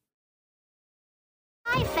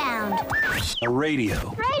 I found a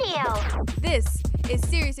radio. This is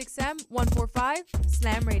Sirius XM 145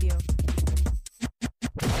 Slam Radio.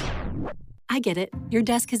 I get it. Your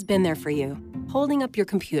desk has been there for you, holding up your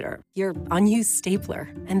computer, your unused stapler,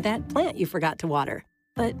 and that plant you forgot to water.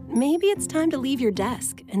 But maybe it's time to leave your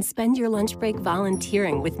desk and spend your lunch break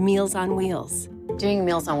volunteering with Meals on Wheels. Doing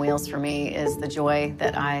Meals on Wheels for me is the joy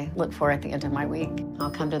that I look for at the end of my week.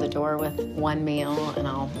 I'll come to the door with one meal and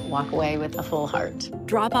I'll walk away with a full heart.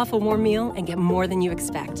 Drop off a warm meal and get more than you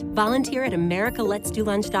expect. Volunteer at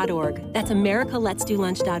americaletsdolunch.org. That's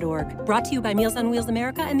americaletsdolunch.org. Brought to you by Meals on Wheels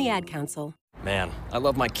America and the Ad Council. Man, I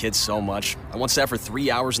love my kids so much. I once sat for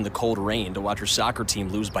 3 hours in the cold rain to watch her soccer team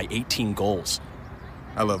lose by 18 goals.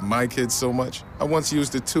 I love my kids so much, I once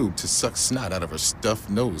used a tube to suck snot out of her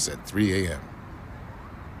stuffed nose at 3 a.m.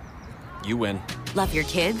 You win. Love your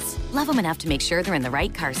kids? Love them enough to make sure they're in the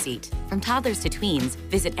right car seat. From toddlers to tweens,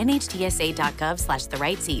 visit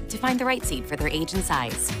nhtsa.gov/the-right-seat to find the right seat for their age and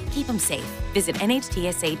size. Keep them safe. Visit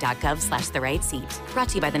nhtsa.gov/the-right-seat. Brought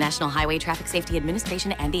to you by the National Highway Traffic Safety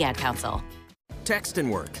Administration and the Ad Council. Text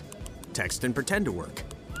and work. Text and pretend to work.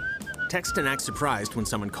 Text and act surprised when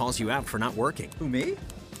someone calls you out for not working. Who, me?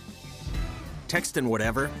 Text and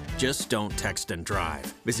whatever, just don't text and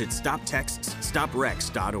drive. Visit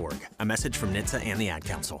StopTextsStopWrecks.org. A message from NHTSA and the Ad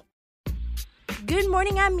Council. Good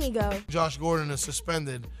morning, amigo. Josh Gordon is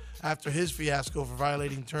suspended after his fiasco for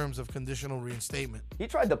violating terms of conditional reinstatement. He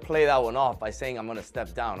tried to play that one off by saying, I'm going to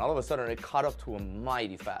step down. All of a sudden, it caught up to him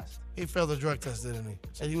mighty fast. He failed the drug test, didn't he?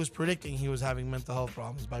 Said he was predicting he was having mental health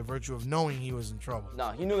problems by virtue of knowing he was in trouble.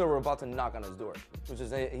 No, he knew they were about to knock on his door, which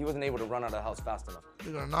is he wasn't able to run out of the house fast enough.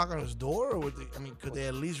 They're going to knock on his door? Or could they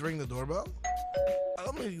at least ring the doorbell?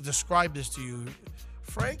 Let me describe this to you.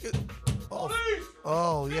 Frank...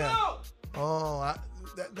 Oh, yeah. Oh,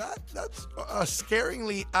 that's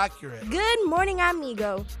scaringly accurate. Good morning,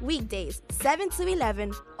 amigo. Weekdays, 7 to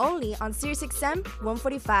 11, only on Sirius XM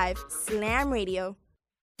 145 Slam Radio.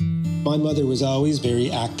 My mother was always very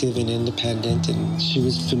active and independent, and she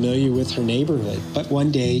was familiar with her neighborhood. But one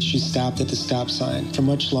day, she stopped at the stop sign for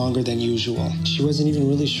much longer than usual. She wasn't even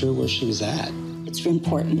really sure where she was at. It's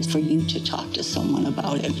important for you to talk to someone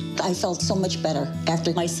about it. I felt so much better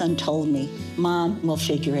after my son told me, Mom, we'll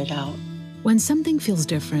figure it out. When something feels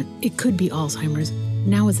different, it could be Alzheimer's.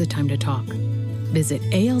 Now is the time to talk. Visit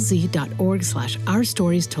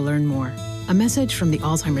alz.org/ourstories to learn more. A message from the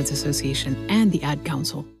Alzheimer's Association and the Ad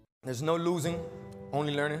Council. There's no losing,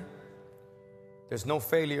 only learning. There's no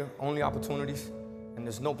failure, only opportunities. And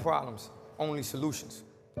there's no problems, only solutions.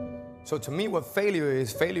 So to me, what failure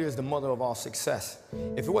is the mother of all success.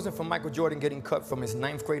 If it wasn't for Michael Jordan getting cut from his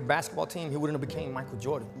 9th grade basketball team, he wouldn't have became Michael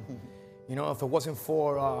Jordan. You know, if it wasn't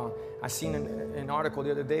for, I seen an article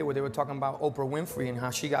the other day where they were talking about Oprah Winfrey and how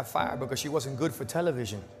she got fired because she wasn't good for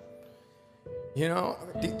television. You know,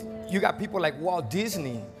 you got people like Walt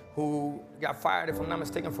Disney who got fired, if I'm not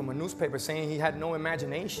mistaken, from a newspaper saying he had no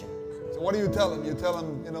imagination. So what do you tell him? You tell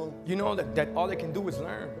him, you know? You know that all they can do is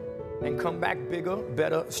learn and come back bigger,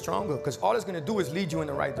 better, stronger, because all it's gonna do is lead you in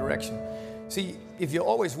the right direction. See, if you're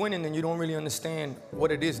always winning, then you don't really understand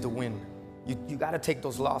what it is to win. You got to take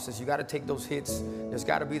those losses. You got to take those hits. There's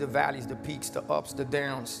got to be the valleys, the peaks, the ups, the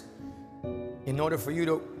downs. In order for you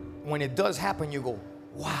to, when it does happen, you go,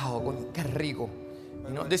 wow, qué rico.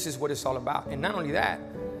 You know, this is what it's all about. And not only that,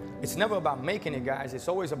 it's never about making it, guys. It's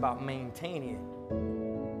always about maintaining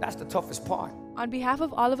it. That's the toughest part. On behalf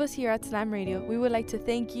of all of us here at Slam Radio, we would like to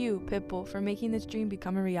thank you, Pitbull, for making this dream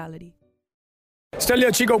become a reality.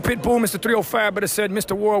 Stelio Chico Pitbull, Mr. 305, but it said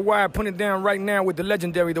Mr. Worldwide, put it down right now with the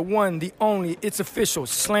legendary, the one, the only, it's official,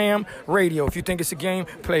 Slam Radio. If you think it's a game,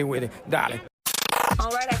 play with it. Darling. All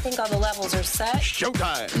right, I think all the levels are set.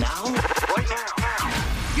 Showtime. Now? Right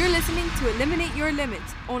now. You're listening to Eliminate Your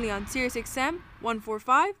Limits, only on SiriusXM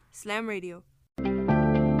 145 Slam Radio.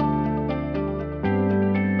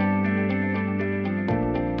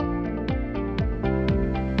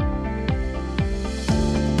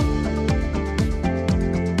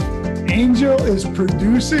 Angel is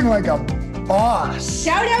producing like a boss.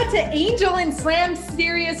 Shout out to Angel and Slam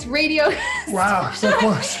Sirius Radio. Wow, so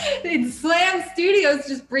close. Slam Studios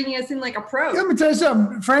just bringing us in like a pro. Let me tell you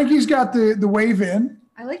something. Frankie's got the wave in.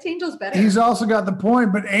 I liked Angel's better. He's also got the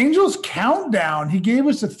point, but Angel's countdown, he gave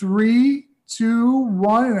us a 3, 2,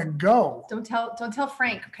 1, and a go. Don't tell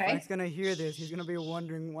Frank, okay? Frank's gonna hear this. He's gonna be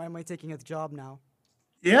wondering, why am I taking his job now?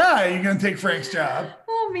 Yeah, you're gonna take Frank's job.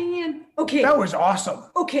 Oh man. Okay. That was awesome.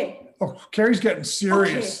 Okay. Oh, Carrie's getting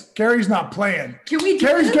serious. Okay. Carrie's not playing. Can we do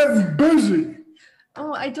Carrie's this? getting busy.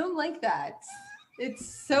 Oh, I don't like that.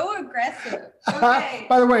 It's so aggressive. Okay.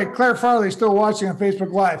 By the way, Claire Farley's still watching on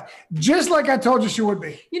Facebook Live, just like I told you she would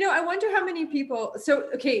be. You know, I wonder how many people. So,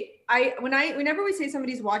 okay, whenever we say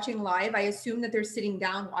somebody's watching live, I assume that they're sitting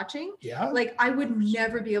down watching. Yeah. Like I would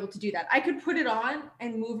never be able to do that. I could put it on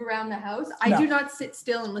and move around the house. I do not sit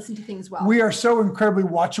still and listen to things well. We are so incredibly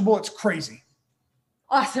watchable. It's crazy.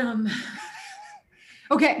 Awesome.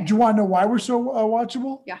 Okay. Do you want to know why we're so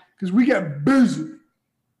watchable? Yeah. Because we get busy.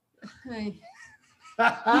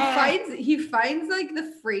 He finds like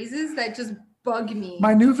the phrases that just bug me.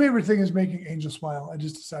 My new favorite thing is making Angel smile. I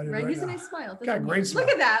just decided right He's now. a nice smile. Got a great smile.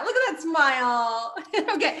 Look at that. Look at that smile.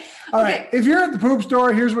 Okay. All right. If you're at the poop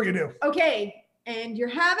store, here's what you do. Okay. And you're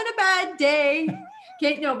having a bad day.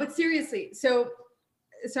 Okay. No, but seriously. So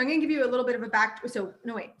I'm going to give you a little bit of a back. So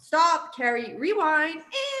no, wait, stop, Carrie, rewind.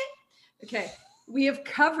 Okay. We have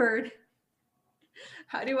covered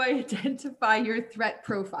how do I identify your threat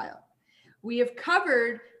profile. We have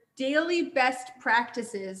covered daily best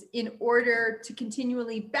practices in order to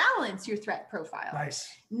continually balance your threat profile. Nice.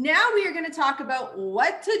 Now we are going to talk about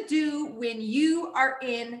what to do when you are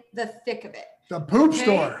in the thick of it. The poop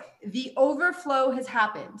store. The overflow has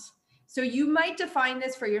happened. So you might define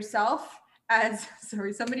this for yourself as,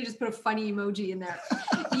 sorry, somebody just put a funny emoji in there.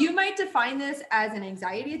 You might define this as an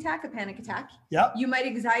anxiety attack, a panic attack. Yep. You might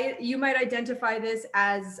identify this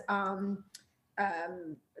as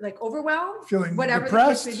like overwhelm, feeling whatever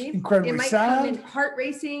depressed, the case may be. incredibly it might sad, come in heart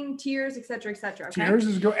racing, tears, etc., etc. Okay? Tears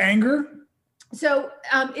is go anger. So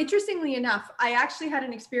interestingly enough, I actually had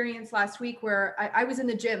an experience last week where I was in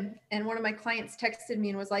the gym and one of my clients texted me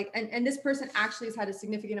and was like, and this person actually has had a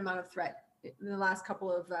significant amount of threat in the last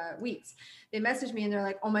couple of weeks. They messaged me and they're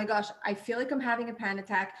like, oh my gosh, I feel like I'm having a panic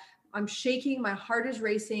attack. I'm shaking. My heart is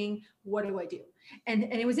racing. What do I do? And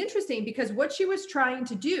it was interesting because what she was trying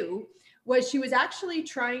to do was she was actually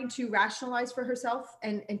trying to rationalize for herself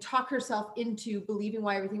and talk herself into believing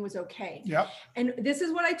why everything was okay. Yep. And this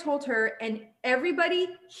is what I told her. And everybody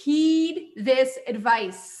heed this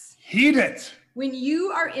advice. Heed it. When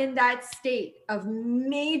you are in that state of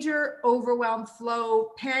major overwhelm,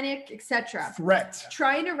 flow, panic, etc., threat,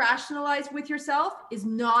 trying to rationalize with yourself is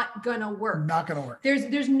not gonna work. Not gonna work.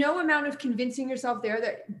 There's no amount of convincing yourself there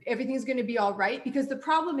that everything's gonna be all right, because the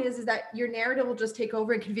problem is that your narrative will just take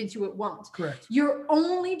over and convince you it won't. Correct. Your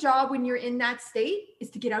only job when you're in that state is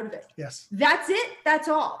to get out of it. Yes. That's it. That's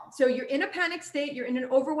all. So you're in a panic state. You're in an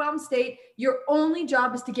overwhelmed state. Your only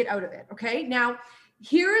job is to get out of it. Okay. Now,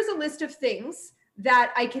 here is a list of things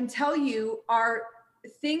that I can tell you are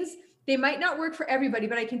things, they might not work for everybody,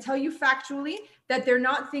 but I can tell you factually that they're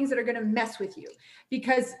not things that are going to mess with you.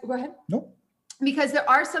 Because, go ahead. Nope. Because there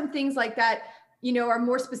are some things like that, you know, are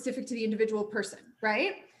more specific to the individual person,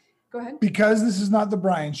 right? Go ahead. Because this is not the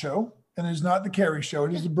Brian show and it's not the Carrie show,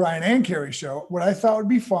 it is the Brian and Carrie show. What I thought would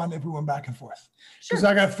be fun if we went back and forth. Because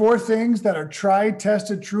I got 4 things that are tried,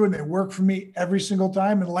 tested, true, and they work for me every single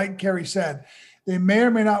time. And like Carrie said, they may or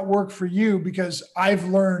may not work for you because I've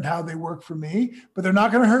learned how they work for me, but they're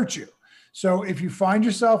not going to hurt you. So if you find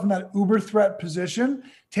yourself in that uber threat position,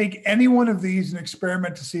 take any one of these and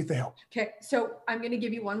experiment to see if they help. Okay. So I'm going to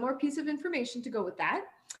give you one more piece of information to go with that.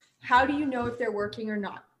 How do you know if they're working or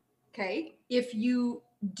not? Okay. If you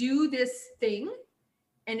do this thing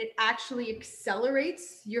and it actually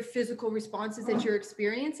accelerates your physical responses that you're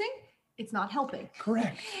experiencing, it's not helping.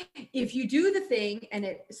 Correct. If you do the thing and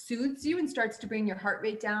it soothes you and starts to bring your heart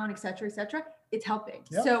rate down, et cetera, it's helping.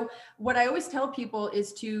 Yep. So what I always tell people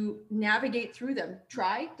is to navigate through them.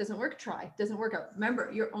 Try, doesn't work, try, doesn't work out.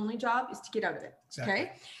 Remember, your only job is to get out of it. Exactly.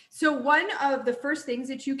 Okay. So one of the first things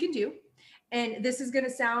that you can do, and this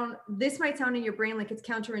might sound in your brain like it's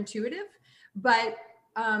counterintuitive, but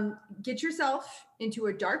get yourself into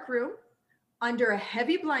a dark room under a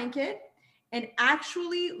heavy blanket and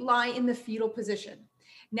actually lie in the fetal position.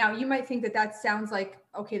 Now, you might think that sounds like,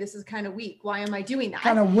 okay, this is kind of weak. Why am I doing that?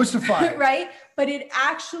 Kind of wussified. Right? But it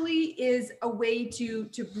actually is a way to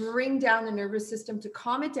bring down the nervous system, to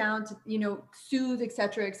calm it down, to, soothe, et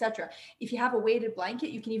cetera, et cetera. If you have a weighted blanket,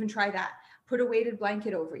 you can even try that. Put a weighted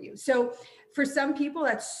blanket over you. So for some people,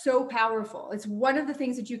 that's so powerful. It's one of the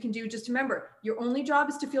things that you can do. Just remember, your only job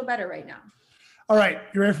is to feel better right now. All right.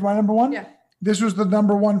 You ready for my number one? Yeah. This was the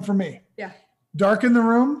number one for me. Yeah. Darken the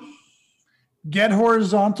room, get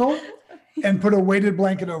horizontal, and put a weighted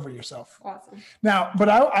blanket over yourself. Awesome. Now, but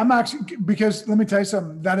I'm actually, because let me tell you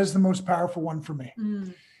something, that is the most powerful one for me.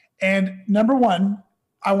 And number one,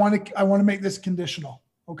 I want to make this conditional.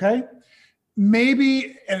 Okay.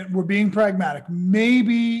 Maybe, and we're being pragmatic,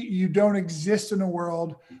 maybe you don't exist in a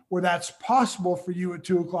world where that's possible for you at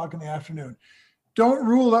 2:00 in the afternoon. Don't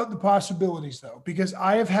rule out the possibilities though, because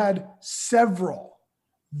I have had several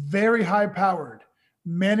very high powered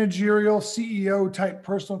managerial CEO type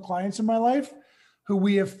personal clients in my life who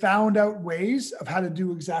we have found out ways of how to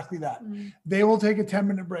do exactly that. They will take a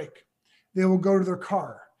 10-minute break. They will go to their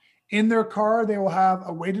car. In their car, they will have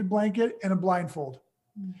a weighted blanket and a blindfold.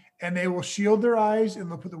 And they will shield their eyes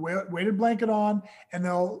and they'll put the weighted blanket on and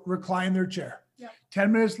they'll recline their chair. Yep.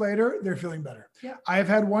 10 minutes later, they're feeling better. Yep. I have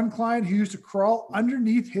had one client who used to crawl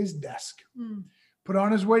underneath his desk, put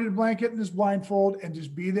on his weighted blanket and his blindfold and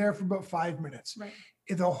just be there for about 5 minutes. Right.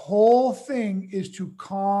 The whole thing is to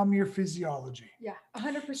calm your physiology. Yeah,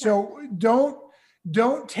 100%. So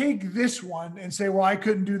don't take this one and say, well, I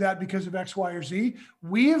couldn't do that because of X, Y, or Z.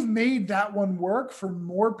 We have made that one work for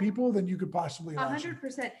more people than you could possibly imagine.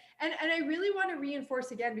 100%. And I really want to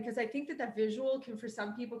reinforce again, because I think that visual can, for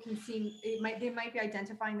some people, can seem, they might be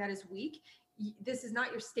identifying that as weak. This is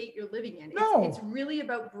not your state you're living in. It's really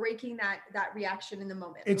about breaking that reaction in the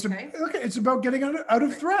moment. It's about getting out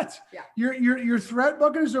of threat. Yeah. Your threat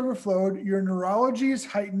bucket is overflowed. Your neurology is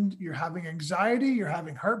heightened. You're having anxiety. You're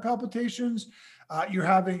having heart palpitations. You're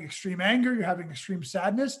having extreme anger. You're having extreme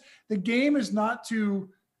sadness. The game is not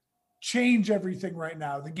to change everything right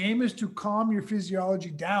now. The game is to calm your physiology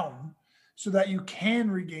down so that you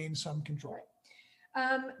can regain some control.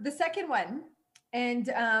 The second one, and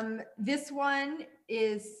this one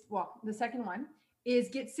is, the second one is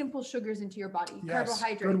get simple sugars into your body,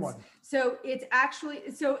 carbohydrates. Good one. So it's actually,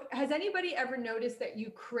 has anybody ever noticed that you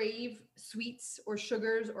crave sweets or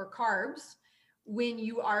sugars or carbs when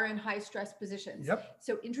you are in high stress positions? Yep.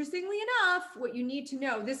 So interestingly enough, what you need to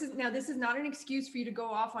know, this is not an excuse for you to go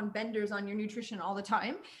off on benders on your nutrition all the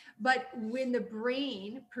time, but when the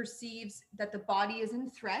brain perceives that the body is in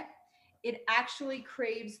threat, it actually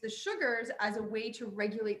craves the sugars as a way to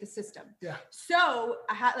regulate the system. Yeah. So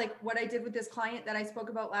like what I did with this client that I spoke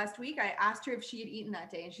about last week, I asked her if she had eaten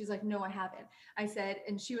that day and she's like, no, I haven't. I said,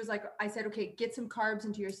 okay, get some carbs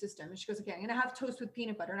into your system. And she goes, okay, I'm going to have toast with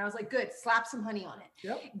peanut butter. And I was like, good, slap some honey on it.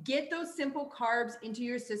 Yep. Get those simple carbs into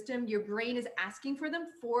your system. Your brain is asking for them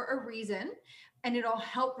for a reason, and it'll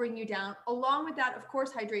help bring you down. Along with that, of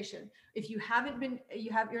course, hydration. If you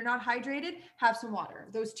you're not hydrated, have some water.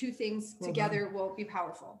 Those two things together will be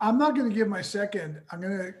powerful. I'm not going to give my second. I'm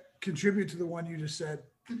going to contribute to the one you just said.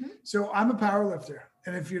 Mm-hmm. So I'm a powerlifter.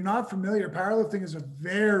 And if you're not familiar, powerlifting is a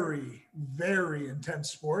very, very intense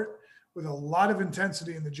sport with a lot of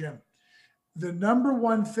intensity in the gym. The number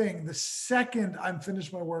one thing, the second I'm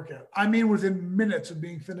finished my workout, I mean, within minutes of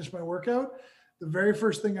being finished my workout, the very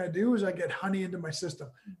first thing I do is I get honey into my system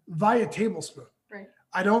via tablespoon. Right.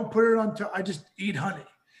 I don't put it on, I just eat honey.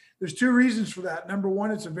 There's two reasons for that. Number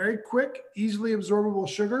one, it's a very quick, easily absorbable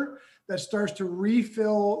sugar that starts to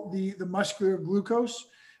refill the muscular glucose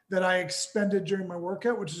that I expended during my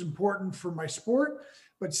workout, which is important for my sport.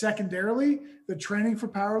 But secondarily, the training for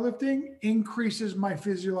powerlifting increases my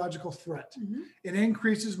physiological threat. Mm-hmm. It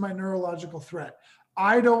increases my neurological threat.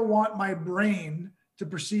 I don't want my brain to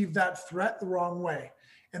perceive that threat the wrong way.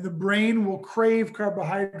 And the brain will crave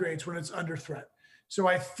carbohydrates when it's under threat. So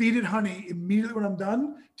I feed it honey immediately when I'm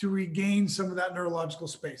done to regain some of that neurological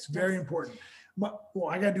space. Very important.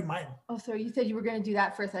 I got to do mine. Oh, sorry. You said you were going to do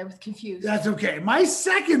that first. I was confused. That's okay. My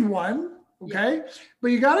second one Okay.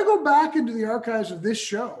 But you got to go back into the archives of this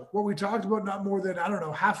show, what we talked about not more than, I don't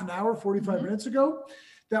know, half an hour, 45 minutes ago,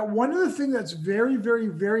 that one of the things that's very, very,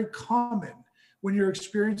 very common when you're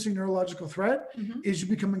experiencing neurological threat is you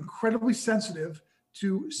become incredibly sensitive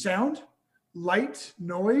to sound, light,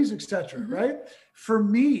 noise, etc. Right? For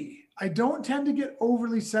me, I don't tend to get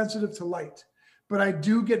overly sensitive to light, but I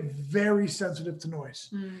do get very sensitive to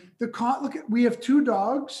noise. Look at, we have 2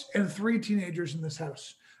 dogs and 3 teenagers in this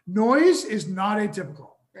house. Noise is not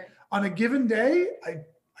atypical. Right. On a given day,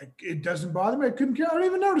 it doesn't bother me. I don't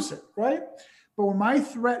even notice it, right? But when my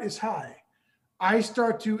threat is high, I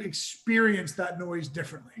start to experience that noise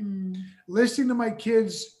differently. Listening to my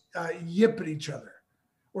kids yip at each other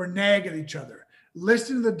or nag at each other,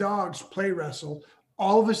 listening to the dogs play wrestle,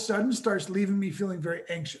 all of a sudden starts leaving me feeling very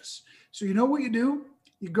anxious. So you know what you do?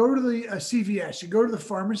 You go to the CVS, you go to the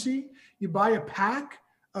pharmacy, you buy a pack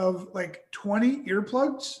of like 20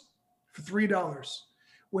 earplugs for $3.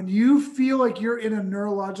 When you feel like you're in a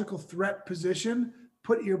neurological threat position,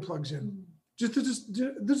 put earplugs in. Just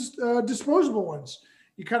disposable ones.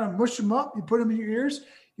 You kind of mush them up, you put them in your ears,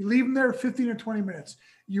 you leave them there 15 or 20 minutes.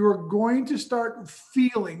 You are going to start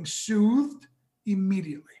feeling soothed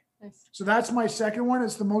immediately. Nice. So that's my second one.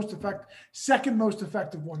 It's the second most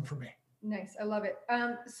effective one for me. Nice. I love it.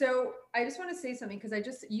 So I just want to say something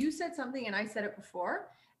because you said something and I said it before.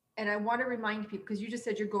 And I want to remind people, because you just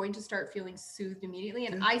said you're going to start feeling soothed immediately.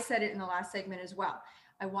 And I said it in the last segment as well.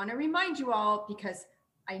 I want to remind you all, because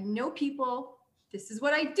I know people, this is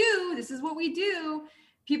what I do. This is what we do.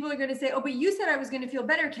 People are going to say, oh, but you said I was going to feel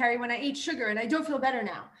better, Carrie, when I ate sugar and I don't feel better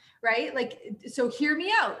now. Right? Like, so hear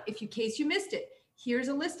me out. In case you missed it, here's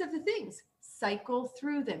a list of the things. Cycle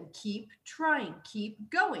through them. Keep trying.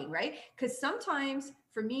 Keep going. Right? Because sometimes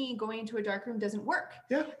for me, going into a dark room doesn't work.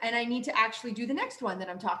 Yeah. And I need to actually do the next one that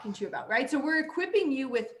I'm talking to you about. Right? So we're equipping you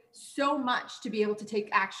with so much to be able to take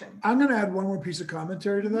action. I'm going to add one more piece of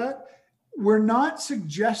commentary to that. We're not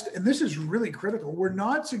suggesting, and this is really critical, we're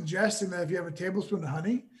not suggesting that if you have a tablespoon of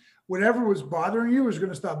honey, whatever was bothering you is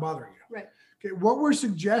going to stop bothering you. Right. Okay. What we're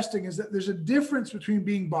suggesting is that there's a difference between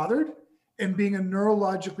being bothered and being a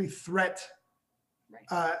neurologically threat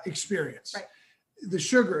experience. Right. The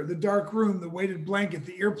sugar, the dark room, the weighted blanket,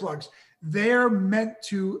 the earplugs, they're meant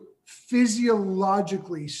to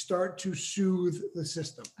physiologically start to soothe the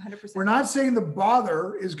system. 100%. We're not saying the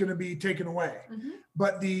bother is going to be taken away,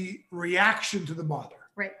 but the reaction to the bother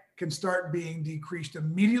can start being decreased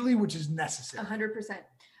immediately, which is necessary. 100%.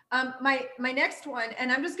 My next one,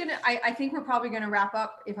 and I'm just gonna, I think we're probably gonna wrap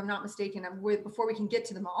up, if I'm not mistaken, before we can get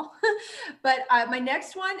to them all. But my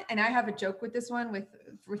next one, and I have a joke with this one,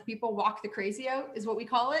 with people, walk the crazy out is what we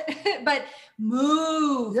call it. But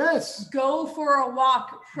move. Yes. Go for a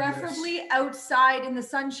walk, preferably outside in the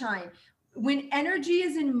sunshine. When energy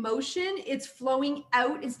is in motion, it's flowing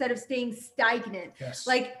out instead of staying stagnant. Yes.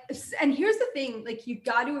 Like, and here's the thing, like, you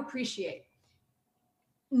got to appreciate,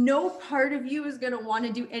 no part of you is going to want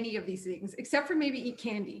to do any of these things except for maybe eat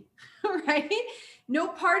candy, right? No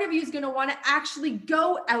part of you is going to want to actually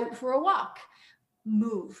go out for a walk.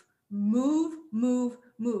 Move, move, move,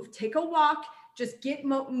 move. Take a walk. Just get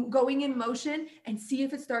going in motion and see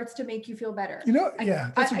if it starts to make you feel better. You know,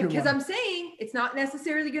 that's a good one. Because I'm saying it's not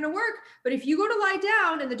necessarily going to work, but if you go to lie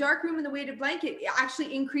down in the dark room in the weighted blanket, it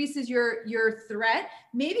actually increases your threat.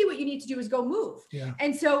 Maybe what you need to do is go move. Yeah.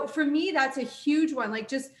 And so for me, that's a huge one.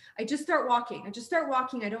 Like, I just start walking.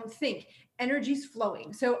 I don't think. Energy's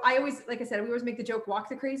flowing. So I always, like I said, we always make the joke, walk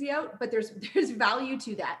the crazy out, but there's value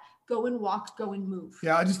to that. Go and walk, go and move.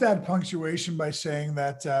 Yeah. I'll just add punctuation by saying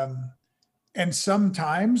that, and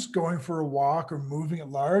sometimes going for a walk or moving at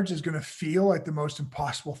large is going to feel like the most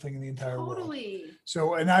impossible thing in the entire world.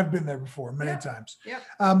 So, and I've been there before many times.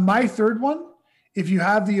 Yeah. My third one, if you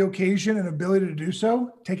have the occasion and ability to do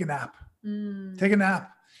so, take a nap. Take a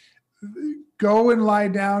nap. Go and lie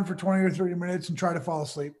down for 20 or 30 minutes and try to fall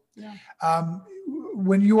asleep. Yeah.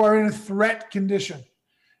 When you are in a threat condition,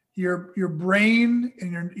 your brain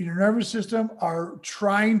and your nervous system are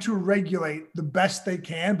trying to regulate the best they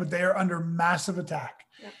can, but they are under massive attack.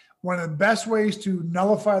 Yep. One of the best ways to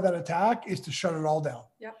nullify that attack is to shut it all down.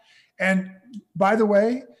 Yep. And by the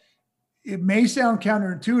way, it may sound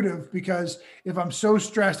counterintuitive, because if I'm so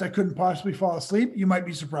stressed I couldn't possibly fall asleep, you might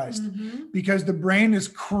be surprised, because the brain is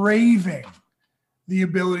craving the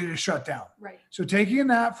ability to shut down. Right. So taking a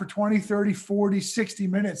nap for 20, 30, 40, 60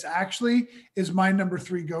 minutes actually is my number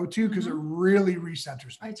 3 go-to, because it really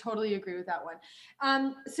recenters me. I totally agree with that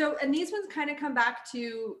one. So, and these ones kind of come back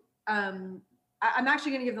to, I'm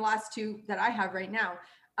actually going to give the last 2 that I have right now.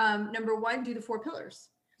 Number 1, do the 4 pillars.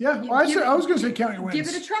 Yeah, well, I was going to say count your wins. Give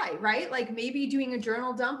it a try, right? Like maybe doing a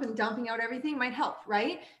journal dump and dumping out everything might help,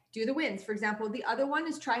 right? Do the wins. For example, the other one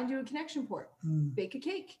is try and do a connection port. Bake a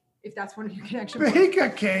cake, if that's one of your connection ports. Bake a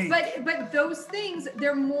cake. But those things,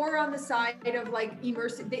 they're more on the side of like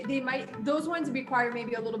immersive. They might, those ones require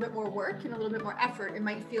maybe a little bit more work and a little bit more effort. It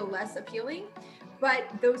might feel less appealing, but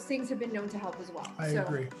those things have been known to help as well. I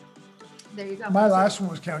agree. There you go. My last one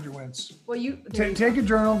was count your wins. Well, take a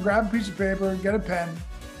journal, grab a piece of paper, get a pen,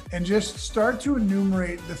 and just start to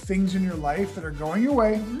enumerate the things in your life that are going your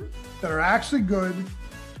way, that are actually good.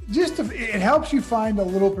 It helps you find a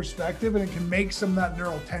little perspective, and it can make some of that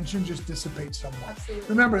neural tension just dissipate somewhat. Absolutely.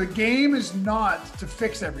 Remember, the game is not to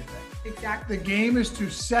fix everything. Exactly. The game is to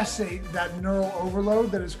cessate that neural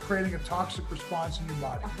overload that is creating a toxic response in your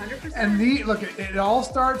body. 100%. And it all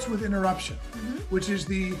starts with interruption, which is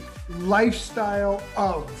the lifestyle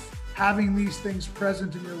of having these things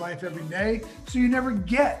present in your life every day, so you never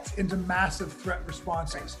get into massive threat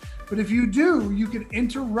responses. But if you do, you can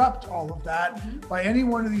interrupt all of that by any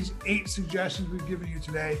one of these 8 suggestions we've given you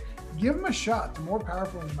today. Give them a shot. They're more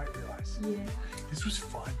powerful than you might realize. Yeah. This was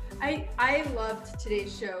fun. I loved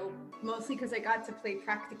today's show, mostly because I got to play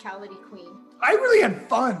Practicality Queen. I really had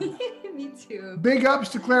fun. Me too. Big ups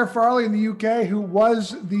to Claire Farley in the UK, who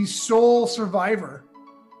was the sole survivor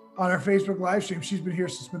on our Facebook live stream. She's been here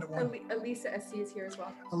since minute 1. Elisa SC is here as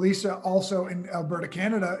well. Elisa, also in Alberta,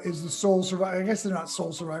 Canada, is the sole survivor. I guess they're not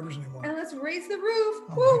sole survivors anymore. And let's raise the roof.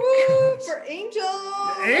 Woo-woo for Angel.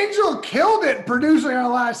 Angel killed it producing our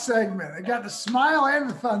last segment. I got the smile and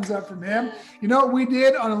the thumbs up from him. You know what we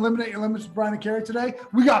did on Eliminate Your Limits with Brian and Carrie today?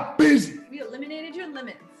 We got busy. We eliminated your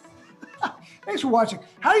limits. Thanks for watching.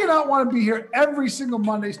 How do you not want to be here every single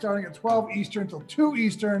Monday starting at 12 Eastern till 2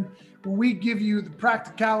 Eastern, when we give you the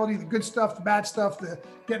practicality, the good stuff, the bad stuff, the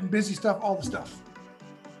getting busy stuff, all the stuff.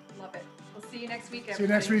 Love it. We'll see you next week, everybody. See you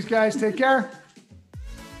next week, guys. Take care.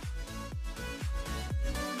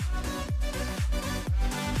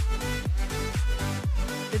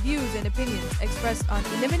 The views and opinions expressed on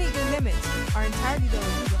Eliminate Your Limits are entirely those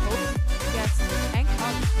of the host